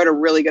 but he wrote a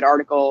really good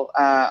article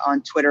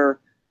on Twitter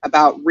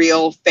about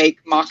real fake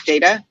mock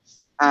data.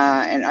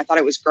 And I thought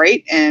it was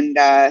great. And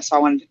so I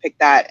wanted to pick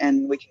that,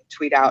 and we can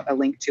tweet out a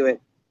link to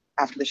it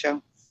after the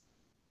show.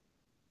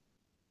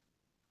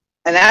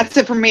 And that's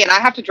it for me. And I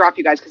have to drop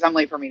you guys because I'm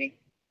late for a meeting.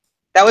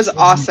 That was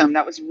awesome.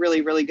 That was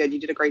really, really good. You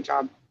did a great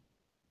job.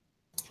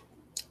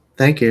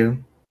 Thank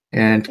you.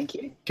 And Thank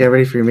you. get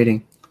ready for your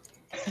meeting.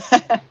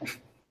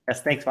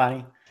 Yes, thanks,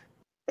 Bonnie.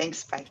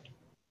 Thanks. Bye.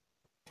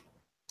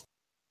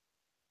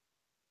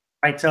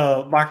 All right,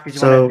 so Mark, did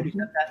you want to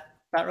finish up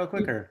that real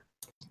quick? Or?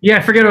 Yeah,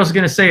 I forget what I was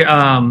going to say.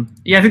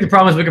 Yeah, I think the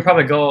problem is we could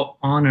probably go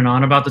on and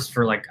on about this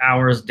for like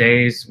hours,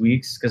 days,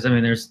 weeks, because I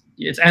mean,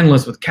 it's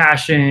endless with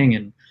caching,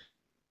 and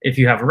if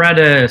you have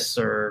Redis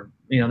or,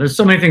 there's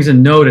so many things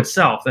in Node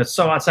itself that's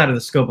so outside of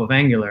the scope of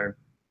Angular.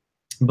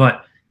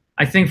 But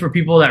I think for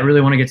people that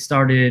really want to get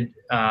started,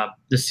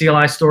 the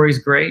CLI story is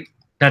great.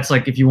 That's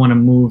like if you want to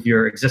move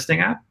your existing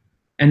app.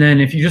 And then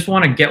if you just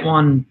want to get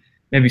one,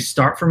 maybe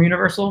start from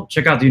Universal,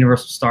 check out the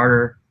Universal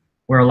Starter,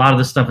 where a lot of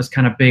the stuff is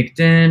kind of baked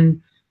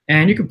in,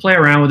 and you can play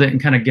around with it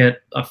and kind of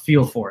get a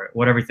feel for it,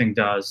 what everything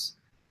does,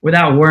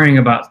 without worrying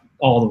about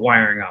all the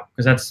wiring up,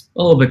 because that's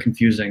a little bit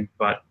confusing.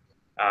 But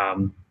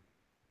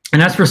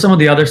and as for some of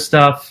the other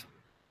stuff,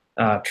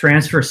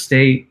 transfer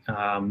state,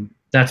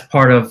 that's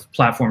part of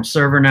platform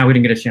server now. We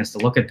didn't get a chance to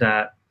look at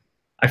that.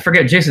 I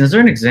forget, Jason, is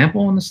there an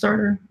example in the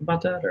starter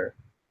about that, or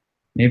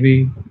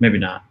maybe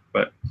not?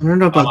 But I don't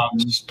know about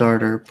the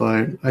starter,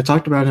 but I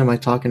talked about it in my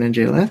talk in NG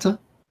Atlanta.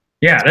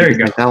 Yeah, there you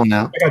go. That one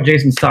out. I got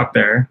Jason's talk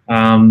there.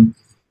 And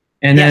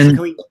then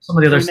some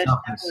of the other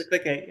stuff. Really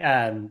quick,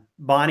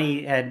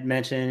 Bonnie had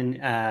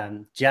mentioned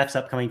Jeff's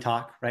upcoming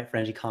talk, right, for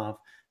NGConf.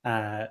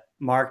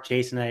 Mark,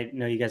 Jason, I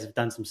know you guys have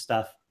done some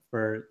stuff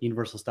for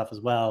Universal stuff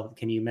as well.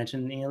 Can you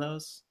mention any of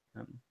those?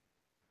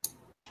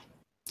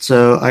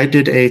 So I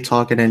did a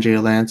talk at NG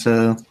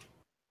Atlanta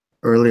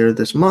earlier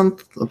this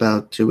month,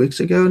 about 2 weeks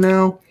ago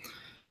now.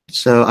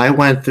 So I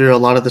went through a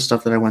lot of the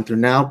stuff that I went through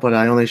now, but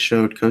I only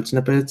showed code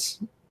snippets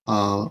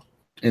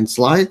in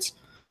slides,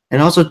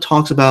 and also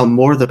talks about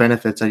more of the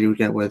benefits that you would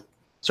get with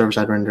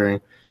server-side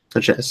rendering,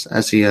 such as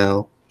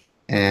SEO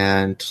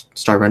and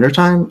start render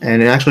time.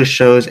 And it actually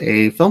shows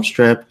a film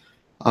strip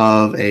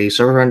of a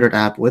server-rendered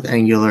app with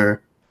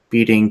Angular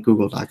beating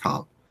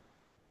Google.com.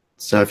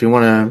 So if you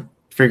want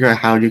to figure out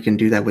how you can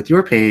do that with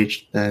your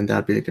page, then that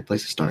would be a good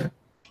place to start.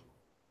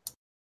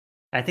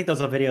 I think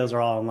those videos are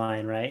all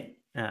online, right?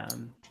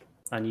 On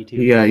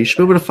YouTube. Yeah, you should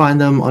be able to find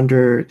them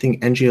under, I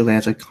think, NG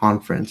Atlanta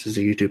Conference is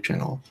a YouTube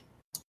channel.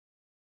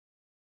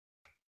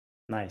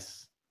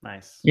 Nice.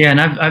 Yeah,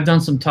 and I've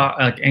done some talk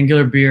like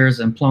Angular Beers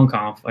and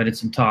PloneConf. I did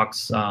some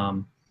talks,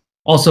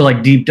 also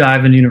like deep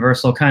dive into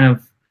Universal, kind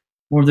of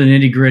more of the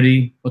nitty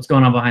gritty, what's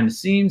going on behind the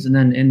scenes, and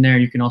then in there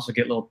you can also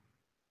get little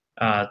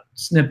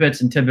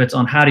snippets and tidbits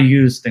on how to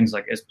use things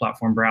like is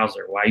platform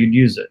browser, why you'd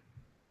use it,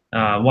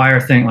 why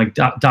are things like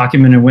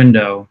document and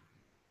window,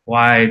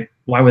 why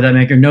would that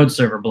make your Node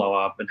server blow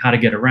up, and how to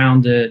get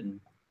around it, and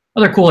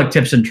other cool like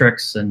tips and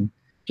tricks and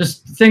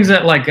just things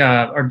that like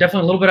are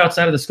definitely a little bit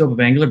outside of the scope of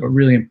Angular, but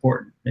really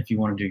important if you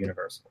want to do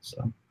Universal.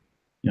 So,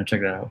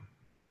 check that out.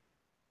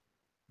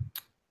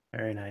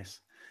 Very nice.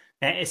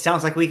 And it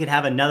sounds like we could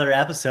have another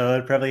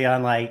episode probably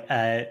on like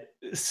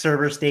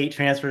server state,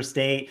 transfer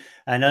state.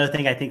 Another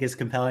thing I think is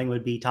compelling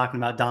would be talking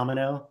about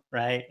Domino,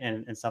 right?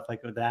 And stuff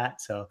like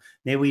that. So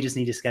maybe we just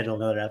need to schedule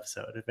another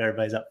episode if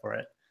everybody's up for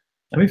it.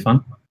 That'd be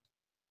fun.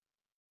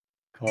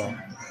 Cool.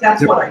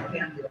 That's what I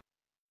can do.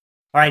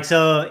 All right.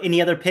 So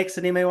any other picks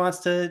that anybody wants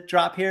to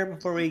drop here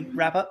before we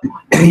wrap up?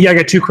 Yeah, I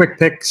got 2 quick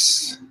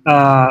picks.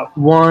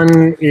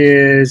 One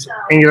is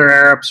Angular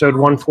Air episode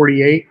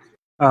 148,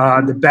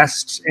 the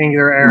best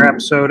Angular Air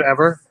episode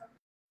ever.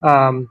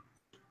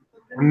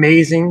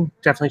 Amazing.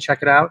 Definitely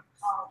check it out.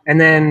 And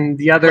then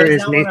the other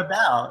is Nathan.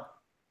 About?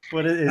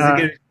 What is it going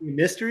to be a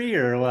mystery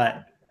or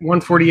what?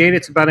 148.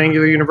 It's about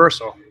Angular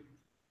Universal.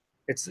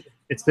 It's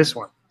this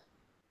one.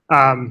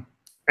 And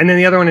then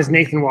the other one is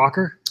Nathan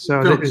Walker.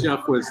 So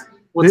Jeff was.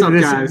 What's up,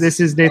 guys? This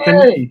is Nathan.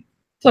 Hey,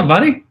 what's up,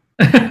 buddy?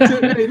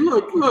 Hey,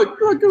 look who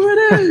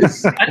it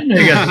is. I didn't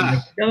know you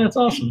guys. Yeah, that's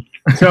awesome.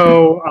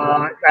 So,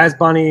 as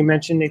Bonnie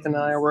mentioned, Nathan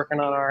and I are working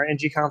on our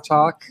NGConf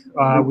talk.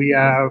 We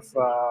have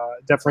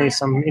definitely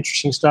some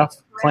interesting stuff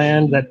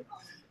planned that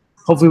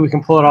hopefully we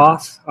can pull it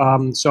off.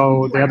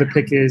 So the other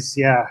pick is,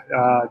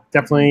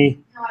 definitely,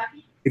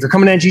 if you're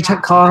coming to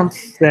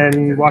NGConf,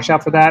 then watch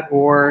out for that.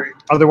 Or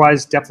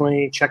otherwise,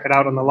 definitely check it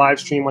out on the live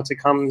stream once it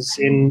comes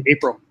in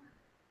April.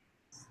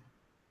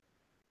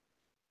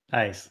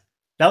 Nice.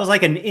 That was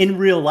like an in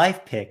real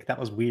life pick. That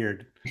was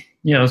weird.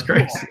 Yeah, it was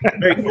great.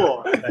 Very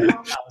cool. I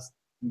was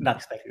not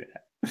expecting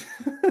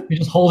that. You're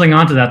just holding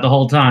on to that the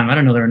whole time. I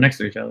don't know they were next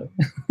to each other.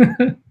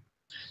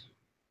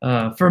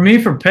 For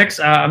me, for picks,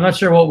 I'm not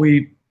sure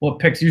what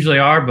picks usually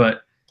are,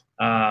 but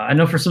I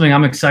know for something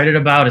I'm excited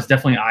about is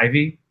definitely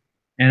Ivy.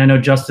 And I know,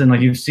 Justin,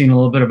 like you've seen a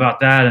little bit about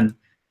that. And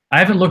I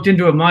haven't looked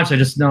into it much. I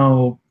just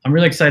know I'm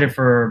really excited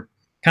for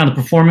kind of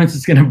the performance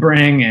it's going to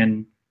bring.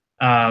 And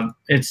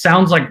it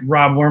sounds like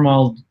Rob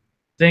Wormald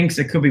thinks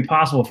it could be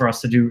possible for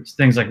us to do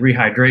things like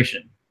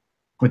rehydration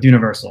with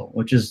Universal,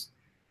 which is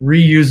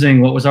reusing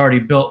what was already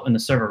built in the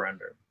server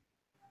render.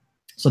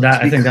 So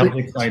that I think that would be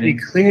exciting.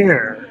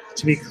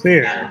 To be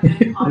clear,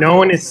 no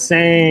one is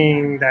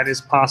saying that is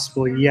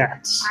possible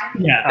yet.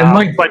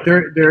 Yeah, but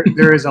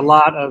there is a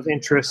lot of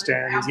interest,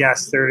 and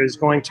yes, there is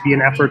going to be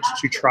an effort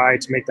to try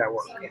to make that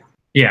work.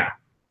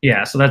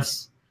 Yeah. So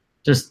that's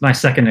just my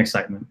second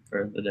excitement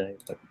for the day.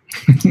 But.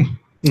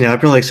 Yeah, I'm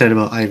really excited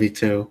about Ivy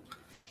too.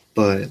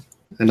 But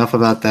enough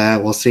about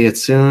that. We'll see it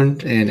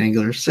soon in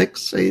Angular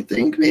 6, I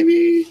think,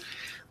 maybe.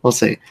 We'll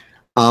see.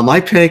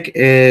 My pick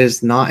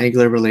is not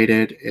Angular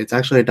related. It's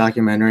actually a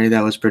documentary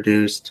that was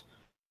produced.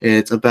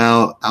 It's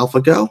about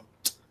AlphaGo.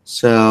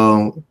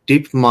 So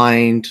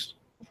DeepMind,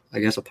 I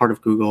guess a part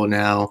of Google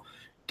now,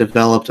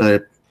 developed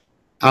an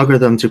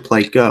algorithm to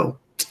play Go.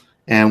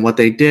 And what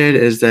they did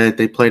is that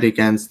they played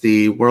against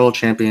the world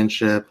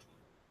championship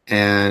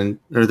or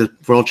the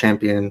world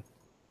champion,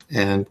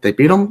 and they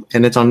beat them.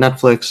 And it's on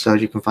Netflix, so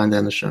you can find that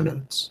in the show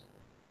notes.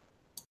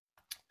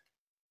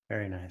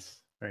 Very nice.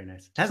 Very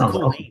nice. It has a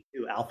cool name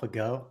too,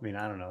 AlphaGo. I mean,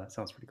 I don't know. That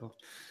sounds pretty cool.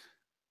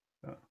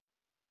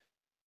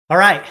 All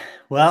right.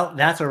 Well,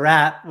 that's a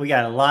wrap. We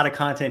got a lot of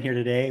content here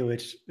today,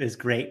 which is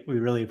great. We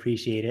really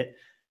appreciate it.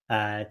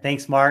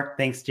 Thanks, Mark.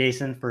 Thanks,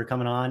 Jason, for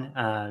coming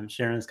on,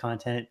 sharing this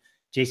content.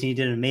 Jason, you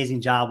did an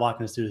amazing job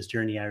walking us through this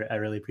journey. I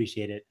really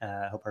appreciate it.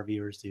 I hope our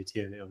viewers do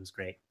too. It was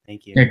great.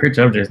 Thank you. Yeah, great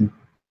job, Jason.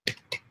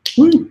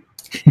 Woo.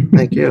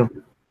 Thank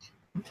you.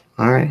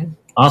 All right.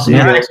 Awesome.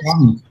 Yeah.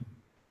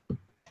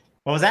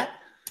 What was that?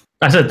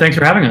 I said, thanks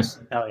for having us.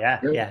 Oh,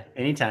 yeah. Yeah.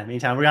 Anytime. We're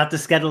going to have to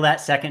schedule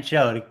that second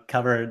show to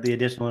cover the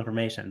additional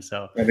information.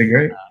 So that'd be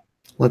great.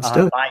 Let's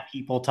do it. My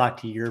people talk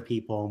to your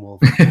people and we'll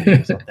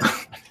do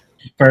something.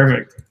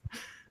 Perfect.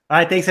 All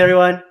right. Thanks,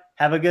 everyone.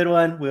 Have a good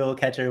one. We'll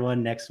catch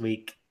everyone next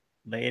week.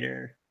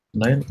 Later.